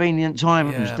at convenient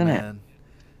times, doesn't man. it?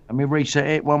 Let me reset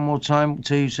it one more time,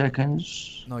 2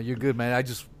 seconds. No, you're good, man. I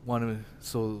just want to,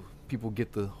 so people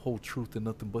get the whole truth and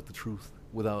nothing but the truth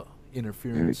without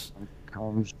interference. Here it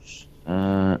comes.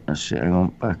 Let's see, hang on,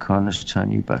 back on. Let's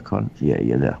turn you back on. Yeah,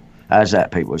 you're there. How's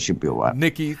that, people? It should be all right.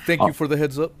 Nikki, thank you for the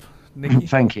heads up. Nikki.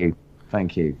 Thank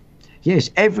you. Yes,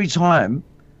 every time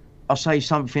I say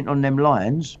something on them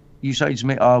lines, you say to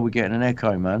me, "Oh, we're getting an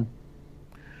echo, man."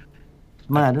 It's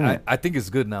mad, isn't it? I think it's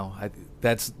good now.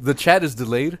 That's the chat is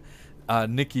delayed.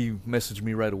 Nikki messaged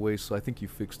me right away, so I think you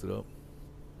fixed it up.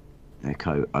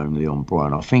 Echo only on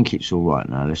Brian. I think it's all right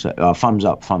now. Let's thumbs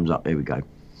up. Here we go.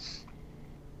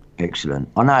 Excellent.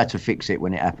 I know how to fix it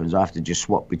when it happens. I have to just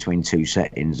swap between 2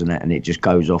 settings and it just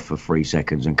goes off for 3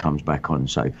 seconds and comes back on.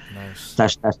 So nice.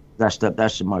 that's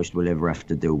the most we'll ever have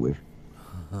to deal with.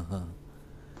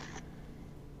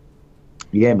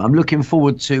 Yeah, I'm looking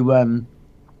forward to.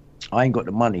 I ain't got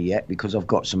the money yet because I've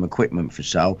got some equipment for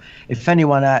sale. If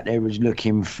anyone out there is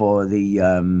looking for the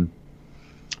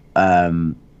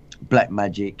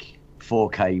Blackmagic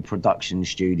 4K production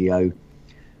studio,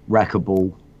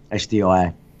 rackable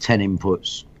SDI 10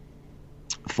 inputs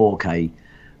 4K,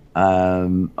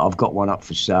 I've got one up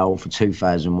for sale for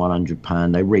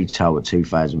 £2,100. They retail at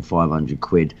 2,500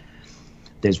 quid.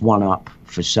 There's one up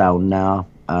for sale now.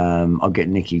 I'll get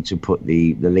Nikki to put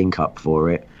the link up for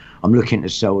it. I'm looking to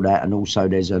sell that, and also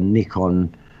there's a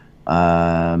Nikon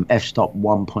f-stop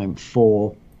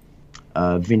 1.4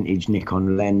 vintage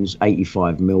Nikon lens,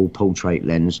 85mm portrait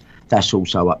lens. That's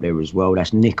also up there as well.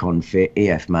 That's Nikon fit,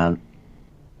 EF mount.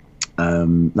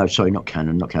 No, sorry, not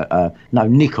Canon, no,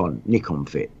 Nikon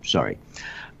fit, sorry.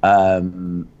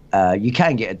 You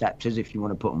can get adapters if you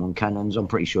want to put them on Canons. I'm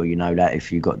pretty sure you know that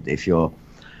if you're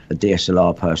a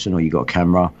DSLR person or you got a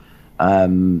camera.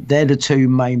 They're the two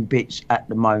main bits at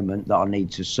the moment that I need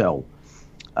to sell.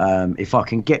 If I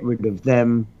can get rid of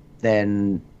them,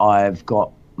 then I've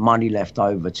got money left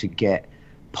over to get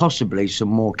possibly some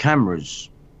more cameras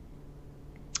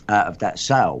out of that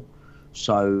sale.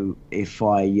 So if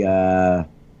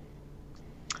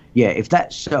if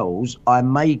that sells, I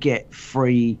may get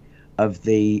 3 of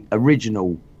the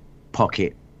original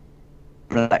Pocket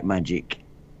Blackmagic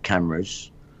cameras,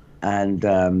 and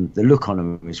the look on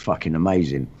them is fucking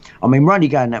amazing. I mean, we're only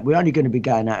going to be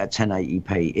going out at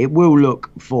 1080p. It will look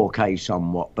 4K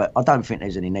somewhat, but I don't think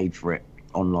there's any need for it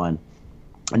online,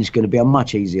 and it's going to be a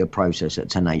much easier process at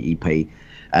 1080p.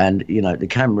 And you know, the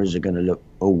cameras are going to look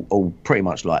all pretty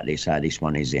much like this, how this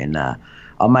one is in now.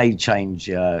 I may change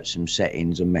some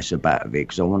settings and mess about with it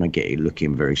because I want to get it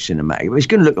looking very cinematic. It's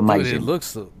going to look amazing. Dude, it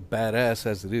looks badass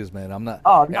as it is, man. I'm not.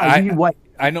 Oh no, you wait.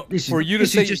 I know. This is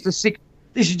just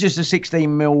a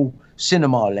 16mm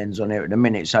cinema lens on here at the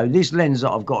minute. So this lens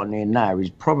that I've got on here now is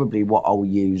probably what I'll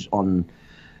use on.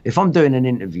 If I'm doing an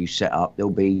interview setup,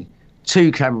 there'll be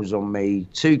 2 cameras on me,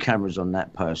 2 cameras on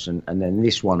that person, and then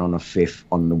this one on a 5th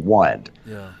on the wide.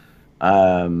 Yeah.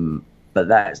 But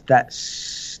that's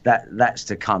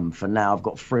to come. For now, I've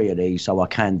got 3 of these, so I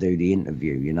can do the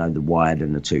interview. You know, the wide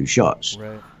and the 2 shots,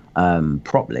 right.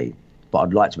 Properly. But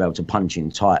I'd like to be able to punch in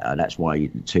tighter. That's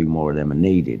why 2 more of them are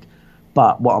needed.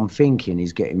 But what I'm thinking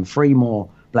is getting 3 more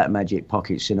Blackmagic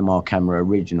Pocket Cinema Camera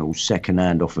Originals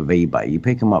second-hand off of eBay. You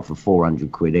pick them up for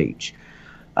 400 quid each.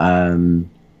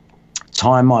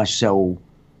 Time I sell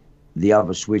the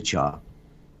other switcher,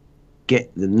 get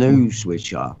the new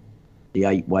switcher, the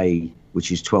 8-way,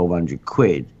 which is 1,200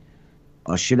 quid,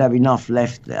 I should have enough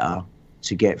left there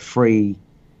to get 3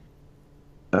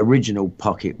 original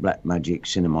Pocket Blackmagic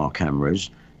Cinema cameras.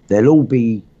 They'll all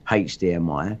be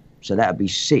HDMI, so that'll be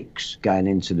 6 going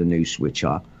into the new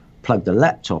switcher. Plug the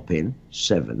laptop in,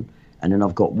 7, And then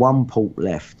I've got one port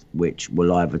left, which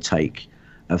will either take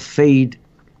a feed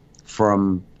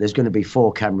from, there's going to be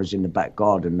 4 cameras in the back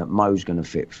garden that Mo's going to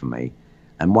fit for me.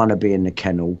 And one will be in the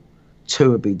kennel,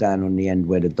 2 will be down on the end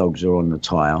where the dogs are on the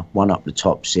tyre, one up the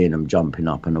top seeing them jumping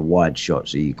up, and a wide shot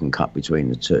so you can cut between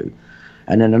the 2.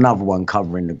 And then another one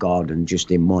covering the garden,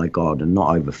 just in my garden,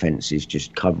 not over fences,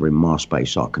 just covering my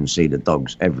space so I can see the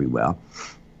dogs everywhere.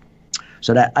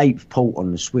 So that 8th port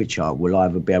on the switcher will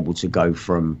either be able to go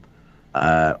from,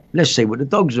 let's see what the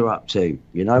dogs are up to.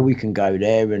 You know, we can go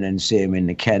there and then see them in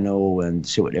the kennel and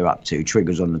see what they're up to.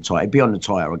 Triggers on the tyre. It'd be on the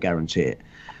tyre, I guarantee it.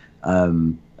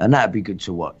 And that'd be good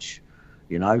to watch.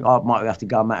 You know, I might have to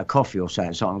go and make a coffee or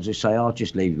something. So I'll just say, I'll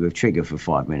just leave you with Trigger for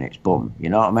 5 minutes. Boom. You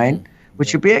know what I mean?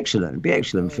 Which would be excellent. It'd be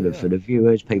excellent for the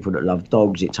viewers, people that love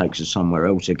dogs. It takes us somewhere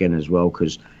else again as well,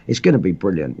 because it's going to be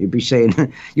brilliant. You'd be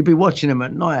seeing, you'd be watching them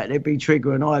at night. There'd be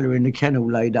Trigger and Isla in the kennel,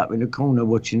 laid up in the corner,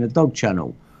 watching the dog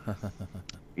channel.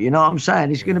 You know what I'm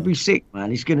saying? It's going to be sick,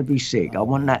 man. It's going to be sick. I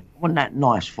want that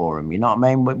nice for them. You know what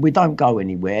I mean? We don't go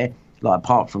anywhere, like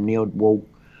apart from the odd walk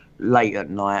late at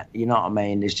night. You know what I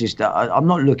mean? It's just I'm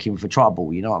not looking for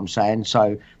trouble. You know what I'm saying?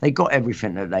 So they got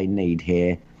everything that they need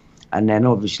here. And then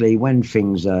obviously when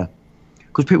things are,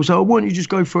 because people say, oh, why don't you just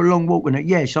go for a long walk in it?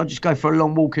 Yes, I'll just go for a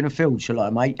long walk in a field, shall I,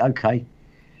 mate? Okay.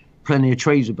 Plenty of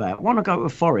trees about. Want to go to a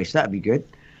forest? That'd be good.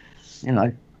 You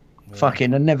know,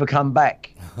 fucking and never come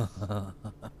back.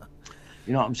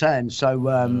 You know what I'm saying?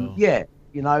 So, yeah,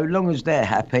 you know, long as they're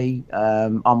happy,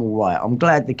 I'm all right. I'm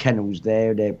glad the kennel's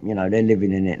there. They're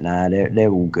living in it now. They're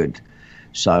all good.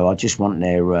 So I just want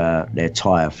their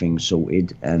tyre thing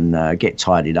sorted and get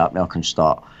tidied up. Now I can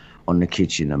start on the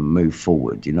kitchen and move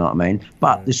forward, you know what I mean?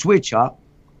 But the switcher,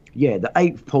 yeah, the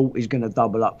 8th port is going to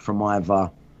double up from either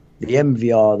the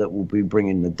MVR that will be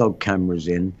bringing the dog cameras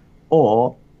in,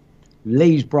 or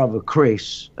Lee's brother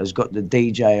Chris has got the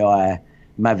DJI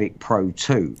Mavic Pro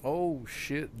 2. Oh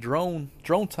shit, drone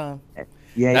time.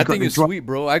 Yeah, that thing is sweet,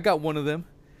 bro. I got one of them.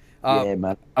 Yeah,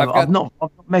 man. I've not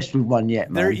messed with one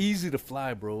yet, man. They're easy to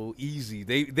fly, bro. Easy.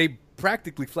 They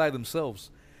practically fly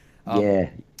themselves. Yeah,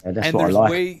 that's what I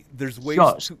like. There's ways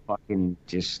to fucking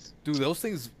just. Dude, those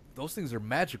things are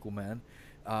magical, man.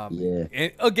 Yeah.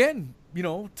 And again, you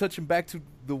know, touching back to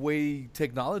the way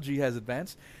technology has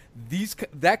advanced,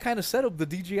 that kind of setup, the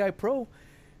DJI Pro,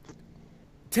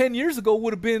 10 years ago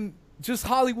would have been just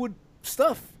Hollywood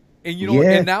stuff, and you know,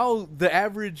 and now the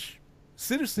average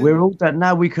citizen. We're all that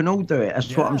now. We can all do it.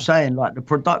 That's what I'm saying. Like the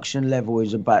production level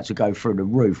is about to go through the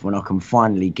roof when I can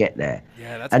finally get there.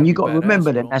 Yeah, that's and you got to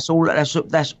remember that that's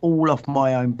all off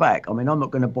my own back. I mean, I'm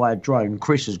not going to buy a drone.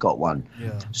 Chris has got one.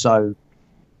 Yeah. So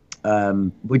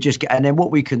we just get, and then what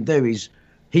we can do is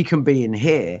he can be in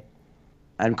here,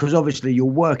 and because obviously you'll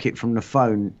work it from the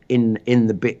phone in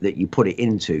the bit that you put it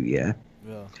into. Yeah.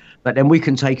 Yeah. But then we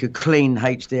can take a clean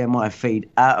HDMI feed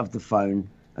out of the phone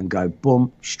and go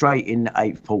boom straight in the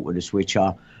 8th port with the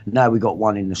switcher. Now we got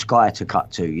one in the sky to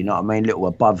cut to. You know what I mean? Little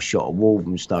above shot of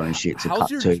Walthamstow and shit to cut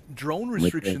to. How's your drone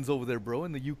restrictions over there, bro,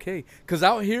 in the UK? Because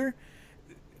out here,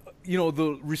 you know,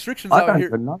 the restrictions out here. I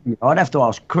don't know. I'd have to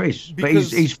ask Chris, but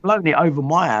he's flown it over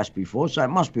my house before, so it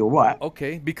must be all right.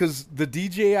 Okay, because the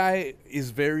DJI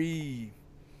is very.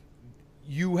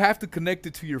 You have to connect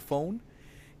it to your phone,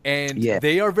 and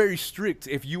they are very strict.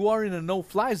 If you are in a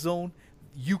no-fly zone,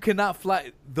 you cannot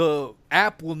fly. The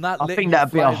app will not let you fly. I think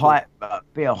that'd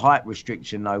be a height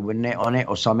restriction though, wouldn't it, on it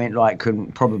or something? Like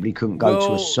couldn't go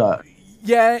to a cert.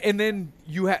 Yeah, and then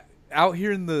you have out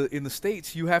here in the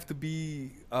States, you have to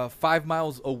be 5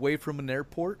 miles away from an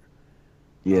airport.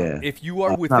 Yeah. If you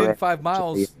are within 5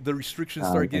 miles, the restrictions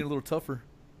start getting a little tougher.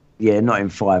 Yeah, not in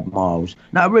 5 miles.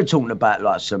 Now we're talking about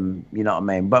like some, you know what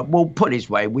I mean. But we'll put it this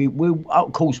way: we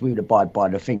of course we would abide by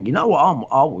the thing. You know what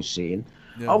I was seeing.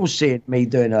 Yeah. I was seeing me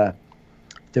doing a.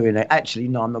 Actually,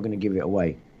 no, I'm not going to give it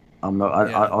away. I'm not.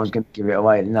 I was going to give it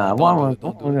away. No, why am I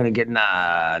going to get? Nah,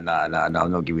 I'm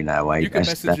not giving that away. You can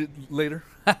message it later.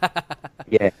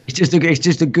 Yeah, it's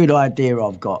just a good idea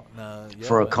I've got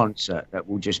for a concert that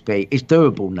will just be. It's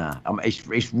doable now. I mean,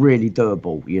 it's really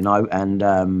doable, you know, and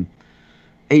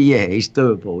yeah, it's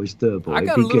doable. It's doable. I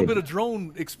got a little bit of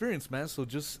drone experience, man. So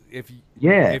just if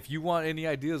you want any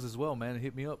ideas as well, man,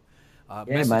 hit me up.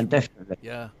 Yeah, man, definitely.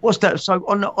 Yeah. What's that? So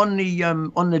on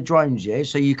the drones, yeah.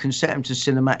 So you can set them to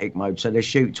cinematic mode, so they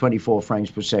shoot 24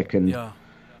 frames per second. Yeah.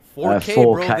 4K,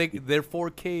 bro. They're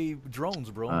 4K drones,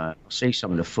 bro. I see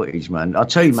some of the footage, man. I'll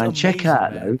tell you, man. Check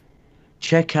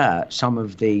out some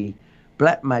of the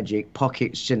Blackmagic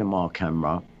Pocket Cinema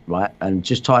camera, right? And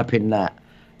just type in that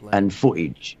and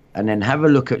footage, and then have a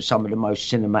look at some of the most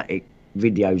cinematic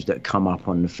videos that come up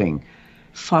on the thing.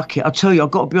 Fuck it. I'll tell you,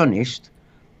 I've got to be honest.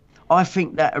 I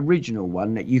think that original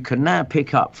one that you can now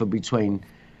pick up for between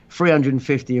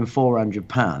 350 and 400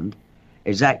 pound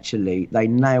is actually, they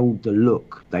nailed the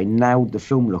look. They nailed the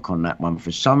film look on that one.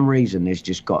 For some reason,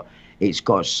 it's got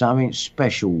something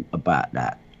special about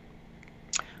that.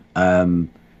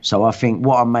 So I think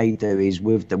what I may do is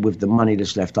with the money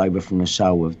that's left over from the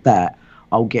sale of that,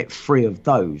 I'll get 3 of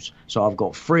those. So I've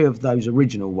got 3 of those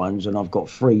original ones, and I've got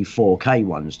 3 4K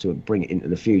ones to bring it into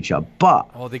the future. But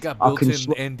they got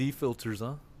built-in ND filters,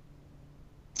 huh?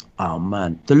 Oh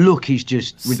man, the look is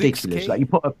just ridiculous. 6K? Like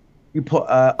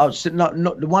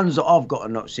not the ones that I've got are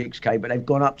not 6K, but they've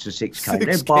gone up to 6K.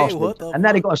 They're 6K, bastards, and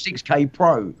now they've got a 6K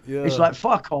Pro. Yeah. It's like,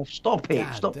 fuck off, stop it,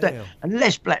 God stop damn. that.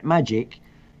 Unless Blackmagic,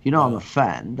 I'm a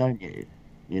fan, don't you?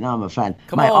 I'm a fan.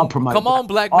 Come Mate, on, I'll promote. come on,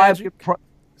 Blackmagic.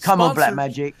 Come on, Sponsor-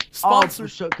 Blackmagic.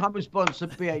 sponsor. Come and sponsor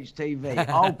BHTV.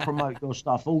 I'll promote your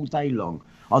stuff all day long.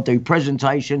 I'll do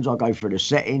presentations. I'll go through the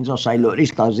settings. I'll say, look,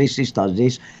 this does this. This does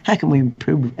this. How can we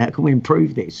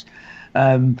improve this?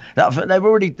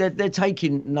 They're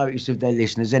taking notice of their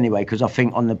listeners anyway, because I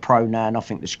think on the Pro now, and I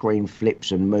think the screen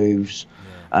flips and moves.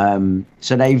 Yeah.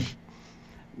 So they've,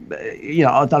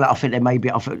 I don't know. I think there may be.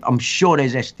 I'm sure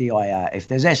there's SDI out. If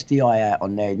there's SDI out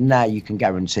on there now, you can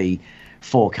guarantee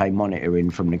 4K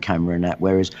monitoring from the camera and that.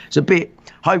 Whereas it's a bit.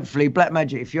 Hopefully,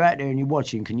 Blackmagic, if you're out there and you're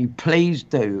watching, can you please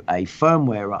do a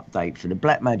firmware update for the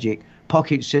Blackmagic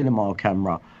Pocket Cinema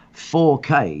camera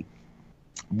 4K,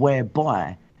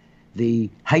 whereby the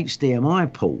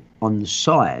HDMI port on the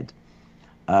side,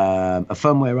 a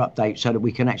firmware update so that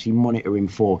we can actually monitor in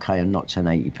 4K and not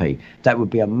 1080p. That would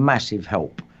be a massive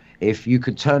help. If you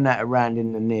could turn that around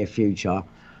in the near future,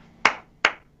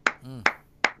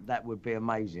 that would be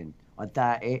amazing. I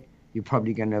doubt it. You're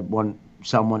probably going to want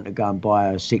someone to go and buy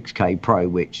a 6K Pro,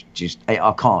 which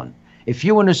I can't. If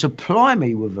you want to supply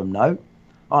me with them, though,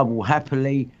 I will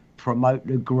happily promote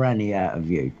the granny out of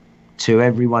you to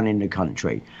everyone in the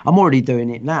country. I'm already doing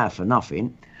it now for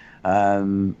nothing.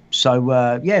 Blackmagic,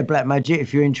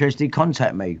 if you're interested,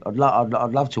 contact me. I'd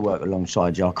love to work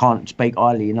alongside you. I can't speak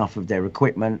highly enough of their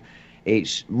equipment.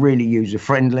 It's really user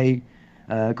friendly.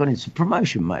 Got into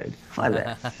promotion mode. Hi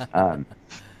there.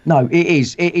 No, it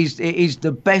is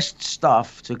the best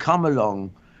stuff to come along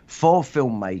for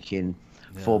filmmaking.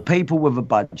 For people with a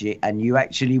budget, and you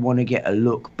actually want to get a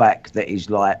look back that is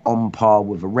like on par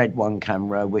with a Red One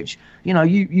camera, which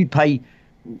you'd pay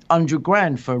 100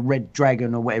 grand for Red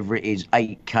Dragon or whatever it is,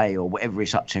 8K or whatever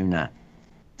it's up to now,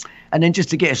 and then just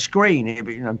to get a screen, it'd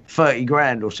be 30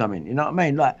 grand or something. You know what I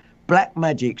mean? Like,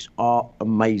 Blackmagics are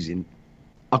amazing.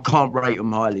 I can't rate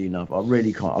them highly enough. I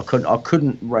really can't. I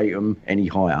couldn't rate them any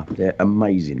higher. They're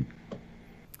amazing.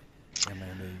 Yeah,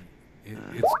 man.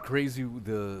 It's crazy.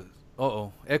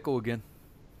 Echo again.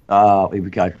 Oh, here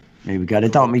we go. They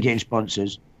don't want me getting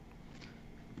sponsors.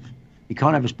 You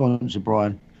can't have a sponsor,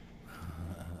 Brian.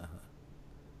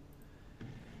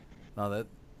 Now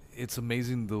it's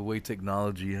amazing the way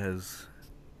technology has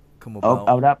come about. Oh,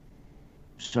 hold up.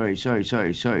 Sorry.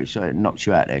 Knocked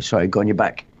you out there. Sorry, go on your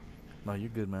back. No, you're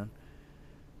good, man.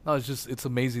 No, it's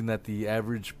amazing that the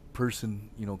average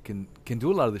person, can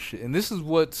do a lot of this shit. And this is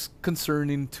what's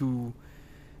concerning to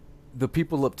the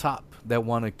people up top that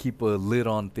want to keep a lid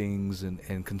on things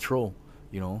and control,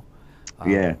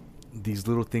 these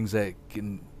little things that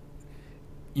can,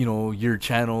 your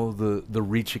channel, the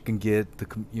reach it can get,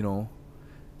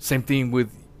 same thing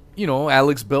with,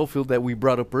 Alex Belfield that we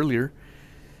brought up earlier.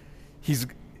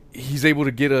 He's able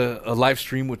to get a live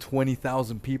stream with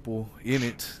 20,000 people in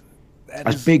it.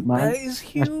 That's big, man. That is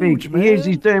huge, That's big. man. He is.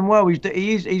 He's doing well.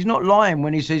 He's not lying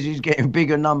when he says he's getting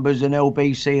bigger numbers than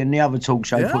LBC and the other talk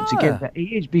show put together.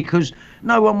 He is, because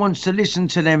no one wants to listen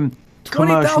to them.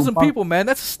 20,000 people, man.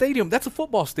 That's a stadium. That's a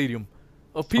football stadium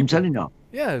of people. I'm telling you.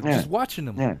 Yeah, just watching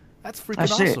them. Yeah. That's freaking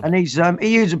That's awesome. it. And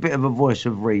he is a bit of a voice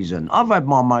of reason. I've had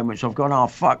my moments. I've gone, oh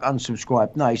fuck,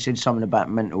 unsubscribe. No, he said something about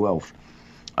mental health.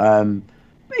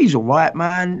 He's all right,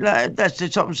 man. That's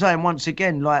what I'm saying. Once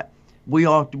again, like, we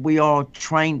are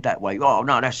trained that way. Oh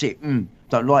no, that's it.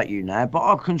 Don't like you now, but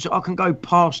I can go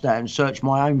past that and search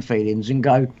my own feelings and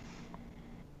go,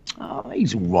 oh,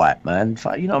 he's all right, man.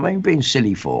 You know what I mean? Being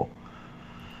silly for.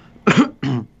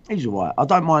 He's all right. I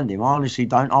don't mind him. I honestly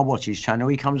don't. I watch his channel.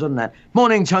 He comes on that.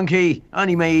 Morning, Chunky.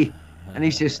 Only me. And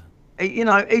he's just, he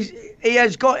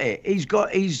has got it. He's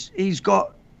got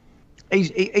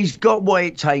what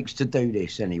it takes to do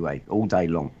this anyway, all day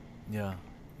long. Yeah.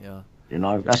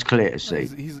 That's clear to see.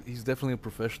 He's definitely a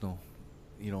professional,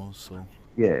 so.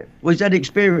 Yeah. Well, he's had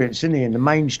experience, isn't he, in the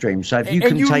mainstream. So if you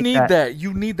can take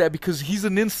you need that because he's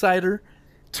an insider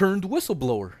turned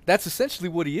whistleblower. That's essentially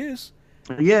what he is.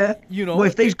 Yeah. You know, well,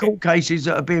 if these court cases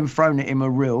that are being thrown at him are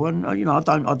real, and I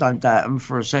don't doubt them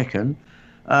for a second.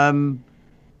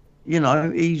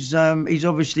 He's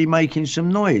obviously making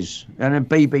some noise. And a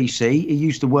BBC, he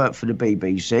used to work for the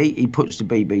BBC. He puts the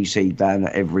BBC down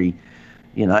at every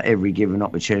given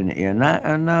opportunity and that.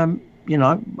 And I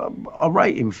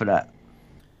rate him for that.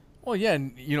 Well, yeah,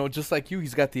 and just like you,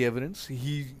 he's got the evidence.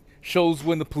 He shows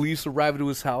when the police arrive at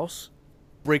his house,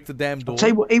 break the damn door. I'll tell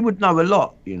you what, he would know a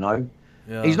lot.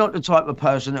 Yeah. He's not the type of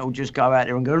person that will just go out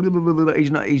there and go.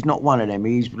 He's not one of them.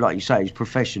 He's, like you say, he's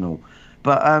professional.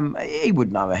 But he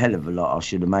would know a hell of a lot, I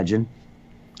should imagine.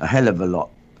 A hell of a lot.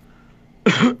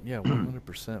 Yeah,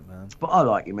 100%, man. But I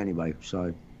like him anyway,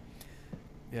 so.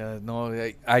 Yeah,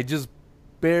 no, I just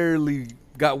barely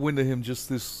got wind of him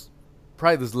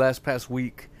probably this last past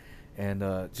week, and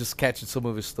just catching some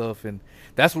of his stuff. And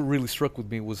that's what really struck with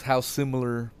me, was how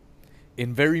similar,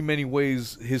 in very many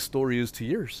ways, his story is to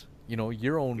yours.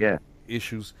 Your own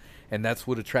issues. And that's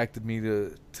what attracted me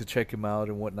to check him out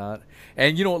and whatnot.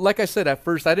 And, like I said, at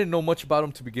first, I didn't know much about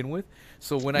him to begin with.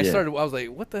 So when I started, I was like,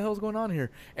 what the hell's going on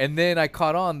here? And then I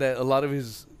caught on that a lot of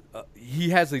his,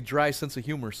 he has a dry sense of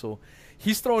humor. So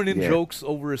he's throwing in jokes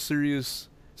over a serious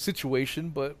situation.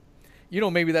 But,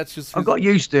 maybe that's just I got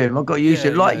used to him. I got used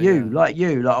to him. Like you. Like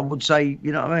I would say,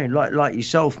 you know what I mean? Like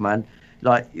yourself, man.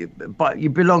 But you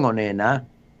belong on here now.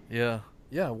 Yeah.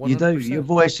 Yeah, 100%. You do. Your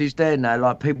voice is there now.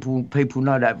 Like people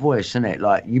know that voice, isn't it?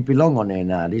 Like you belong on there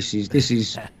now. This is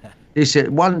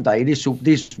one day this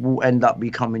will end up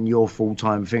becoming your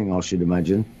full-time thing, I should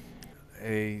imagine.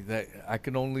 Hey, that I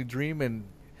can only dream, and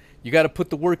you got to put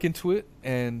the work into it,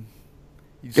 and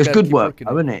it's good work,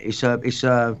 though, isn't it?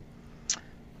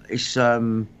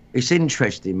 It's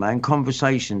interesting, man.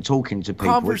 Conversation, talking to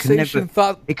people.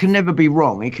 It can never be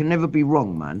wrong. It can never be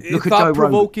wrong, man. Look at Joe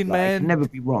Rogan, man. It can never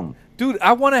be wrong. Dude,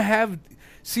 I want to have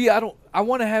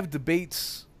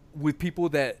debates with people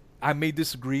that I may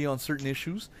disagree on certain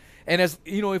issues. And as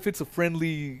if it's a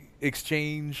friendly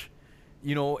exchange,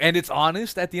 and it's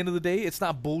honest at the end of the day, it's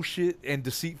not bullshit and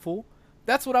deceitful.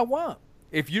 That's what I want.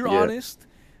 If you're honest,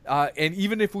 and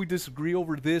even if we disagree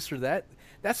over this or that,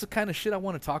 that's the kind of shit I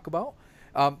want to talk about.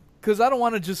 Because I don't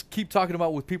want to just keep talking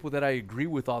about with people that I agree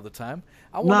with all the time.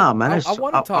 I want to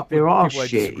talk with people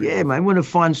shit. Yeah, man. I want to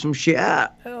find some shit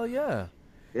out. Hell yeah.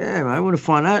 Yeah, man. I want to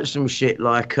find out some shit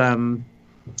like, I don't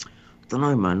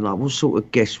know, man. Like, what sort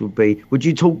of guest would be? Would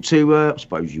you talk to, I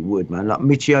suppose you would, man. Like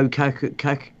Michio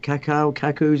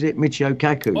Kaku, is it? Michio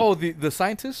Kaku. Oh, the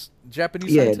scientist?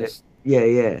 Japanese scientist?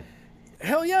 Yeah.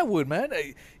 Hell yeah, I would, man.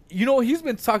 He's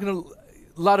been talking a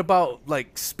lot about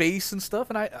like space and stuff,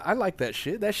 and I like that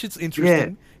shit. That shit's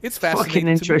interesting. Yeah. It's fascinating. Fucking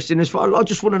interesting as far. I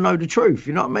just want to know the truth.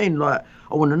 You know what I mean? Like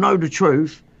I want to know the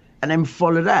truth, and then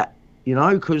follow that.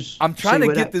 Because I'm trying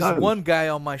to get this one guy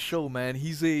on my show, man.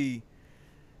 He's a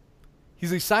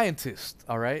scientist,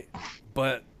 all right,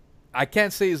 but I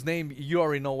can't say his name. You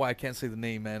already know why I can't say the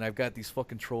name, man. I've got these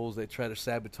fucking trolls that try to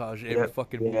sabotage every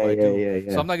fucking move I do.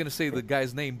 So I'm not gonna say the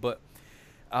guy's name, but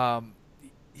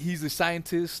he's a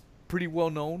scientist, pretty well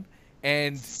known,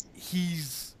 and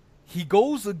he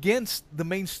goes against the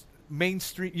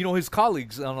mainstream, his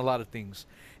colleagues on a lot of things.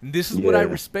 And this is what I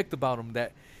respect about him,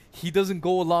 that he doesn't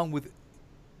go along with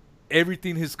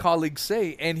everything his colleagues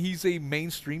say, and he's a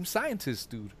mainstream scientist,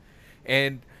 dude.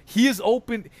 And he is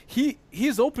open. He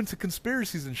is open to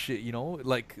conspiracies and shit.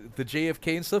 Like the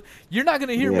JFK and stuff. You're not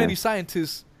gonna hear many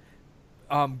scientists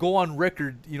go on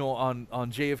record, on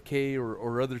JFK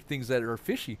or other things that are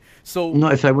fishy. So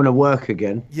not if they want to work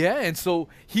again. Yeah, and so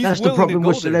that's the problem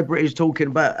with celebrities talking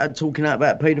out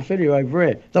about paedophilia over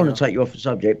here. Don't want to take you off the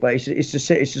subject, but it's the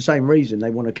same reason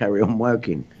they want to carry on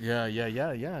working.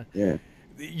 Yeah.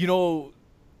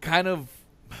 Kind of.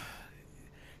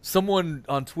 Someone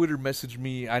on Twitter messaged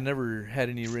me. I never had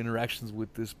any interactions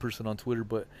with this person on Twitter,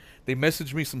 but they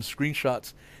messaged me some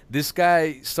screenshots. This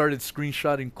guy started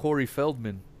screenshotting Corey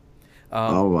Feldman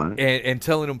and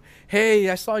telling him,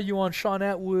 hey, I saw you on Sean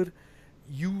Atwood.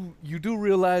 You do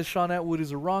realize Sean Atwood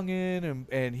is a wrong'un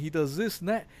and he does this and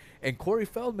that. And Corey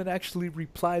Feldman actually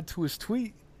replied to his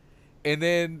tweet. And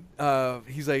then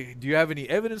he's like, do you have any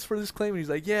evidence for this claim? And he's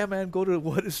like, yeah, man, go to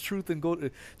What Is Truth and go to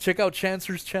check out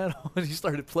Chancer's channel. And he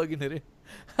started plugging it in.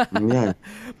 Yeah.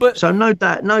 But so no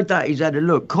doubt he's had a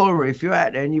look. Corey, if you're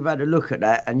out there and you've had a look at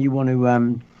that and you want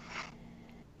to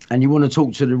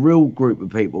talk to the real group of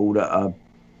people that are,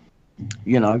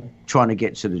 trying to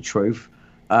get to the truth,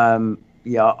 I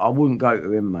wouldn't go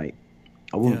to him, mate.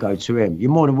 I wouldn't go to him. You're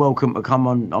more than welcome to come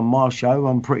on my show.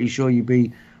 I'm pretty sure you'd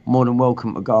be more than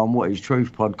welcome to go on What Is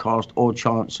Truth podcast or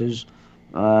Chances.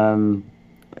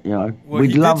 You know, Well, we'd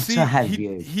he did love see- to have he,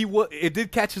 you. It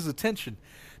did catch his attention.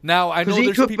 Now I know Because he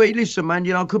there's could people. be, listen, man,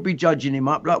 you know, I could be judging him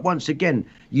up. Like, once again,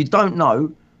 you don't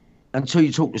know until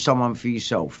you talk to someone for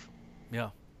yourself. Yeah.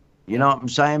 You know what I'm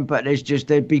saying? But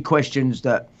there'd be questions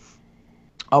that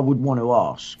I would want to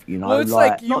ask, you know, Well, it's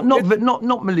like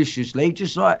not maliciously,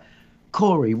 just like,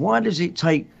 Corey, why does it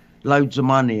take loads of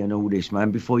money and all this,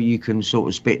 man, before you can sort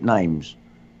of spit names?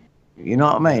 You know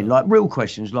what I mean? Like, real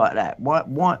questions like that.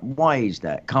 Why is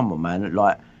that? Come on, man.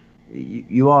 Like,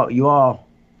 you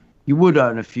would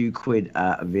earn a few quid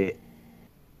out of it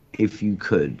if you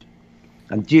could.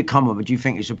 And do you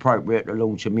think it's appropriate to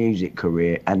launch a music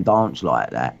career and dance like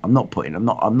that? I'm not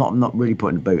really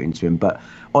putting the boot into him, but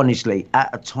honestly, at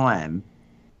a time,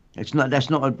 that's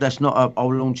not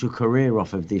I'll launch a career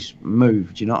off of this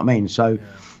move. Do you know what I mean? So,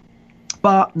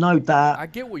 but no doubt, I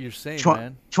get what you're saying,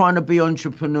 man. Trying to be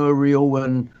entrepreneurial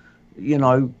and, you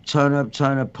know,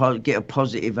 get a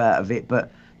positive out of it,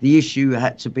 but the issue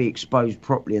had to be exposed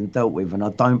properly and dealt with, and I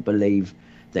don't believe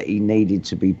that he needed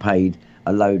to be paid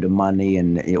a load of money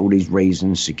and all these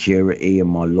reasons, security and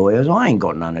my lawyers. I ain't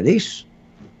got none of this.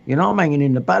 You know, I'm hanging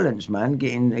in the balance, man,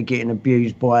 getting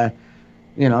abused by,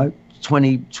 you know,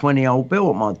 20 old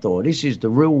bill at my door. This is the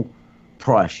real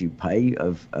price you pay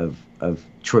of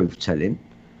truth telling.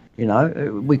 You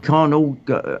know, we can't all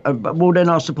go, well, then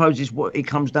I suppose it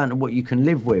comes down to what you can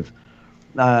live with.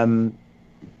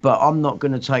 But I'm not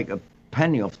going to take a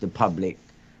penny off the public,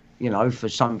 you know, for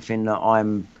something that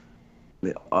I'm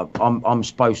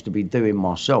supposed to be doing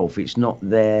myself. It's not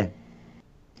their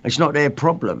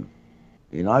problem,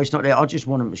 you know. It's not their. I just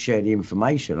want them to share the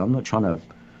information. I'm not trying to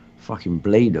fucking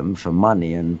bleed them for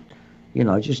money, and, you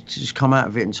know, just come out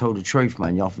of it and tell the truth,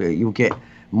 man. You'll get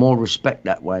more respect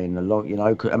that way in the long, you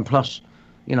know. And plus,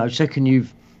 you know, second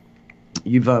you've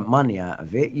earned money out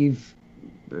of it, you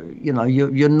know,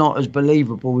 you're not as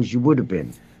believable as you would have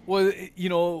been. Well, you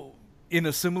know, in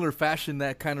a similar fashion,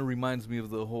 that kind of reminds me of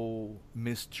the whole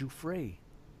Miss Giuffre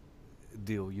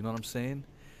deal. You know what I'm saying?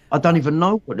 I don't even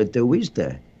know what the deal is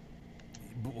there.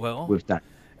 Well, with that,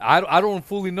 I don't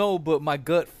fully know, but my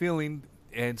gut feeling,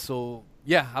 and so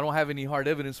yeah, I don't have any hard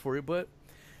evidence for it, but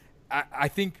I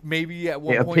think maybe at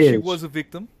one point she was a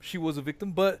victim. She was a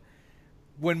victim, but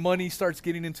when money starts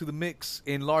getting into the mix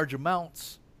in large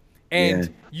amounts,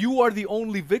 and you are the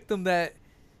only victim that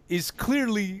is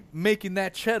clearly making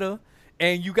that cheddar,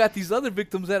 and you got these other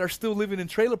victims that are still living in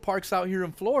trailer parks out here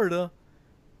in Florida,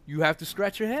 you have to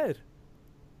scratch your head.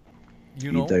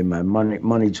 You know? You do, man.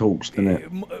 Money talks, doesn't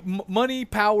it? Money,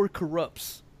 power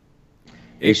corrupts.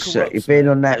 It's been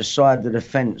on that side of the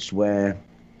fence where,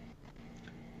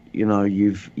 you know,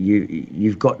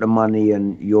 you've got the money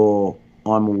and I'm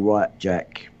all right,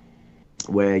 Jack,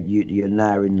 where you're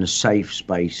now in the safe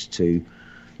space to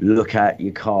look out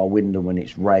your car window when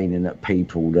it's raining at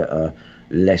people that are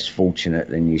less fortunate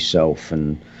than yourself,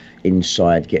 and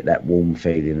inside get that warm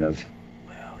feeling of,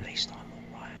 well, at least I'm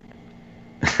all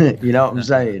right. You know what I'm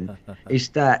saying? It's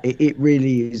that. It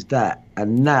really is that.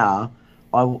 And now,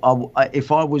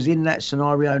 if I was in that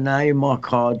scenario now in my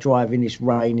car driving, it's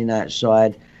raining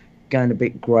outside, going a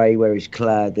bit grey where it's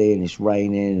cloudy and it's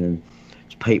raining and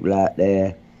there's people out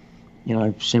there, you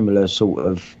know, similar sort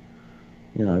of,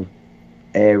 you know,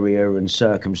 area and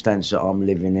circumstance that I'm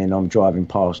living in. I'm driving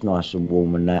past nice and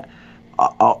warm and that.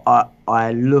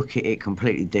 I look at it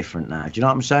completely different now. Do you know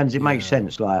what I'm saying? Does it make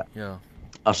sense? Like,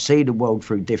 I see the world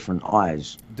through different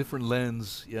eyes. Different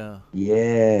lens, yeah.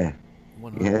 Yeah.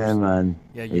 100%. Yeah, man.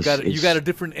 Yeah, you got a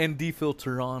different ND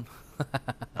filter on.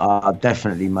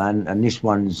 Definitely, man. And this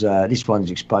one's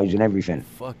exposing everything.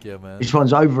 Fuck yeah, man. This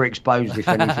one's overexposed, if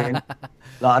anything.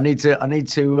 Like, I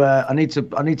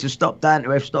need to stop down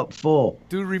to f-stop 4.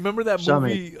 Dude, remember that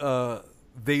movie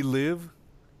They Live?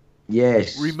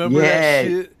 Yes. Remember that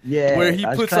shit? Yeah. Where he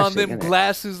puts classic, on them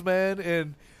glasses, man,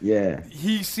 and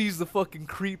he sees the fucking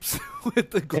creeps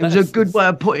with the glasses. It was a good way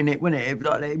of putting it, wasn't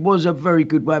it? It was a very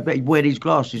good way of putting it. Wear these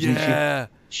glasses and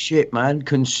shit, man.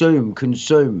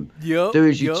 Consume. Yep, do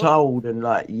as you're told, and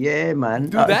like, yeah, man.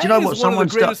 Dude, do you know what?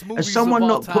 Has someone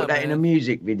not put that in a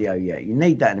music video yet? You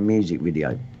need that in a music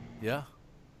video. Yeah.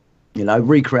 You know,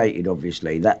 recreated,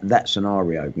 obviously, that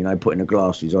scenario, you know, putting the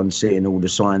glasses on, seeing all the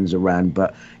signs around,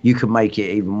 but you can make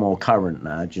it even more current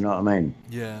now. Do you know what I mean?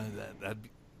 Yeah,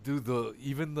 dude,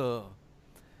 the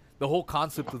whole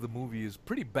concept of the movie is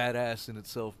pretty badass in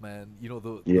itself, man. You know,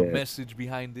 the message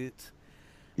behind it.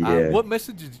 Yeah. What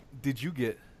message did you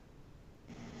get?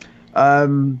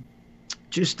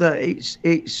 Just that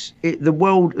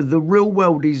the real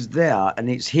world is there and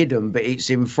it's hidden, but it's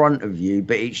in front of you,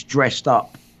 but it's dressed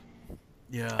up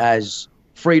as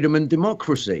freedom and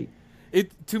democracy.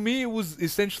 It to me, it was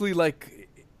essentially like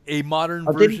a modern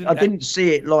version. I didn't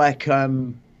see it like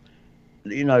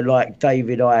like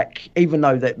David Icke, even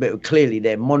though but clearly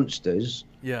they're monsters.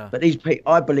 Yeah. But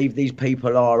I believe these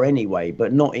people are anyway,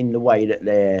 but not in the way that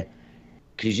they're.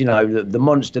 Because the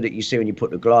monster that you see when you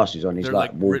put the glasses on is They're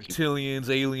like reptilians,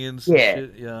 aliens. Yeah.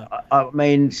 And shit. Yeah. I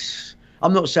mean,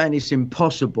 I'm not saying it's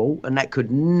impossible, and that could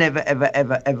never, ever,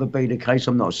 ever, ever be the case.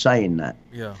 I'm not saying that.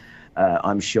 Yeah.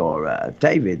 I'm sure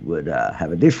David would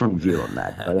have a different view on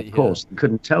that. But of course, he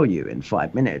couldn't tell you in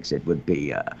 5 minutes. It would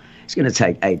be, it's going to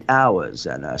take 8 hours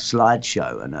and a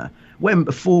slideshow and a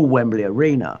full Wembley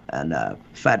Arena and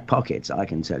fat pockets, I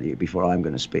can tell you, before I'm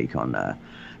going to speak on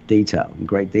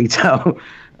great detail.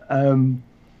 Fuck,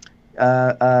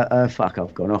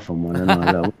 I've gone off on one.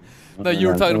 And no, you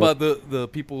were talking about the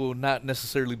people not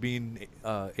necessarily being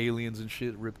aliens and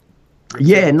shit.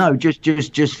 Yeah, no,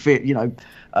 just fit,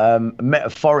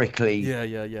 metaphorically.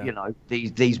 Yeah.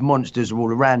 These monsters are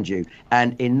all around you,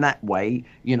 and in that way,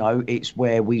 it's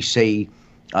where we see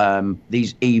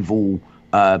these evil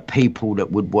people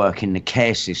that would work in the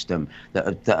care system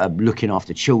that are looking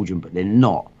after children, but they're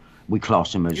not. We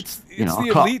class them as it's the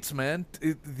elites, man.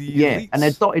 Elites. And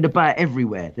they're dotted about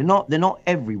everywhere. They're not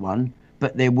everyone,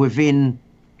 but they're within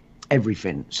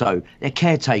everything. So they're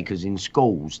caretakers in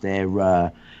schools. They're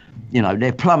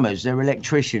they're plumbers. They're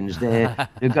electricians. They're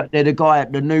the guy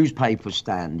at the newspaper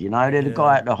stand. They're the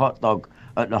guy at the hot dog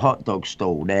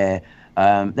stall. They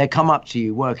come up to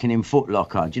you working in Foot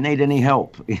Locker. Do you need any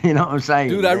help? You know what I'm saying?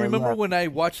 Dude, I remember when I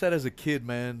watched that as a kid,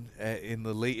 man. In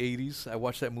the late '80s, I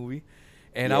watched that movie.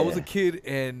 And I was a kid,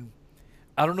 and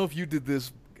I don't know if you did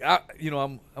this.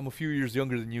 I'm a few years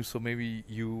younger than you, so maybe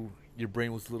your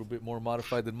brain was a little bit more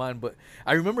modified than mine. But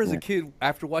I remember as a kid,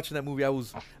 after watching that movie, I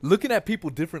was looking at people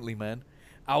differently, man.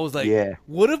 I was like,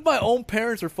 what if my own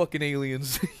parents are fucking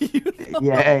aliens?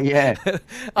 Yeah.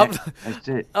 That's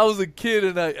it. I was a kid,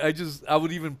 and I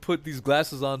would even put these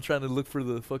glasses on trying to look for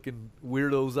the fucking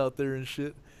weirdos out there and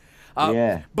shit.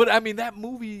 But I mean, that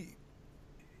movie,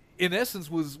 in essence,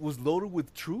 was loaded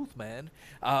with truth, man.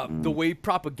 The way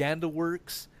propaganda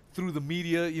works through the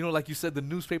media, like you said, the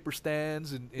newspaper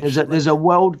stands and there's a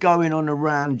world going on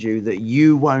around you that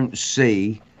you won't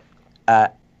see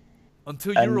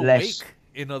until you're awake.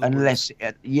 In other words,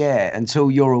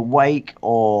 until you're awake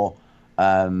or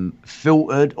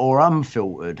filtered or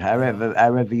unfiltered,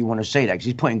 however you want to see that. Because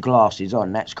he's putting glasses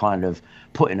on. That's kind of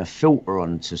putting a filter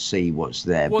on to see what's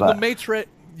there. Well, the Matrix.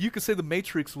 You could say the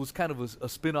Matrix was kind of a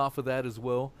spin-off of that as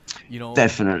well,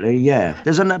 Definitely, yeah.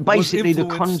 There's basically the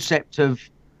concept of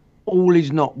all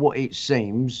is not what it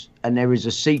seems, and there is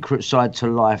a secret side to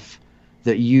life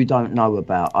that you don't know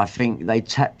about. I think they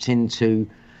tapped into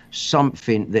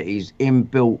something that is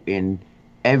inbuilt in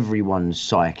everyone's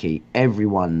psyche.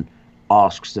 Everyone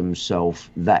asks themselves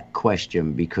that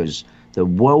question because the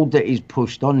world that is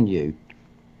pushed on you,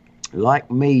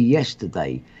 like me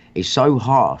yesterday, is so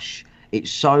harsh. It's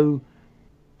so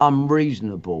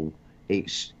unreasonable.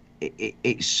 It's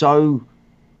so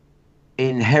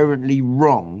inherently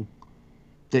wrong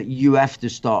that you have to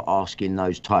start asking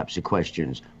those types of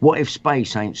questions. What if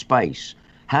space ain't space?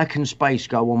 How can space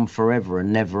go on forever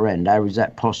and never end? How is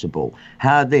that possible?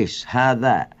 How this? How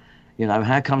that?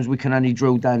 How comes we can only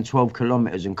drill down 12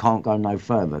 kilometers and can't go no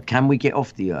further? Can we get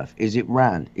off the Earth? Is it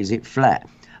round? Is it flat?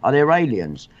 Are there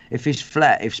aliens? If it's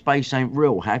flat, if space ain't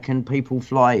real, how can people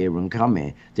fly here and come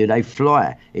here? Do they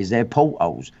fly? Is there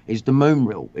portholes? Is the moon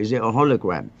real? Is it a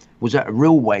hologram? Was that a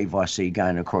real wave I see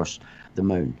going across the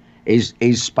moon? Is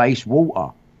space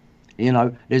water?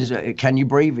 Can you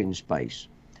breathe in space?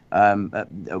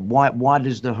 Why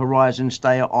does the horizon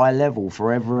stay at eye level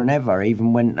forever and ever,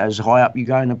 even when as high up you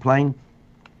go in a plane?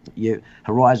 Your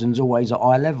horizon's always at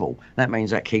eye level. That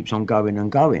means that keeps on going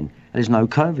and going. There's no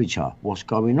curvature. What's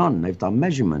going on? They've done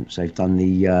measurements. They've done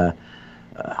the I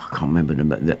can't remember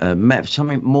the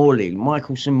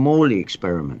Michelson-Morley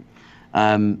experiment.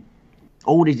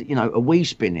 All these, are we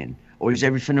spinning, or is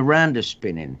everything around us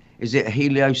spinning? Is it a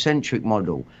heliocentric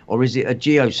model, or is it a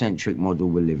geocentric model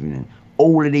we're living in?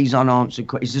 All of these unanswered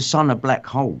questions. Is the sun a black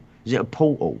hole? Is it a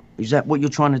portal? Is that what you're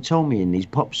trying to tell me in these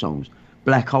pop songs?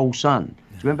 Black hole sun.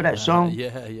 Do you remember that song? Yeah.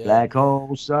 Black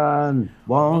hole sun,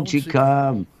 won't you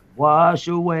come? Wash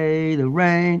away the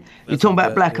rain. You're talking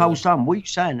about black hole sun. What are you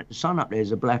saying that the sun up there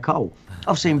is a black hole?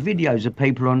 I've seen videos of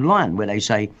people online where they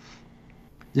say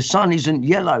the sun isn't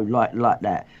yellow like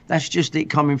that. That's just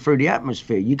it coming through the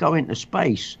atmosphere. You go into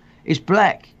space, it's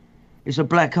black. It's a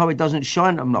black hole. It doesn't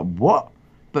shine. I'm like, what?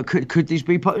 But could this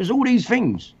be? There's all these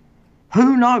things.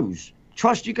 Who knows?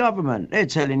 Trust your government. They're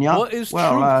telling you. What is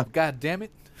truth? God damn it.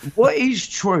 What is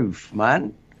truth,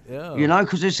 man? Yeah. You know,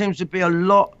 because there seems to be a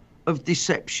lot of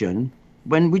deception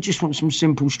when we just want some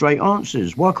simple, straight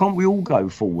answers. Why can't we all go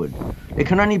forward? There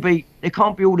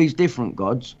can't be all these different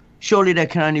gods. Surely there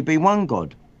can only be one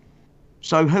God.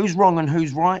 So who's wrong and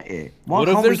who's right here? What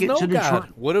if there's no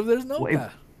God? What if there's no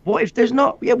God? What if there's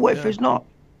not? Yeah, what if there's not?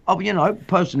 Oh, you know,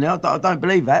 personally, I don't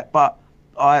believe that, but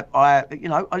I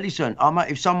listen.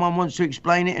 If someone wants to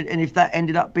explain it, and if that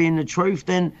ended up being the truth,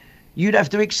 then you'd have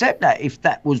to accept that if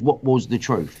that was what was the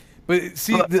truth. But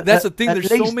see, that's the thing. There's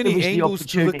so many angles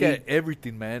to look at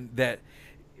everything, man. That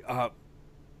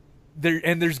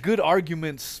there's good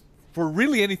arguments for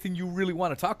really anything you really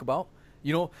want to talk about.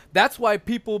 You know, that's why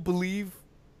people believe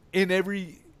in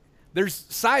there's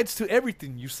sides to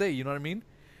everything you say. You know what I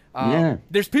mean?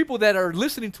 There's people that are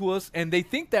listening to us and they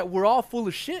think that we're all full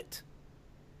of shit.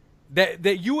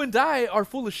 That you and I are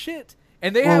full of shit.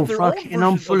 And they have their own version. And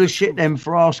I'm full of shit then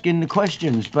for asking the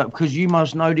questions, but because you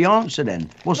must know the answer then.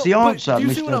 What's the answer, do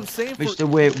you see what I'm saying? Mr.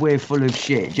 We're full of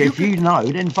shit. If you know,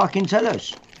 then fucking tell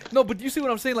us. No, but you see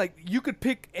what I'm saying? Like, you could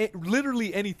pick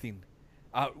literally anything.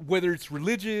 Whether it's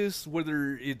religious,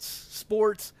 whether it's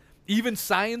sports, even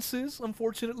sciences,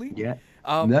 unfortunately. Yeah.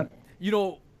 You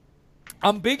know,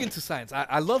 I'm big into science.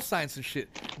 I love science and shit.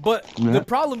 But the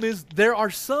problem is there are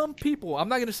some people, I'm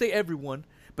not going to say everyone,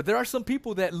 but there are some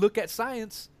people that look at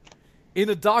science in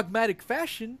a dogmatic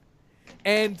fashion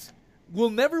and will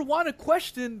never want to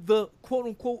question the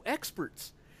quote-unquote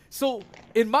experts. So,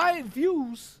 in my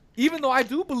views, even though I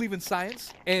do believe in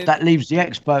science, and that leaves the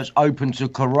experts open to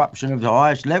corruption of the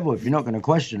highest level if you're not going to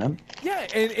question them. Yeah,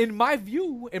 and in my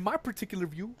particular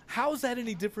view, how is that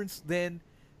any difference than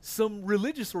some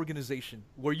religious organization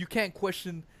where you can't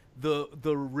question the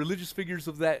religious figures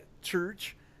of that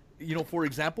church? You know, for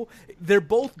example, they're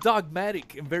both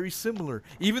dogmatic and very similar.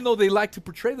 Even though they like to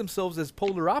portray themselves as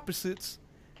polar opposites,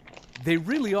 they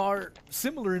really are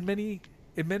similar in many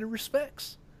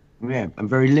respects. Yeah, and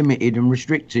very limited and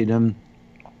restricted.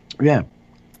 Yeah.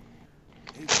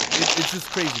 It's just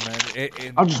crazy,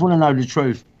 man. I just want to know the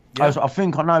truth. Yeah. I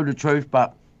think I know the truth,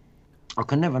 but I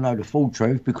can never know the full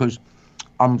truth because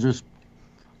I'm just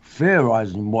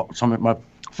theorizing what something. My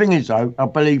thing is, though, I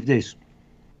believe this.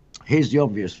 Here's the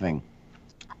obvious thing.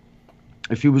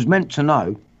 If you was meant to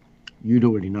know, you'd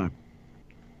already know.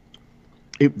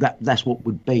 That's what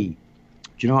would be. Do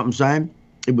you know what I'm saying?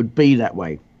 It would be that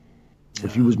way. Yeah.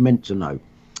 If you was meant to know.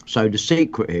 So the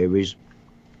secret here is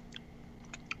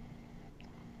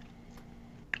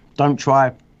don't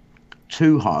try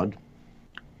too hard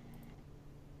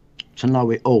to know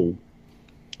it all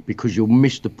because you'll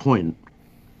miss the point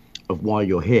of why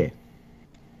you're here.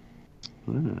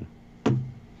 There you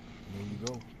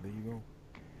go.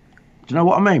 Do you know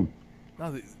what I mean?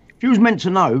 No, if you was meant to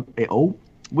know it all,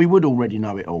 we would already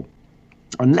know it all.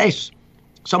 Unless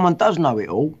someone does know it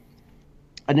all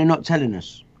and they're not telling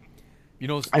us. You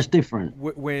know, that's different.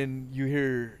 When you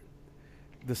hear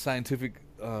the scientific,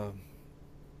 you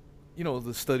know,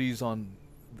 the studies on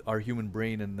our human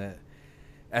brain, and that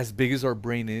as big as our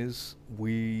brain is,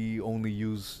 we only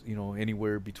use, you know,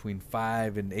 anywhere between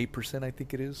 5 and 8%, I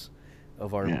think it is,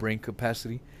 of our brain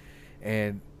capacity.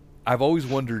 And I've always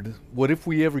wondered, what if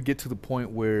we ever get to the point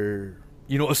where,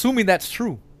 you know, assuming that's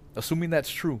true,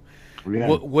 yeah.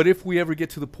 What if we ever get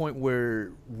to the point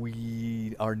where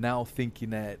we are now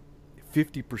thinking at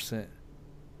 50%,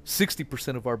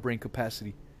 60% of our brain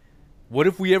capacity? What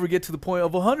if we ever get to the point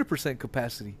of 100%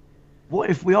 capacity?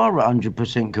 What if we are at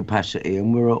 100% capacity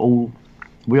and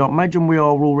imagine we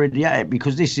are already at it?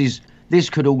 Because this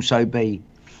could also be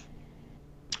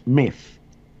myth.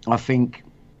 I think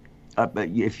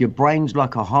if your brain's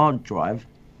like a hard drive,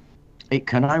 it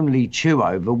can only chew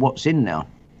over what's in there.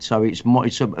 So it's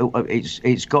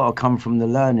got to come from the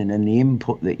learning and the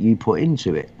input that you put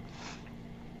into it.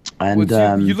 And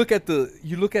you look at other.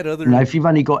 You know, if you've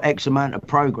only got X amount of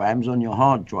programs on your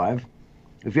hard drive,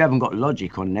 if you haven't got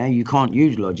Logic on there, you can't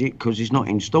use Logic because it's not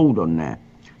installed on there.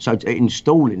 So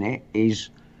installing it is,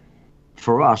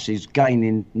 for us, is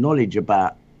gaining knowledge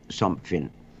about something.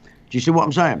 Do you see what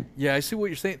I'm saying? Yeah, I see what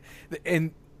you're saying.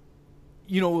 And,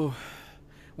 you know,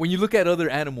 when you look at other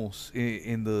animals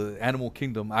in the animal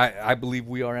kingdom, I believe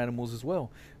we are animals as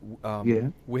well.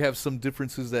 We have some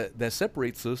differences that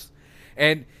separates us.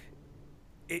 And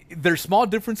there's small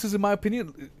differences, in my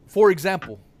opinion. For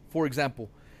example,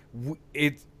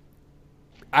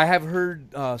 I have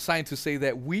heard scientists say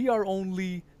that we are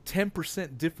only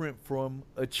 10% different from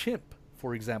a chimp,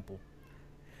 for example.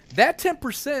 That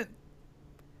 10%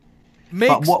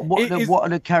 makes... But what are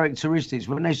the characteristics?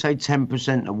 When they say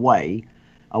 10% away,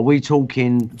 are we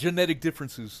talking... Genetic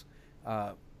differences.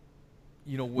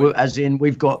 you know, Well, as in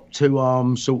we've got 2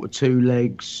 arms, sort of 2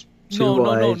 legs, 2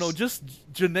 eyes. No, just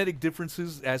genetic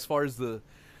differences as far as the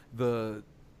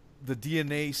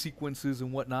DNA sequences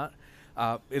and whatnot.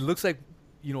 It looks like,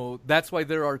 you know, that's why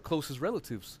they're our closest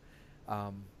relatives.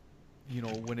 You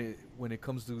know, when it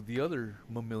comes to the other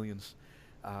mammalians,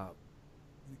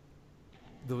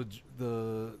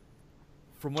 the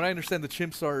from what I understand, the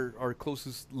chimps are our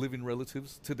closest living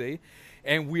relatives today,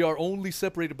 and we are only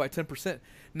separated by 10%.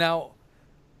 Now,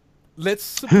 let's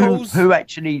suppose who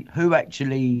actually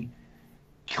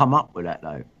come up with that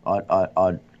though?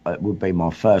 I it would be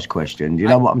my first question. Do you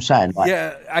know what I'm saying? Like,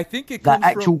 yeah, I think it comes that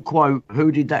actual from, quote.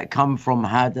 Who did that come from?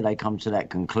 How did they come to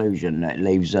that conclusion? That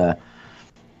leaves a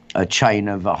chain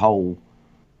of a whole.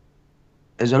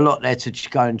 There's a lot there to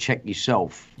go and check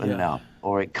yourself, now,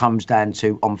 or it comes down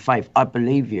to on faith. I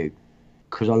believe you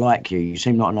because I like you. You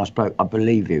seem like a nice bloke. I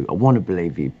believe you. I want to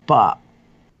believe you, but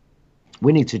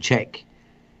we need to check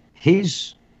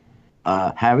his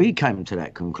how he came to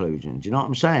that conclusion. Do you know what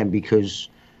I'm saying? Because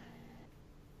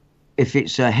if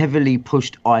it's a heavily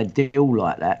pushed ideal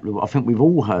like that, I think we've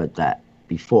all heard that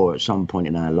before at some point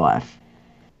in our life.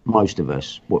 Most of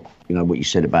us, what you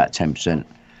said about 10%.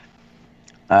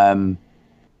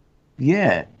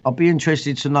 Yeah, I'd be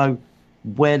interested to know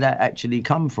where that actually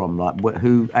come from, like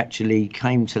who actually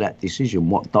came to that decision,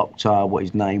 what doctor, what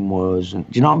his name was, and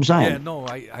do you know what I'm saying? Yeah, no,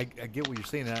 I get what you're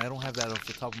saying, and I don't have that off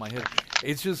the top of my head.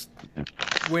 It's just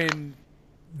when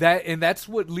that, and that's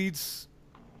what leads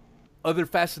other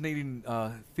fascinating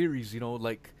theories, you know,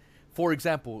 like, for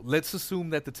example, let's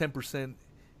assume that the 10%,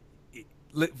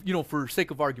 you know, for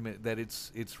sake of argument, that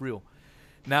it's real.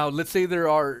 Now, let's say there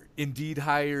are indeed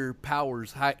higher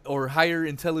powers, or higher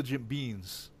intelligent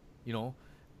beings, you know,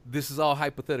 this is all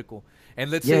hypothetical. And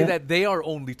let's say that they are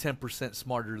only 10%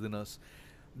 smarter than us.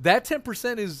 That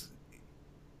 10% is,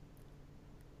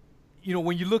 you know,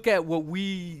 when you look at what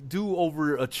we do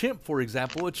over a chimp, for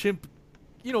example, a chimp,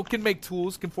 you know, can make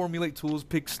tools, can formulate tools,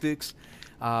 pick sticks,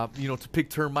 you know, to pick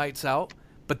termites out,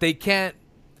 but they can't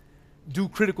do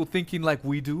critical thinking like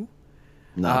we do.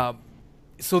 No.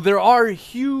 So there are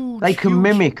huge. They can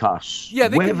mimic us. Yeah,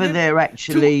 whether they're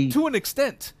actually to an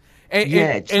extent.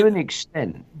 To an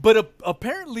extent. But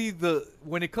apparently,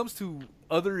 when it comes to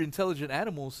other intelligent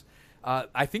animals,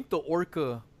 I think the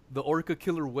orca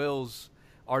killer whales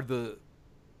are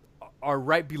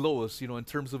right below us, you know, in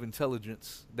terms of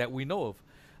intelligence that we know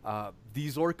of.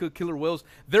 These orca killer whales,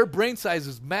 their brain size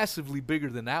is massively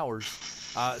bigger than ours.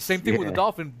 Same thing with the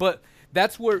dolphin, but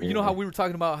that's where, you know, how we were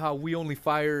talking about how we only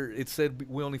fire, it said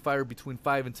we only fire between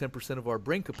 5 and 10% of our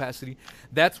brain capacity.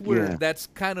 That's where, that's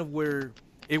kind of where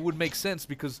it would make sense,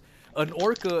 because an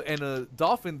orca and a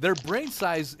dolphin, their brain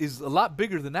size is a lot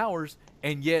bigger than ours,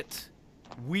 and yet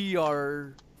we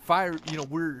are you know,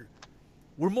 we're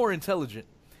more intelligent.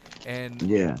 And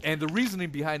the reasoning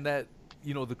behind that,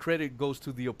 you know, the credit goes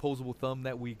to the opposable thumb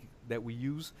that we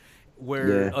use,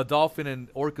 where a dolphin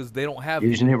and orcas, they don't have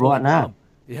using it right now. Thumb.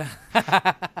 Yeah.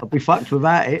 I'll be fucked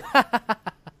without it.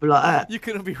 Be like that. You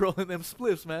couldn't be rolling them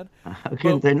spliffs, man. I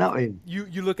couldn't do nothing.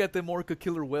 You look at them orca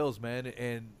killer whales, man,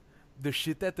 and the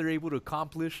shit that they're able to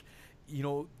accomplish. You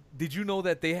know, did you know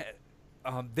that they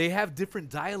have different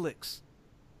dialects?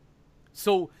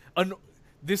 So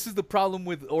this is the problem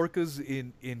with orcas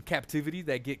in captivity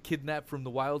that get kidnapped from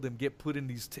the wild and get put in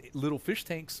these little fish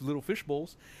tanks, little fish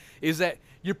bowls, is that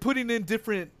you're putting in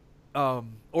different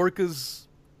orcas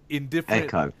in different.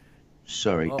 Echo.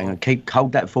 Sorry, hang on.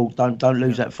 Hold that thought. Don't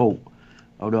lose that thought.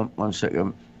 Hold on 1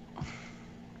 second.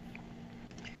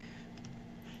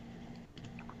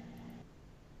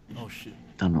 Oh shit.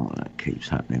 Don't know why that keeps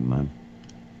happening, man.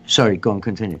 Sorry, go on,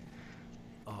 continue.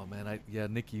 Oh man,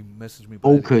 Nikki messaged me.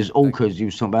 Orcas. You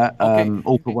was talking about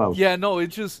orca whales. Yeah, no,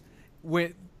 it's just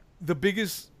when the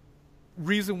biggest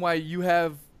reason why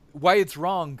it's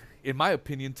wrong, in my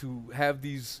opinion, to have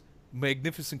these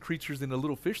magnificent creatures in a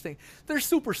little fish tank. They're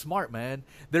super smart, man.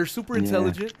 They're super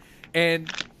intelligent, and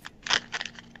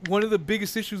one of the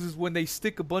biggest issues is when they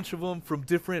stick a bunch of them from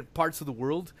different parts of the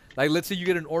world. Like, let's say you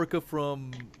get an orca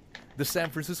from the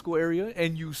San Francisco area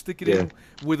and you stick it in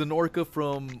with an orca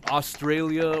from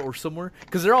Australia or somewhere,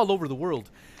 because they're all over the world.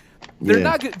 They're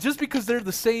not just because they're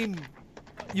the same,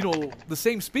 you know, the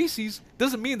same species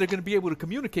doesn't mean they're going to be able to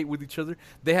communicate with each other.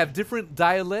 They have different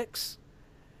dialects,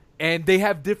 and they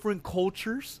have different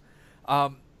cultures.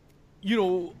 You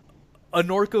know, an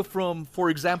orca from, for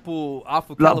example, off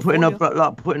of California.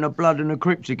 Putting a blood and a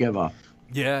crypt together.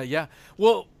 Yeah.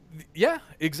 Well, yeah,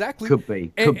 exactly. Could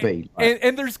be.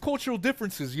 And there's cultural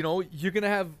differences. You know, you're gonna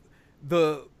have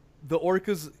the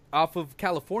orcas off of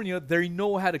California. They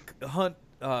know how to hunt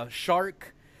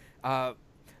shark.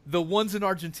 The ones in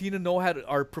Argentina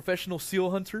are professional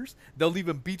seal hunters. They'll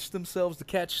even beach themselves to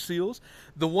catch seals.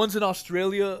 The ones in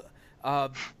Australia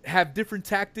have different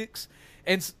tactics,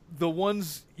 and the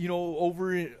ones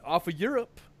off of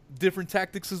Europe, different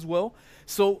tactics as well.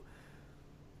 So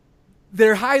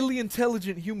they're highly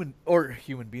intelligent human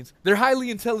beings. They're highly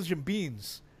intelligent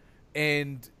beings,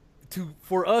 and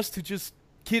for us to just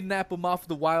kidnap them off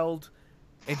the wild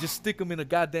and just stick them in a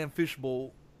goddamn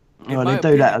fishbowl. Oh, they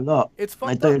do that a lot. It's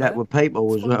they do that with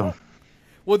people as well.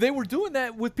 Well, they were doing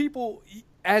that with people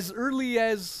as early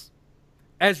as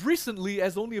recently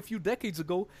as only a few decades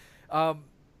ago. Done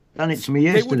it to me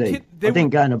yesterday. I didn't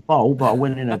go in a bowl, but I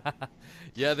went in a.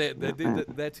 Yeah, they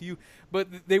did that to you. But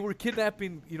they were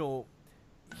kidnapping,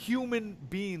 human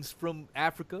beings from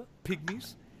Africa,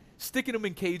 pygmies, sticking them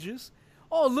in cages.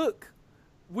 Oh, look,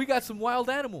 we got some wild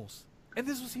animals, and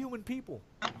this was human people.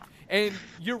 And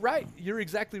you're right. You're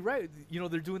exactly right.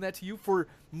 They're doing that to you for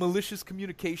malicious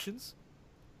communications.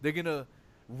 They're going to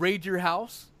raid your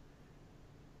house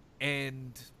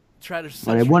and try to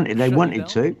they wanted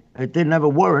to. They didn't have a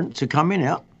warrant to come in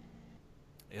here.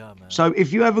 Yeah, man. So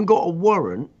if you haven't got a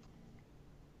warrant,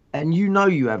 and you know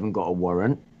you haven't got a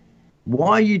warrant,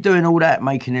 why are you doing all that,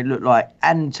 making it look like,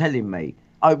 and telling me,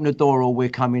 open the door or we're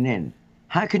coming in?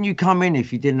 How can you come in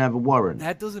if you didn't have a warrant?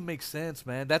 That doesn't make sense,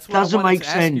 man. That's what doesn't I wanted make to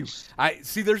ask sense. You. I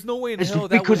see. There's no way in hell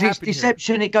that would because it's happen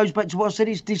deception. Here. It goes back to what I said.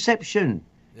 It's deception.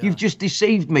 Yeah. You've just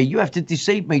deceived me. You have to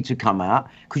deceive me to come out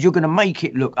because you're going to make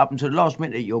it look up until the last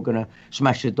minute that you're going to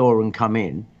smash the door and come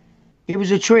in. It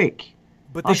was a trick.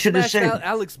 But I they should have smashed said.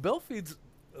 Alex Belfield's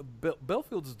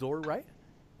door, right?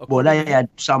 Well, they had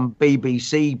some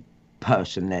BBC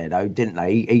person there, though, didn't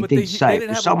they? He did say it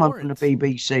was someone from the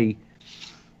BBC.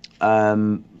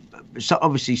 So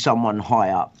obviously someone high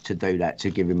up to do that,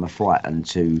 to give him a fright and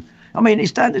to. I mean,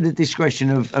 it's down to the discretion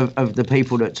of the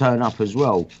people that turn up as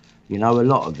well. A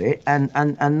lot of it, and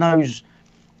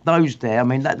those there. I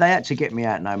mean, they had to get me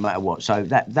out no matter what. So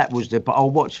that was but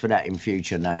I'll watch for that in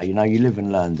future. Now, you live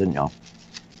and learn, don't you?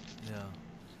 Yeah,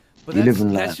 but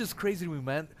that's just crazy to me,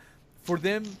 man. For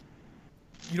them,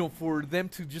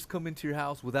 to just come into your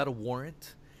house without a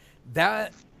warrant,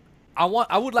 that. I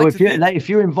would like to. If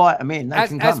you invite them in, they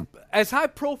can come. As high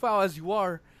profile as you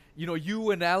are,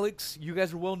 you and Alex, you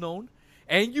guys are well known,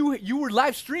 and you were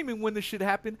live streaming when this shit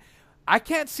happened. I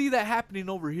can't see that happening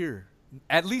over here,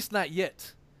 at least not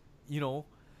yet. It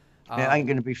ain't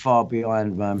going to be far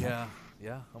behind, man.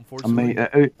 Yeah. Unfortunately,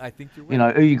 I mean, I think you're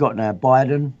right. Who you got now?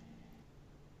 Biden.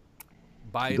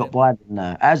 You got Biden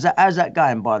now. How's that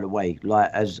going, by the way? Like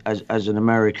as an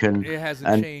American, it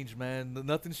hasn't changed, man.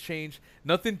 Nothing's changed.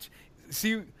 Nothing.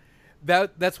 See,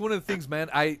 that's one of the things, man.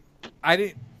 I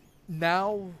didn't.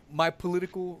 Now my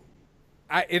political,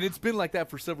 and it's been like that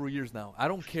for several years now. I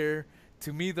don't care.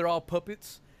 To me, they're all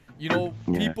puppets.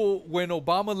 People, when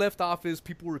Obama left office,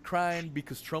 people were crying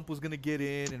because Trump was gonna get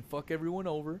in and fuck everyone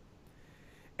over.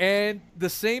 And the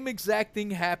same exact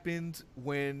thing happened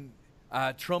when.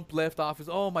 Trump left office.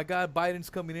 Oh my God, Biden's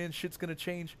coming in. Shit's gonna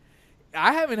change.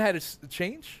 I haven't had a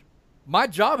change. My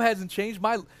job hasn't changed.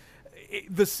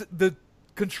 The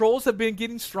controls have been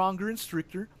getting stronger and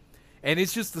stricter, and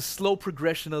it's just the slow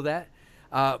progression of that.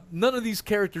 None of these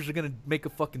characters are gonna make a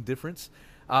fucking difference.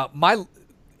 But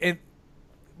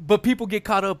people get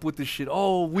caught up with this shit.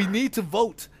 Oh, we need to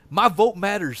vote. My vote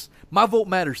matters. My vote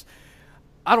matters.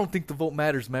 I don't think the vote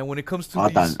matters, man. When it comes to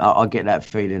I get that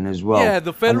feeling as well. Yeah,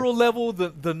 the federal level,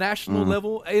 the national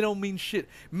level, it don't mean shit.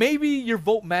 Maybe your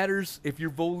vote matters if you're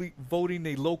voting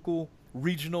a local,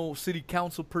 regional, city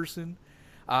council person.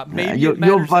 Maybe your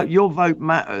vote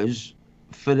matters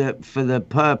for the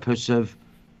purpose of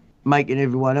making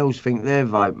everyone else think their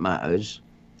vote matters,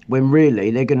 when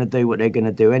really they're going to do what they're going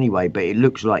to do anyway. But it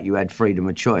looks like you had freedom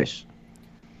of choice.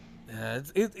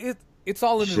 It's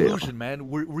all an illusion, man.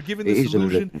 We're given this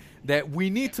illusion that we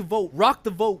need to vote. Rock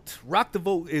the vote. Rock the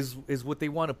vote is what they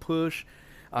want to push.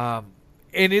 And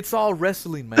it's all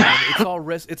wrestling, man.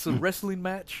 It's a wrestling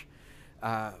match.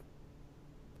 Fuck,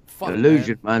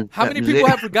 illusion, man. How many people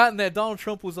have forgotten that Donald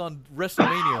Trump was on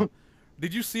WrestleMania?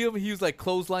 Did you see him? He was like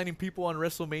clotheslining people on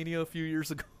WrestleMania a few years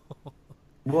ago.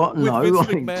 What? No, I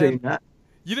ain't seen that.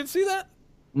 You didn't see that?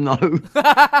 No.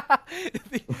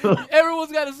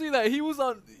 Everyone's got to see that. He was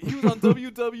on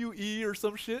WWE or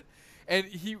some shit, and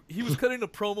he was cutting a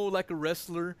promo like a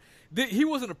wrestler. He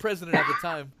wasn't a president at the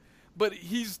time, but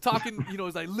he's talking.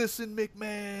 He's like, "Listen,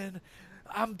 McMahon,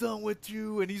 I'm done with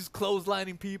you," and he's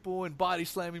clotheslining people and body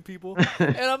slamming people,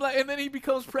 and I'm like, and then he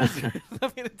becomes president.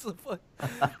 I mean,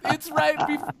 it's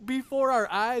right before our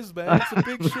eyes, man. It's a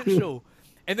big shit show,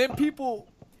 and then people.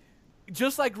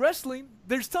 Just like wrestling,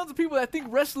 there's tons of people that think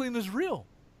wrestling is real.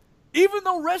 Even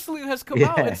though wrestling has come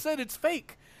out and said it's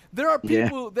fake, there are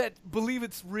people that believe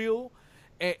it's real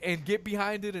and get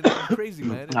behind it and go crazy,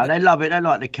 man. No, they love it. They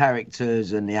like the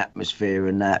characters and the atmosphere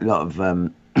and that. A lot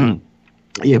of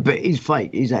yeah, but he's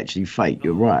fake. He's actually fake.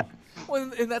 You're right.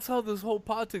 Well, and that's how this whole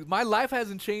politics. My life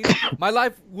hasn't changed. My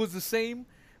life was the same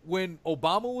when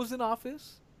Obama was in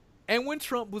office and when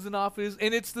Trump was in office,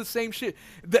 and it's the same shit.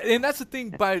 And that's the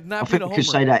thing by not being a homer. I think you could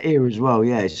say that here as well.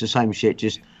 Yeah, it's the same shit.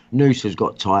 Just noose has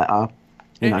got tighter.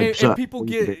 And people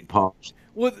get past.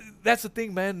 Well, that's the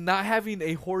thing, man. Not having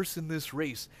a horse in this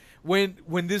race. When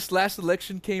this last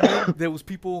election came in, there was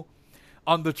people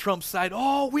on the Trump side.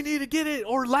 Oh, we need to get it,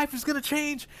 or life is gonna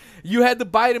change. You had the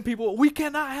Biden people. We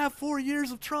cannot have 4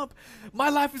 years of Trump. My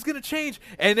life is gonna change,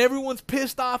 and everyone's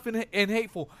pissed off and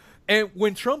hateful. And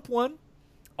when Trump won,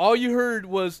 all you heard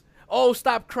was, "Oh,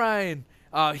 stop crying.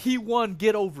 He won.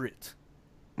 Get over it."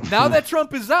 Now that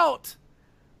Trump is out.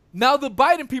 Now the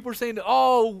Biden people are saying,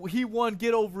 "Oh, he won,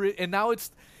 get over it," and now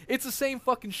it's the same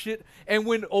fucking shit. And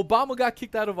when Obama got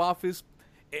kicked out of office,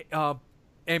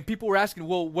 and people were asking,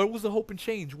 "Well, what was the hope and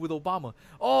change with Obama?"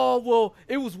 Oh, well,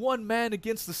 it was one man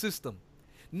against the system.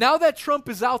 Now that Trump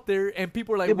is out there, and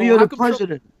people are like, "Well, you're the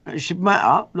president. It should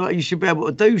matter. Like, you should be able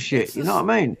to do shit." You know what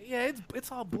I mean? Yeah,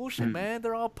 it's all bullshit, man.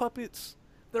 They're all puppets.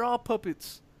 They're all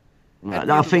puppets.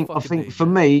 I think for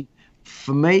me,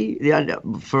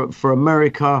 for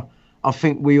America, I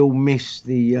think we all miss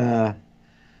the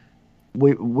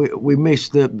we miss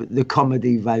the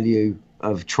comedy value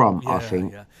of Trump. I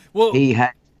think. Yeah. Well, he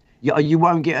had. You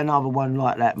won't get another one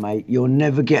like that, mate. You'll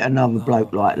never get another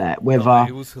bloke like that. Whether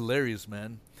it was hilarious,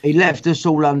 man. He left us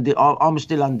all I'm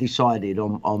still undecided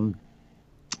on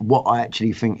what I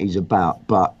actually think he's about,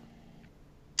 but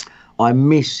I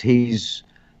miss his.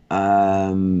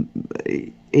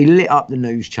 He lit up the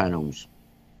news channels.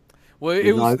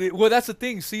 Well, well, that's the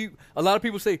thing. See, a lot of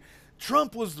people say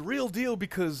Trump was the real deal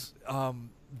because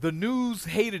the news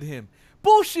hated him.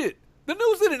 Bullshit. The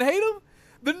news didn't hate him.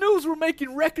 The news were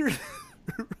making record.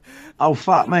 Oh,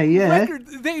 fuck me, yeah.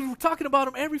 They were talking about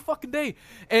him every fucking day.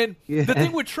 And the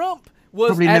thing with Trump was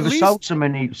probably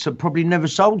never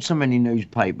sold so many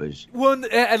newspapers. Well,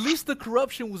 at least the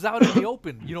corruption was out in the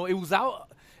open. You know, it was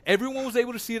out. Everyone was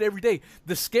able to see it every day.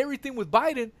 The scary thing with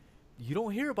Biden, you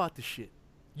don't hear about this shit.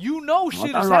 You know shit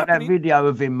is happening. I don't like that video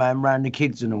of him, man, around the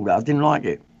kids and all that. I didn't like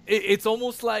it. It's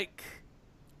almost like...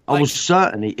 I was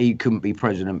certain he couldn't be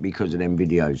president because of them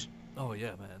videos. Oh,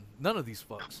 yeah, man. None of these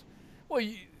fucks. Well,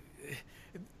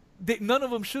 none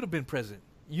of them should have been president.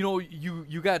 You know,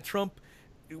 you got Trump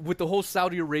with the whole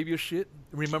Saudi Arabia shit.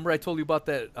 Remember I told you about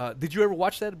that? Did you ever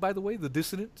watch that, by the way, The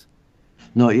Dissident?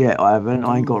 Not yet. I haven't.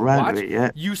 I ain't got around to it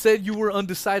yet. You said you were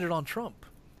undecided on Trump.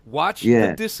 Watch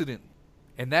The Dissident,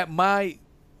 and that might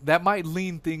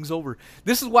lean things over.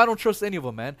 This is why I don't trust any of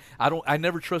them, man. I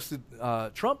never trusted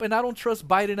Trump, and I don't trust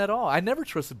Biden at all. I never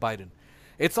trusted Biden.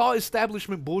 It's all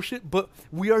establishment bullshit, but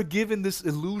we are given this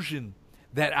illusion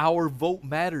that our vote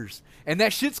matters, and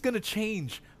that shit's gonna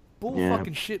change.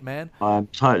 Fucking shit, man. I'm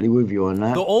totally with you on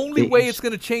that. The only way it's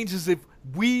gonna change is if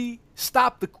we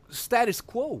stop the status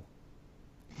quo.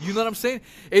 You know what I'm saying?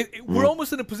 We're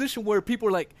almost in a position where people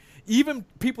are like, even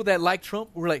people that like Trump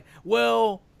were like,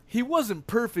 well, he wasn't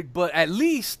perfect, but at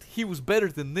least he was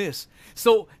better than this.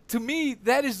 So to me,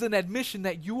 that is an admission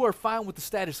that you are fine with the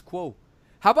status quo.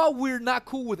 How about we're not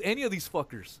cool with any of these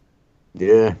fuckers?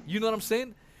 Yeah. You know what I'm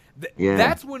saying?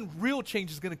 That's when real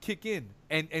change is going to kick in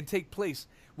and take place.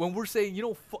 When we're saying, you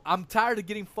know, I'm tired of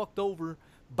getting fucked over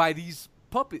by these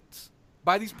puppets,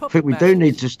 by these puppet I think we masters. do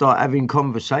need to start having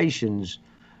conversations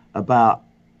about,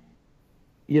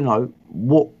 you know,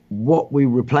 what we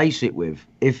replace it with.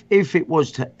 If it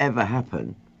was to ever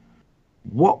happen,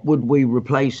 what would we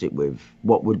replace it with?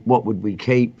 What would we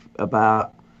keep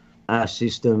about our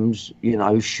systems? You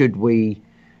know, should,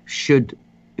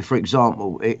 for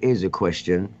example, it is a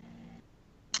question,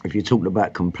 if you're talking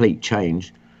about complete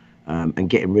change and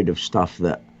getting rid of stuff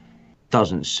that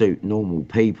doesn't suit normal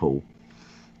people,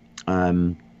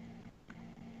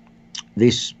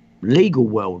 this legal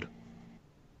world,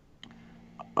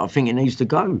 I think it needs to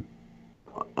go.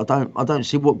 I don't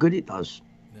see what good it does.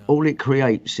 No. All it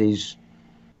creates is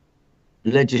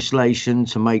legislation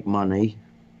to make money,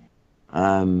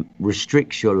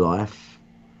 restricts your life.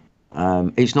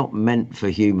 It's not meant for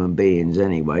human beings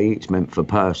anyway. It's meant for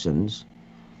persons.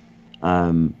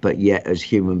 But yet, as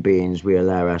human beings, we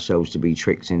allow ourselves to be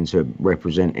tricked into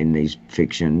representing these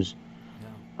fictions.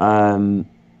 Yeah.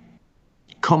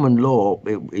 Common law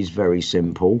is very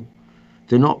simple.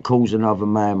 Do not cause another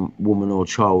man, woman or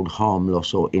child harm,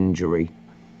 loss or injury.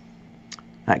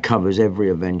 That covers every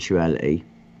eventuality.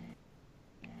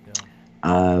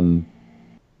 That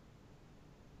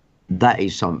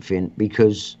is something,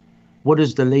 because what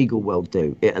does the legal world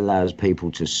do? It allows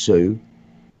people to sue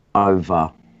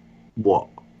over what?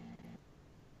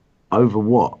 Over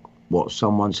what? Over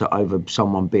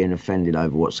someone being offended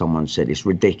over what someone said. It's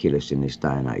ridiculous in this day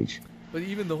and age. But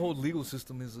even the whole legal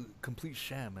system is a complete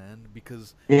sham, man.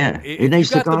 Because it needs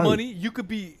to go. If you got the money, you could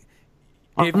be.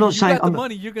 I'm not saying the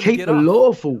money, you're gonna keep get the off.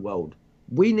 lawful world.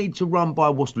 We need to run by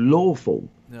what's lawful.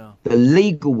 Yeah. The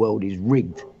legal world is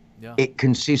rigged. Yeah. It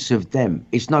consists of them.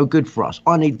 It's no good for us.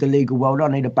 I need the legal world. I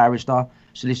need a barrister,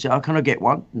 solicitor. Can I get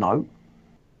one? No.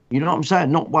 You know what I'm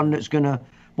saying? Not one that's gonna.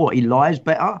 What, he lies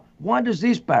better? Why does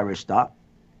this barrister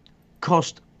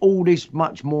cost all this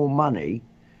much more money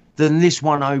than this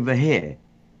one over here?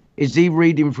 Is he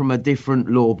reading from a different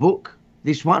law book,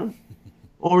 this one?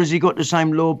 Or has he got the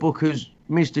same law book as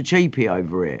Mr. Cheapy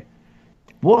over here?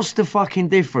 What's the fucking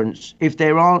difference if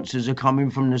their answers are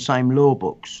coming from the same law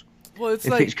books? Well, it's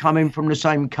It's coming from the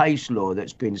same case law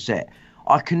that's been set.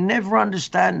 I can never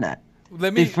understand that.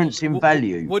 Difference in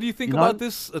value. What do you think about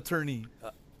this attorney?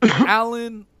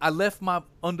 Alan, I left my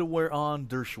underwear on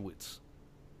Dershowitz.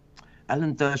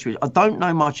 Alan Dershowitz. I don't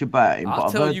know much about him, but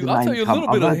I've heard the name. I'll tell you a little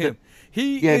bit of him.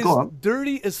 He is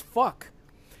dirty as fuck.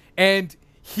 And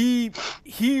he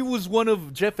was one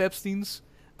of Jeff Epstein's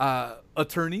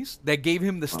attorneys that gave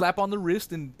him the slap on the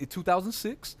wrist in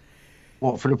 2006.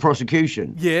 What, for the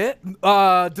prosecution? Yeah.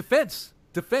 Defense.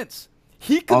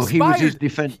 He conspired. Oh, he was his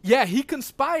defense. Yeah, he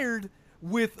conspired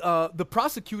with the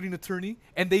prosecuting attorney,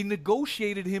 and they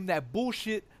negotiated him that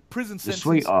bullshit prison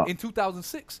sentence in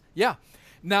 2006. Yeah.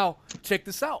 Now, check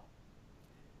this out.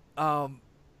 Alan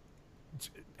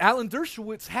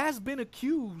Dershowitz has been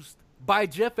accused by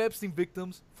Jeff Epstein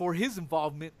victims for his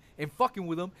involvement in fucking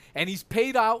with them, and he's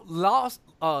paid out lost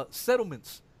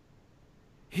settlements.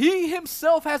 He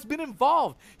himself has been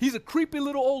involved. He's a creepy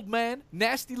little old man,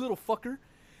 nasty little fucker,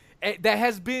 that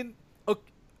has been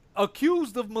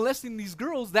accused of molesting these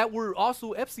girls that were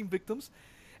also Epstein victims,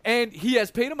 and he has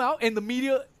paid them out, and the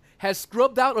media has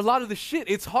scrubbed out a lot of the shit.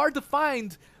 It's hard to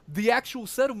find the actual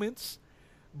settlements,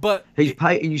 but he's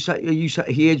paid. You say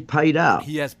he is paid out.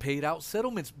 He has paid out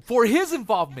settlements for his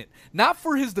involvement, not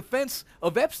for his defense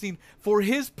of Epstein, for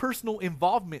his personal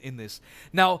involvement in this.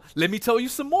 Now, let me tell you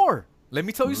some more.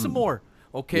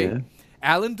 Okay, yeah.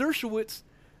 Alan Dershowitz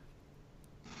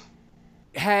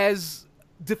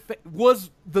was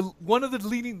one of the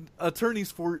leading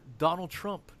attorneys for Donald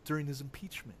Trump during his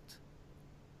impeachment.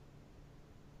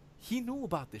 He knew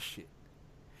about this shit.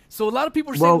 So a lot of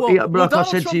people are saying, like I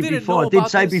said to you before, I did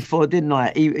say before, didn't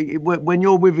I? When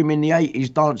you're with him in the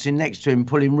 80s, dancing next to him,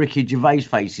 pulling Ricky Gervais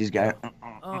faces, going,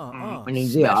 when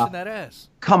he's here, that ass.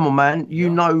 Come on, man. You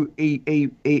know he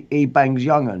bangs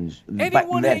younguns.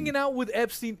 Anyone hanging out with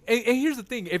Epstein, and here's the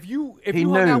thing: if you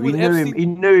hung out with Epstein, he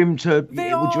knew him to.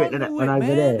 They all knew it,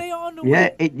 man. They all knew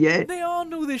it. Yeah. They all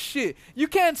knew this shit. You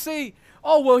can't say,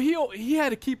 "Oh, well, he had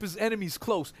to keep his enemies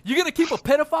close." You're gonna keep a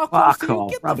pedophile close to you?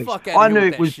 Get the fuck out of here. I knew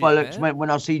it was bollocks when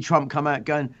I see Trump come out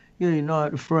going, "Yeah, you know, I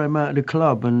had to throw him out of the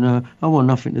club, and I want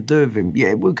nothing to do with him."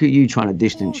 Yeah, look at you trying to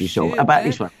distance yourself about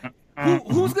this one.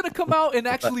 Who's gonna come out and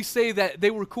actually say that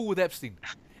they were cool with Epstein?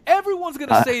 Everyone's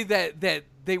gonna say that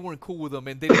they weren't cool with him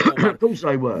and they didn't know about it. Of course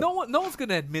they were. No one's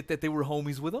gonna admit that they were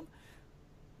homies with him.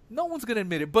 No one's gonna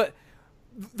admit it. But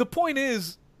the point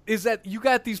is that you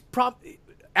got these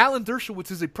Alan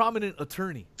Dershowitz is a prominent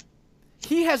attorney.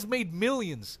 He has made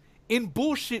millions in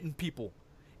bullshitting people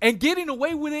and getting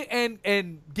away with it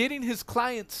and getting his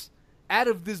clients out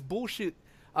of this bullshit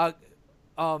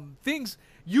things.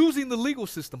 Using the legal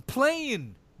system,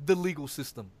 playing the legal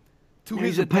system to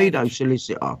his advantage. He's a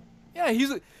pedo solicitor. Yeah,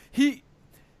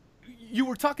 you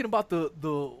were talking about the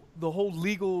whole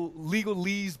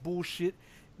legalese bullshit.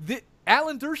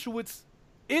 Alan Dershowitz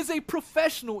is a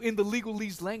professional in the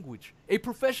legalese language, a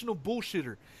professional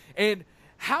bullshitter. And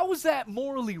how is that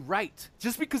morally right?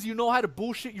 Just because you know how to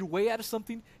bullshit your way out of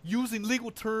something, using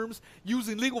legal terms,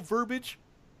 using legal verbiage,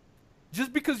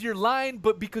 just because you're lying,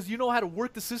 but because you know how to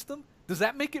work the system, does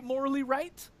that make it morally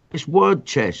right? It's word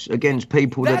chess against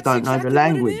people that don't know the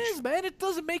language. What it is, man. It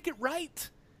doesn't make it right.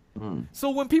 So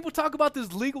when people talk about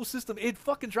this legal system, it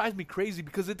fucking drives me crazy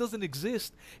because it doesn't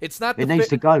exist. It's not. It needs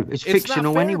to go. It's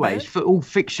fictional anyway. It's for all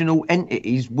fictional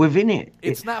entities within it.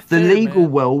 It's not fair, the legal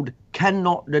world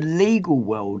cannot. The legal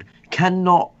world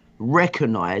cannot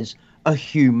recognize a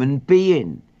human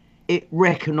being. It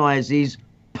recognizes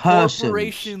persons.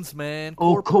 Corporations, man.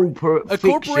 Or corporate. A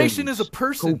corporation is a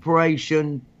person.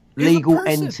 Corporation, legal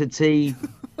entity.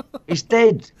 It's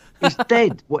dead. It's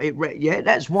dead. Yeah,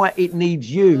 that's why it needs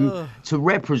you to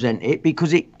represent it,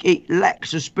 because it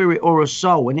lacks a spirit or a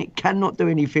soul, and it cannot do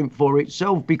anything for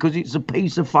itself because it's a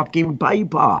piece of fucking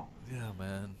paper. Yeah,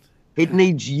 man. It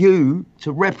needs you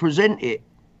to represent it.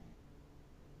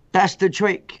 That's the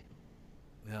trick.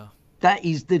 Yeah. That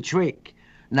is the trick.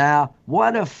 Now,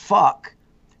 why the fuck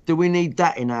do we need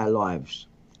that in our lives?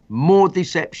 More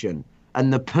deception.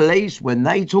 And the police, when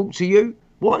they talk to you,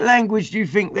 what language do you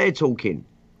think they're talking?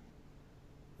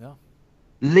 Yeah.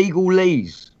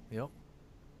 Legalese. Yep.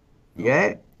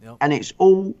 Yeah? Yep. And it's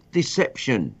all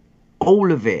deception.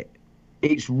 All of it.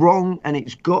 It's wrong and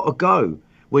it's got to go.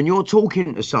 When you're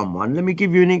talking to someone, let me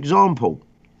give you an example.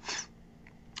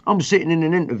 I'm sitting in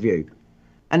an interview,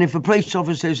 and if a police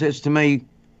officer says to me,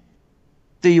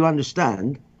 do you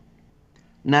understand?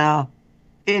 Now,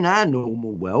 in our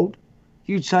normal world,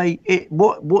 you'd say,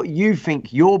 what you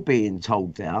think you're being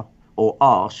told there or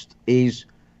asked is,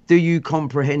 do you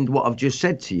comprehend what I've just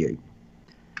said to you?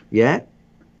 Yeah?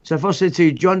 So if I said to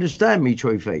you, do you understand me,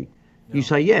 Truthie? No. You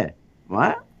say, yeah,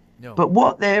 right? No. But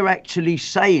what they're actually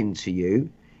saying to you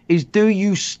is, do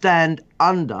you stand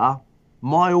under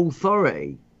my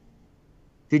authority?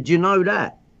 Did you know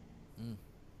that?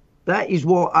 That is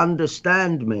what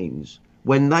understand means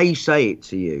when they say it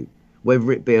to you,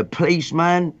 whether it be a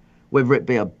policeman, whether it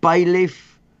be a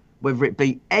bailiff, whether it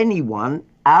be anyone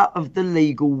out of the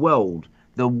legal world,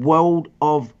 the world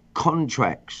of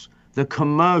contracts, the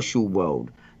commercial world,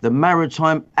 the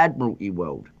maritime admiralty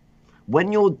world.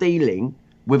 When you're dealing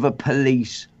with a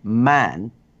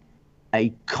policeman,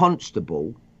 a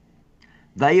constable,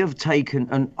 they have taken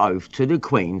an oath to the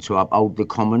Queen to uphold the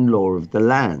common law of the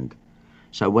land.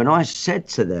 So when I said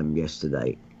to them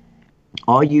yesterday,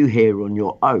 are you here on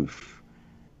your oath?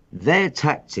 Their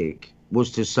tactic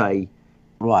was to say,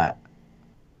 right,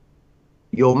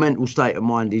 your mental state of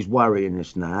mind is worrying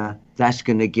us now. That's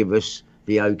going to give us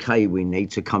the okay we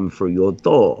need to come through your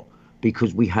door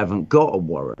because we haven't got a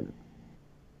warrant.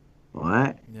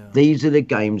 Right? Yeah. These are the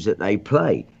games that they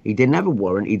play. He didn't have a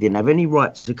warrant. He didn't have any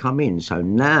rights to come in. So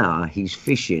now he's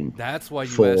fishing. That's why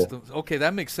you asked him. Okay,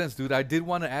 that makes sense, dude. I did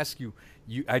want to ask you.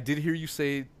 I did hear you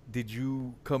say, did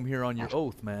you come here on your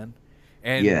oath, man?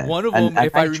 And yeah. One of them,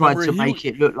 if I remember, tried to make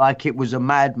it look like it was a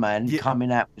madman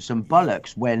coming out with some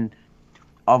bollocks when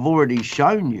I've already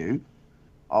shown you.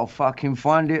 I'll fucking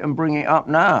find it and bring it up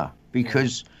now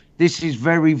because this is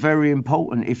very, very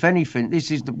important. If anything, this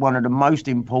is one of the most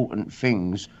important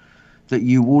things that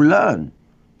you will learn,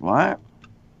 right?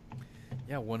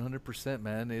 Yeah, 100%,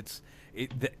 man.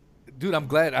 Dude, I'm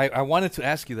glad. I wanted to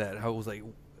ask you that. I was like,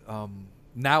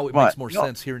 now it makes more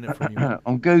sense hearing it from you.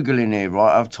 I'm Googling here,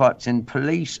 right? I've typed in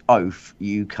police oath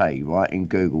UK, right, in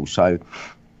Google. So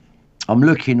I'm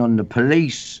looking on the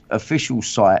police official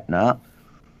site now.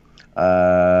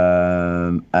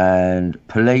 And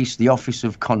police, the office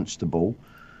of constable.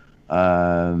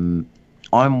 I'm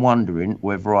wondering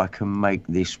whether I can make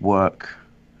this work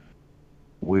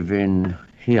within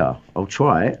here. I'll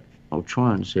try it. I'll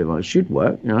try and see if it should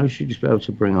work. You know, I should just be able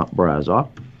to bring up browser.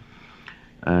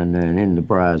 And then in the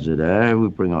browser there, we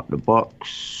bring up the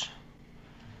box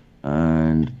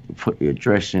and put the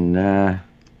address in there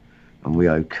and we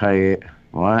okay it,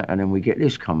 right? And then we get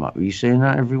this come up. Are you seeing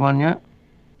that, everyone, yet?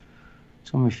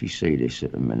 Tell me if you see this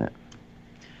at the minute.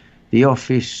 The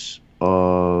office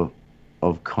of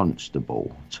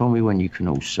constable. Tell me when you can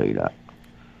all see that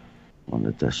on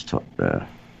the desktop there.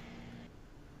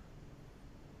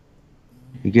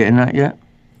 You getting that yet?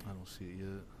 I don't see it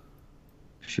yet.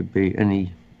 Should be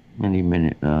any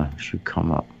minute now. Should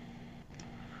come up.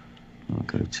 I'll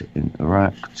go to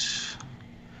interact.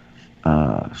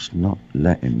 It's not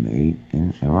letting me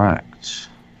interact.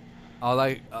 All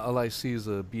I see is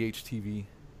a BHTV,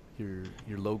 your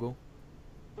logo.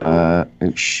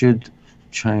 It should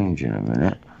change in a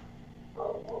minute.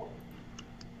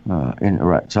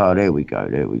 Interact. Oh, there we go.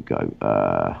 There we go.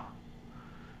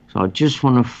 So I just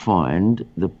want to find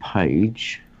the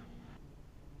page.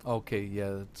 Okay,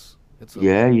 yeah, it's.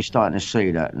 Yeah, you're starting to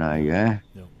see that now, yeah.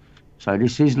 Yep. So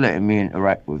this is letting me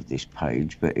interact with this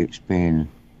page, but it's being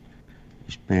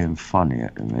funny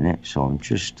at the minute. So I'm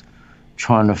just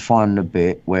trying to find the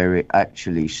bit where it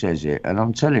actually says it, and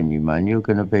I'm telling you, man, you're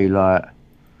going to be like,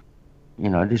 you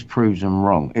know, this proves them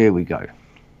wrong. Here we go.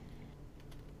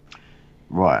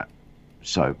 Right.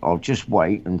 So I'll just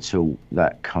wait until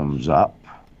that comes up.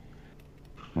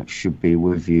 That should be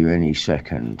with you any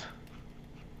second.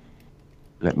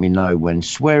 Let me know when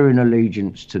swearing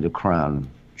allegiance to the crown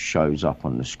shows up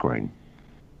on the screen.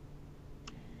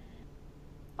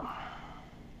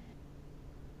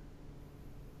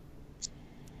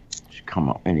 Should come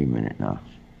up any minute now.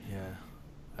 Yeah,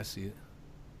 I see it.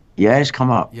 Yeah, it's come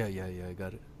up. Yeah, I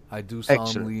got it. I do solemnly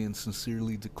Excellent. and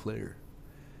sincerely declare.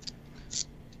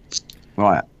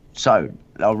 Right, so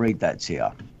I'll read that to you.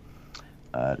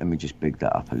 Let me just big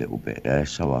that up a little bit there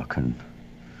so I can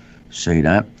see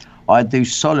that. I do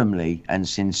solemnly and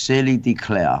sincerely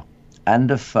declare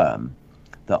and affirm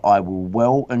that I will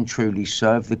well and truly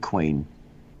serve the Queen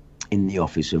in the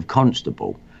office of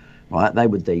Constable. Right, they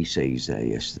were DCs there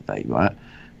yesterday, right?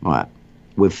 Right,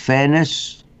 with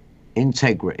fairness,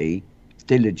 integrity,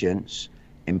 diligence,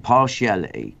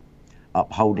 impartiality,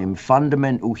 upholding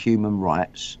fundamental human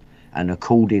rights and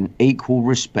according equal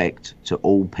respect to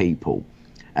all people,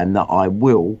 and that I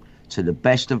will, to the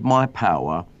best of my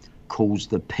power, cause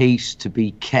the peace to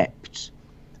be kept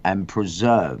and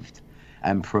preserved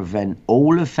and prevent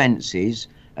all offences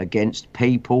against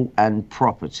people and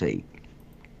property,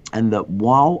 and that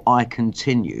while I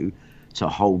continue to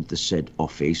hold the said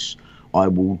office, I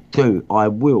will,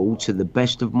 to the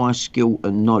best of my skill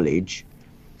and knowledge,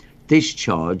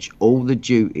 discharge all the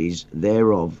duties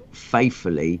thereof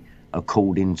faithfully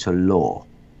according to law.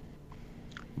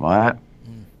 Right?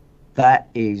 That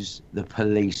is the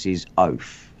police's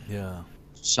oath. Yeah.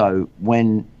 So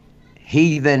when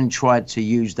he then tried to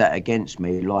use that against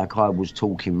me like I was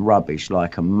talking rubbish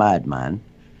like a madman,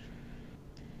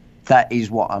 that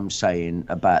is what I'm saying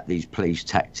about these police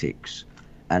tactics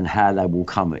and how they will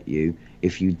come at you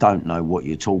if you don't know what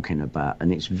you're talking about.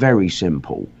 And it's very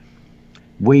simple.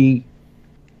 We,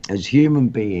 as human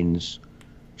beings,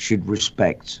 should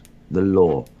respect the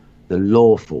law, the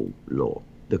lawful law,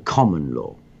 the common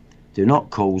law. Do not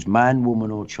cause man,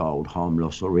 woman or child harm,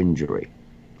 loss or injury.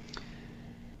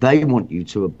 They want you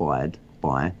to abide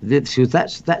by this.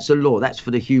 That's a law. That's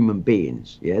for the human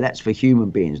beings. Yeah, that's for human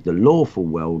beings. The lawful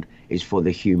world is for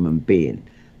the human being.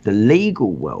 The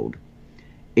legal world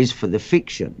is for the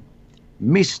fiction,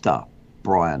 Mr.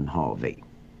 Brian Harvey,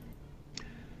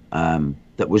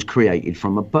 that was created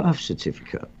from a birth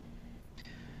certificate,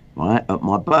 right, at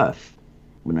my birth,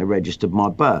 when they registered my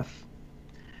birth.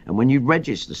 And when you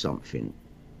register something,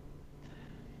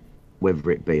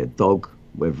 whether it be a dog,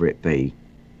 whether it be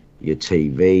your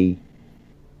TV,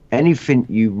 anything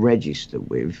you register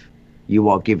with, you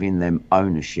are giving them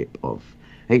ownership of.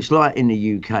 It's like in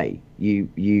the UK,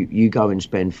 you go and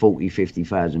spend 40,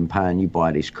 50,000 pounds, you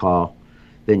buy this car,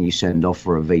 then you send off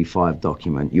for a V5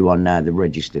 document. You are now the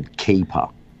registered keeper.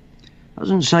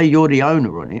 Doesn't say you're the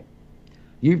owner on it.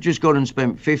 You've just gone and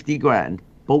spent 50 grand,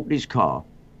 bought this car,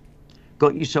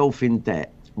 got yourself in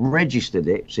debt, registered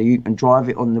it so you can drive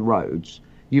it on the roads.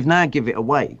 You've now give it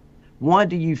away. Why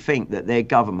do you think that their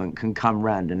government can come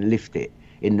round and lift it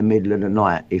in the middle of the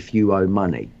night if you owe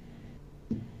money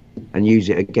and use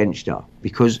it against you?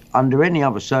 Because under any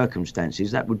other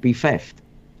circumstances, that would be theft.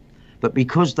 But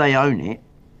because they own it,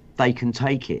 they can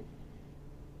take it.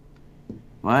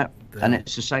 Right? And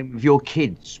it's the same with your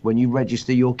kids. When you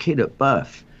register your kid at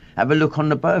birth, have a look on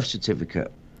the birth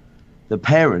certificate. The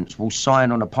parents will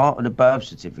sign on a part of the birth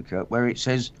certificate where it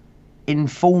says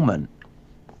informant.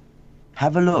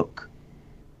 Have a look.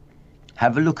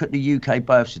 Have a look at the UK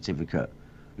birth certificate.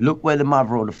 Look where the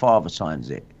mother or the father signs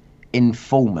it.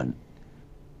 Informant.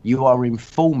 You are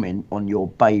informing on your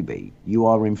baby. You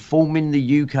are informing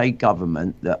the UK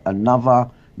government that another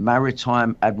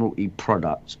maritime admiralty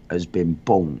product has been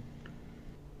born.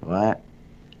 Right?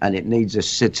 And it needs a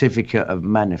certificate of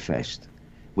manifest,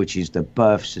 which is the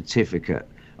birth certificate.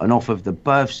 And off of the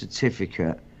birth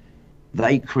certificate,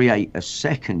 they create a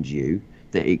second you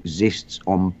that exists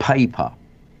on paper,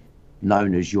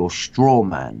 known as your straw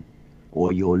man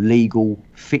or your legal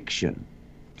fiction.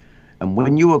 And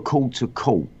when you are called to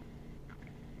court,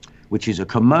 which is a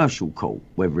commercial court,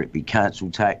 whether it be council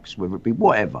tax, whether it be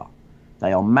whatever,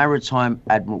 they are maritime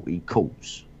admiralty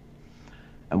courts.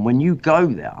 And when you go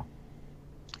there,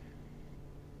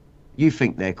 you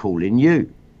think they're calling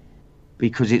you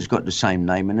because it's got the same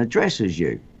name and address as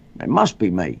you. It must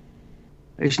be me.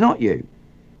 It's not you.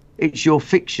 It's your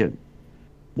fiction.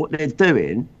 What they're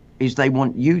doing is they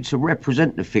want you to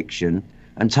represent the fiction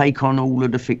and take on all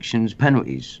of the fiction's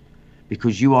penalties,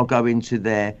 because you are going to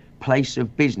their place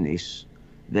of business,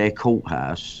 their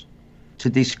courthouse, to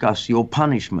discuss your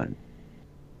punishment.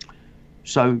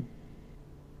 So,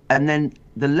 and then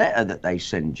the letter that they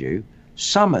send you,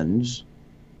 summons,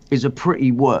 is a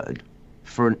pretty word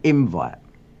for an invite.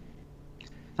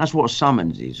 That's what a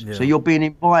summons is. Yeah. So you're being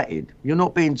invited. You're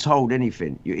not being told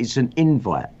anything. It's an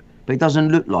invite, but it doesn't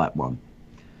look like one.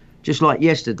 Just like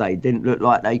yesterday, it didn't look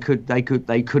like they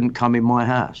couldn't come in my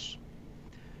house.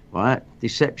 Right?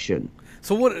 Deception.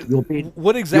 So what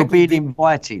exactly? You're being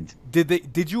invited.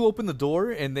 Did you open the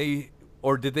door and they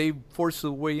or did they force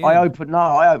a way in? I opened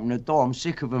the door. I'm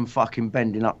sick of them fucking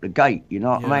bending up the gate. You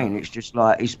know what I mean? It's just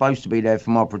like, he's supposed to be there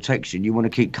for my protection. You want to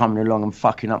keep coming along and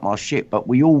fucking up my shit, but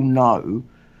we all know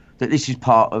that this is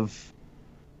part of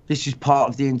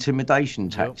the intimidation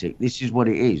tactic. This is what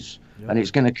it is, and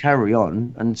it's going to carry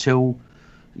on until,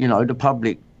 you know, the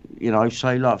public, you know,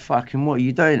 say like, fucking, what are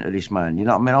you doing to this man? You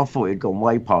know what I mean? I thought it'd gone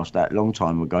way past that a long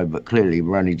time ago, but clearly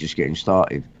we're only just getting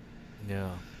started. Yeah.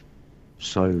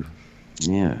 So,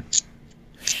 yeah.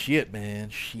 Shit, man.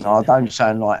 Shit. No, I don't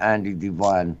sound like Andy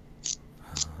Devine.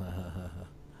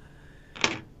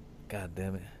 God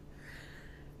damn it.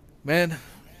 Man,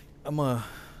 I'm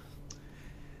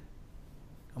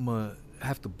gonna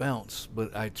have to bounce,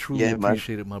 but I truly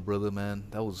appreciate it, my brother, man.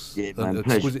 That was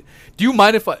exquisite. Do you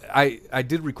mind if I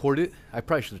did record it? I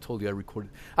probably should have told you I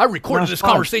recorded. I recorded this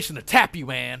conversation to tap you,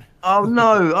 man. Oh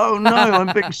no,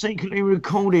 I'm being secretly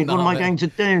recorded. What am I going to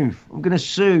do? I'm going to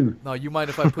sue. No, you mind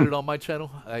if I put it on my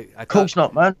channel? Of course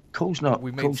not, man. Of course not.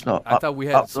 I thought we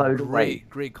had some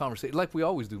great conversation, like we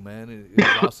always do, man. It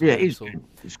was awesome. Yeah, it's good.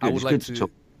 It's good. I would like to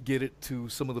get it to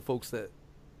some of the folks that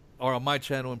are on my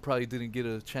channel and probably didn't get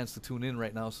a chance to tune in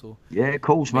right now. So yeah, of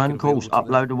course, man. Of course.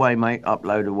 Upload away, mate.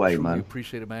 Upload away, man.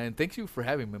 Appreciate it, man. Thank you for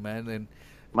having me, man. And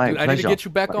mate, dude, I need to get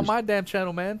you back on my damn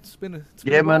channel, man. It's been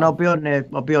man. I'll be on there.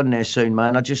 I'll be on there soon,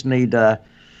 man. I just need a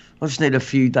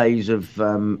few days of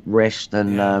rest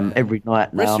and every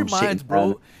night now. Rest your minds,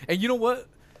 bro. And you know what?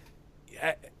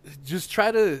 Just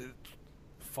try to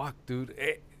fuck, dude.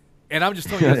 And I'm just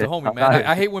telling you as a homie, man.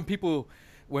 I hate when people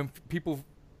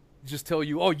just tell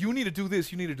you, oh, you need to do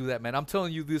this, you need to do that, man. I'm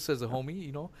telling you this as a homie,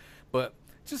 you know. But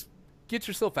just get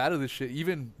yourself out of this shit.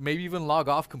 Maybe even log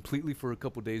off completely for a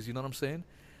couple days. You know what I'm saying?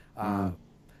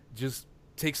 Just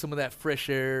take some of that fresh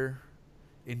air.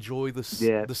 Enjoy the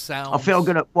sounds. I feel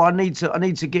I need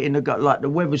to get in the garden. Like, the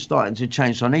weather's starting to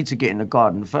change, so I need to get in the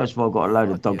garden. First of all, I've got a load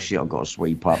of dog shit I've got to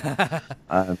sweep up. There's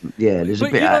a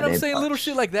bit. You know what I'm saying? Little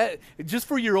shit like that, just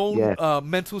for your own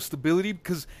mental stability,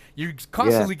 because you're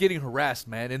constantly getting harassed,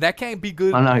 man, and that can't be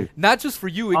good. I know. Not just for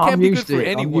you. It can't be good for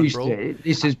anyone, bro.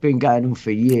 This has been going on for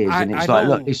years, and it's like,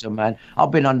 look, listen, man. I've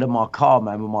been under my car,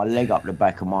 man, with my leg up the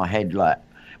back of my head, like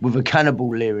with a cannibal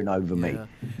leering over me.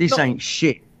 This ain't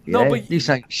shit. Yeah? No, but this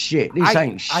ain't shit.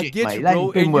 I get mate. You,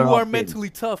 bro. And you are mentally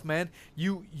tough, man.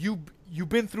 You've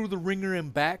been through the ringer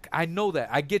and back. I know that.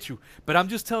 I get you. But I'm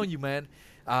just telling you, man.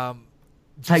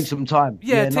 Take some time.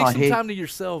 Take some time to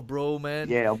yourself, bro, man.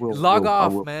 Yeah, I will. Log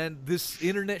off, man. This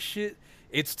internet shit,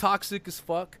 it's toxic as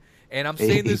fuck. And I'm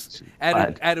saying this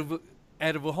out of a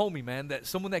homie, man. That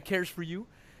someone that cares for you.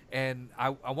 And I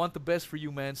want the best for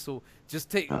you, man. So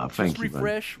just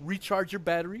refresh, recharge your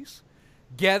batteries.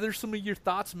 Gather some of your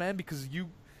thoughts, man, because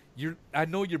I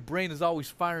know your brain is always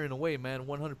firing away, man,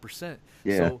 100%.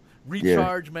 Yeah. So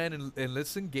recharge, man, and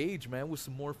let's engage, man, with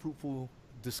some more fruitful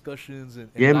discussions and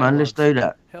man, let's do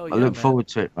that. Hell yeah, I look forward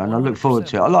to it, man. 100%. I look forward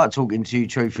to it. I like talking to you,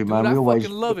 truthfully, man. I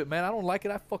fucking love it, man. I don't like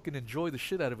it. I fucking enjoy the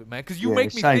shit out of it, man, because you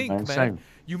make me think, man. Same.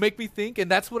 You make me think, and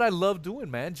that's what I love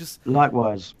doing, man. Just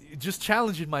likewise. Just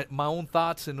challenging my own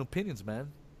thoughts and opinions,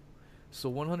 man. So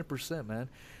 100%, man.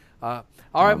 All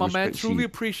right, my man. Truly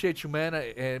appreciate you, man.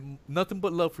 And nothing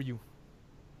but love for you.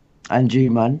 And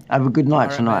you, man. Have a good night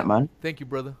tonight, man. Thank you,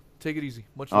 brother. Take it easy.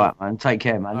 Much love. All right, man. Take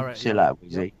care, man. All right, see you later,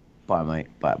 Weezy. Yep. Bye,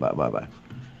 mate. Bye.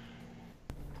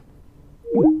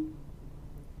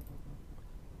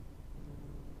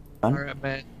 All right,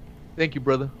 man. Thank you,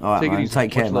 brother. All right, Take man. it easy.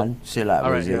 Take care, man. See you later,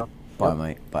 Weezy. Bye,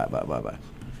 mate. Bye.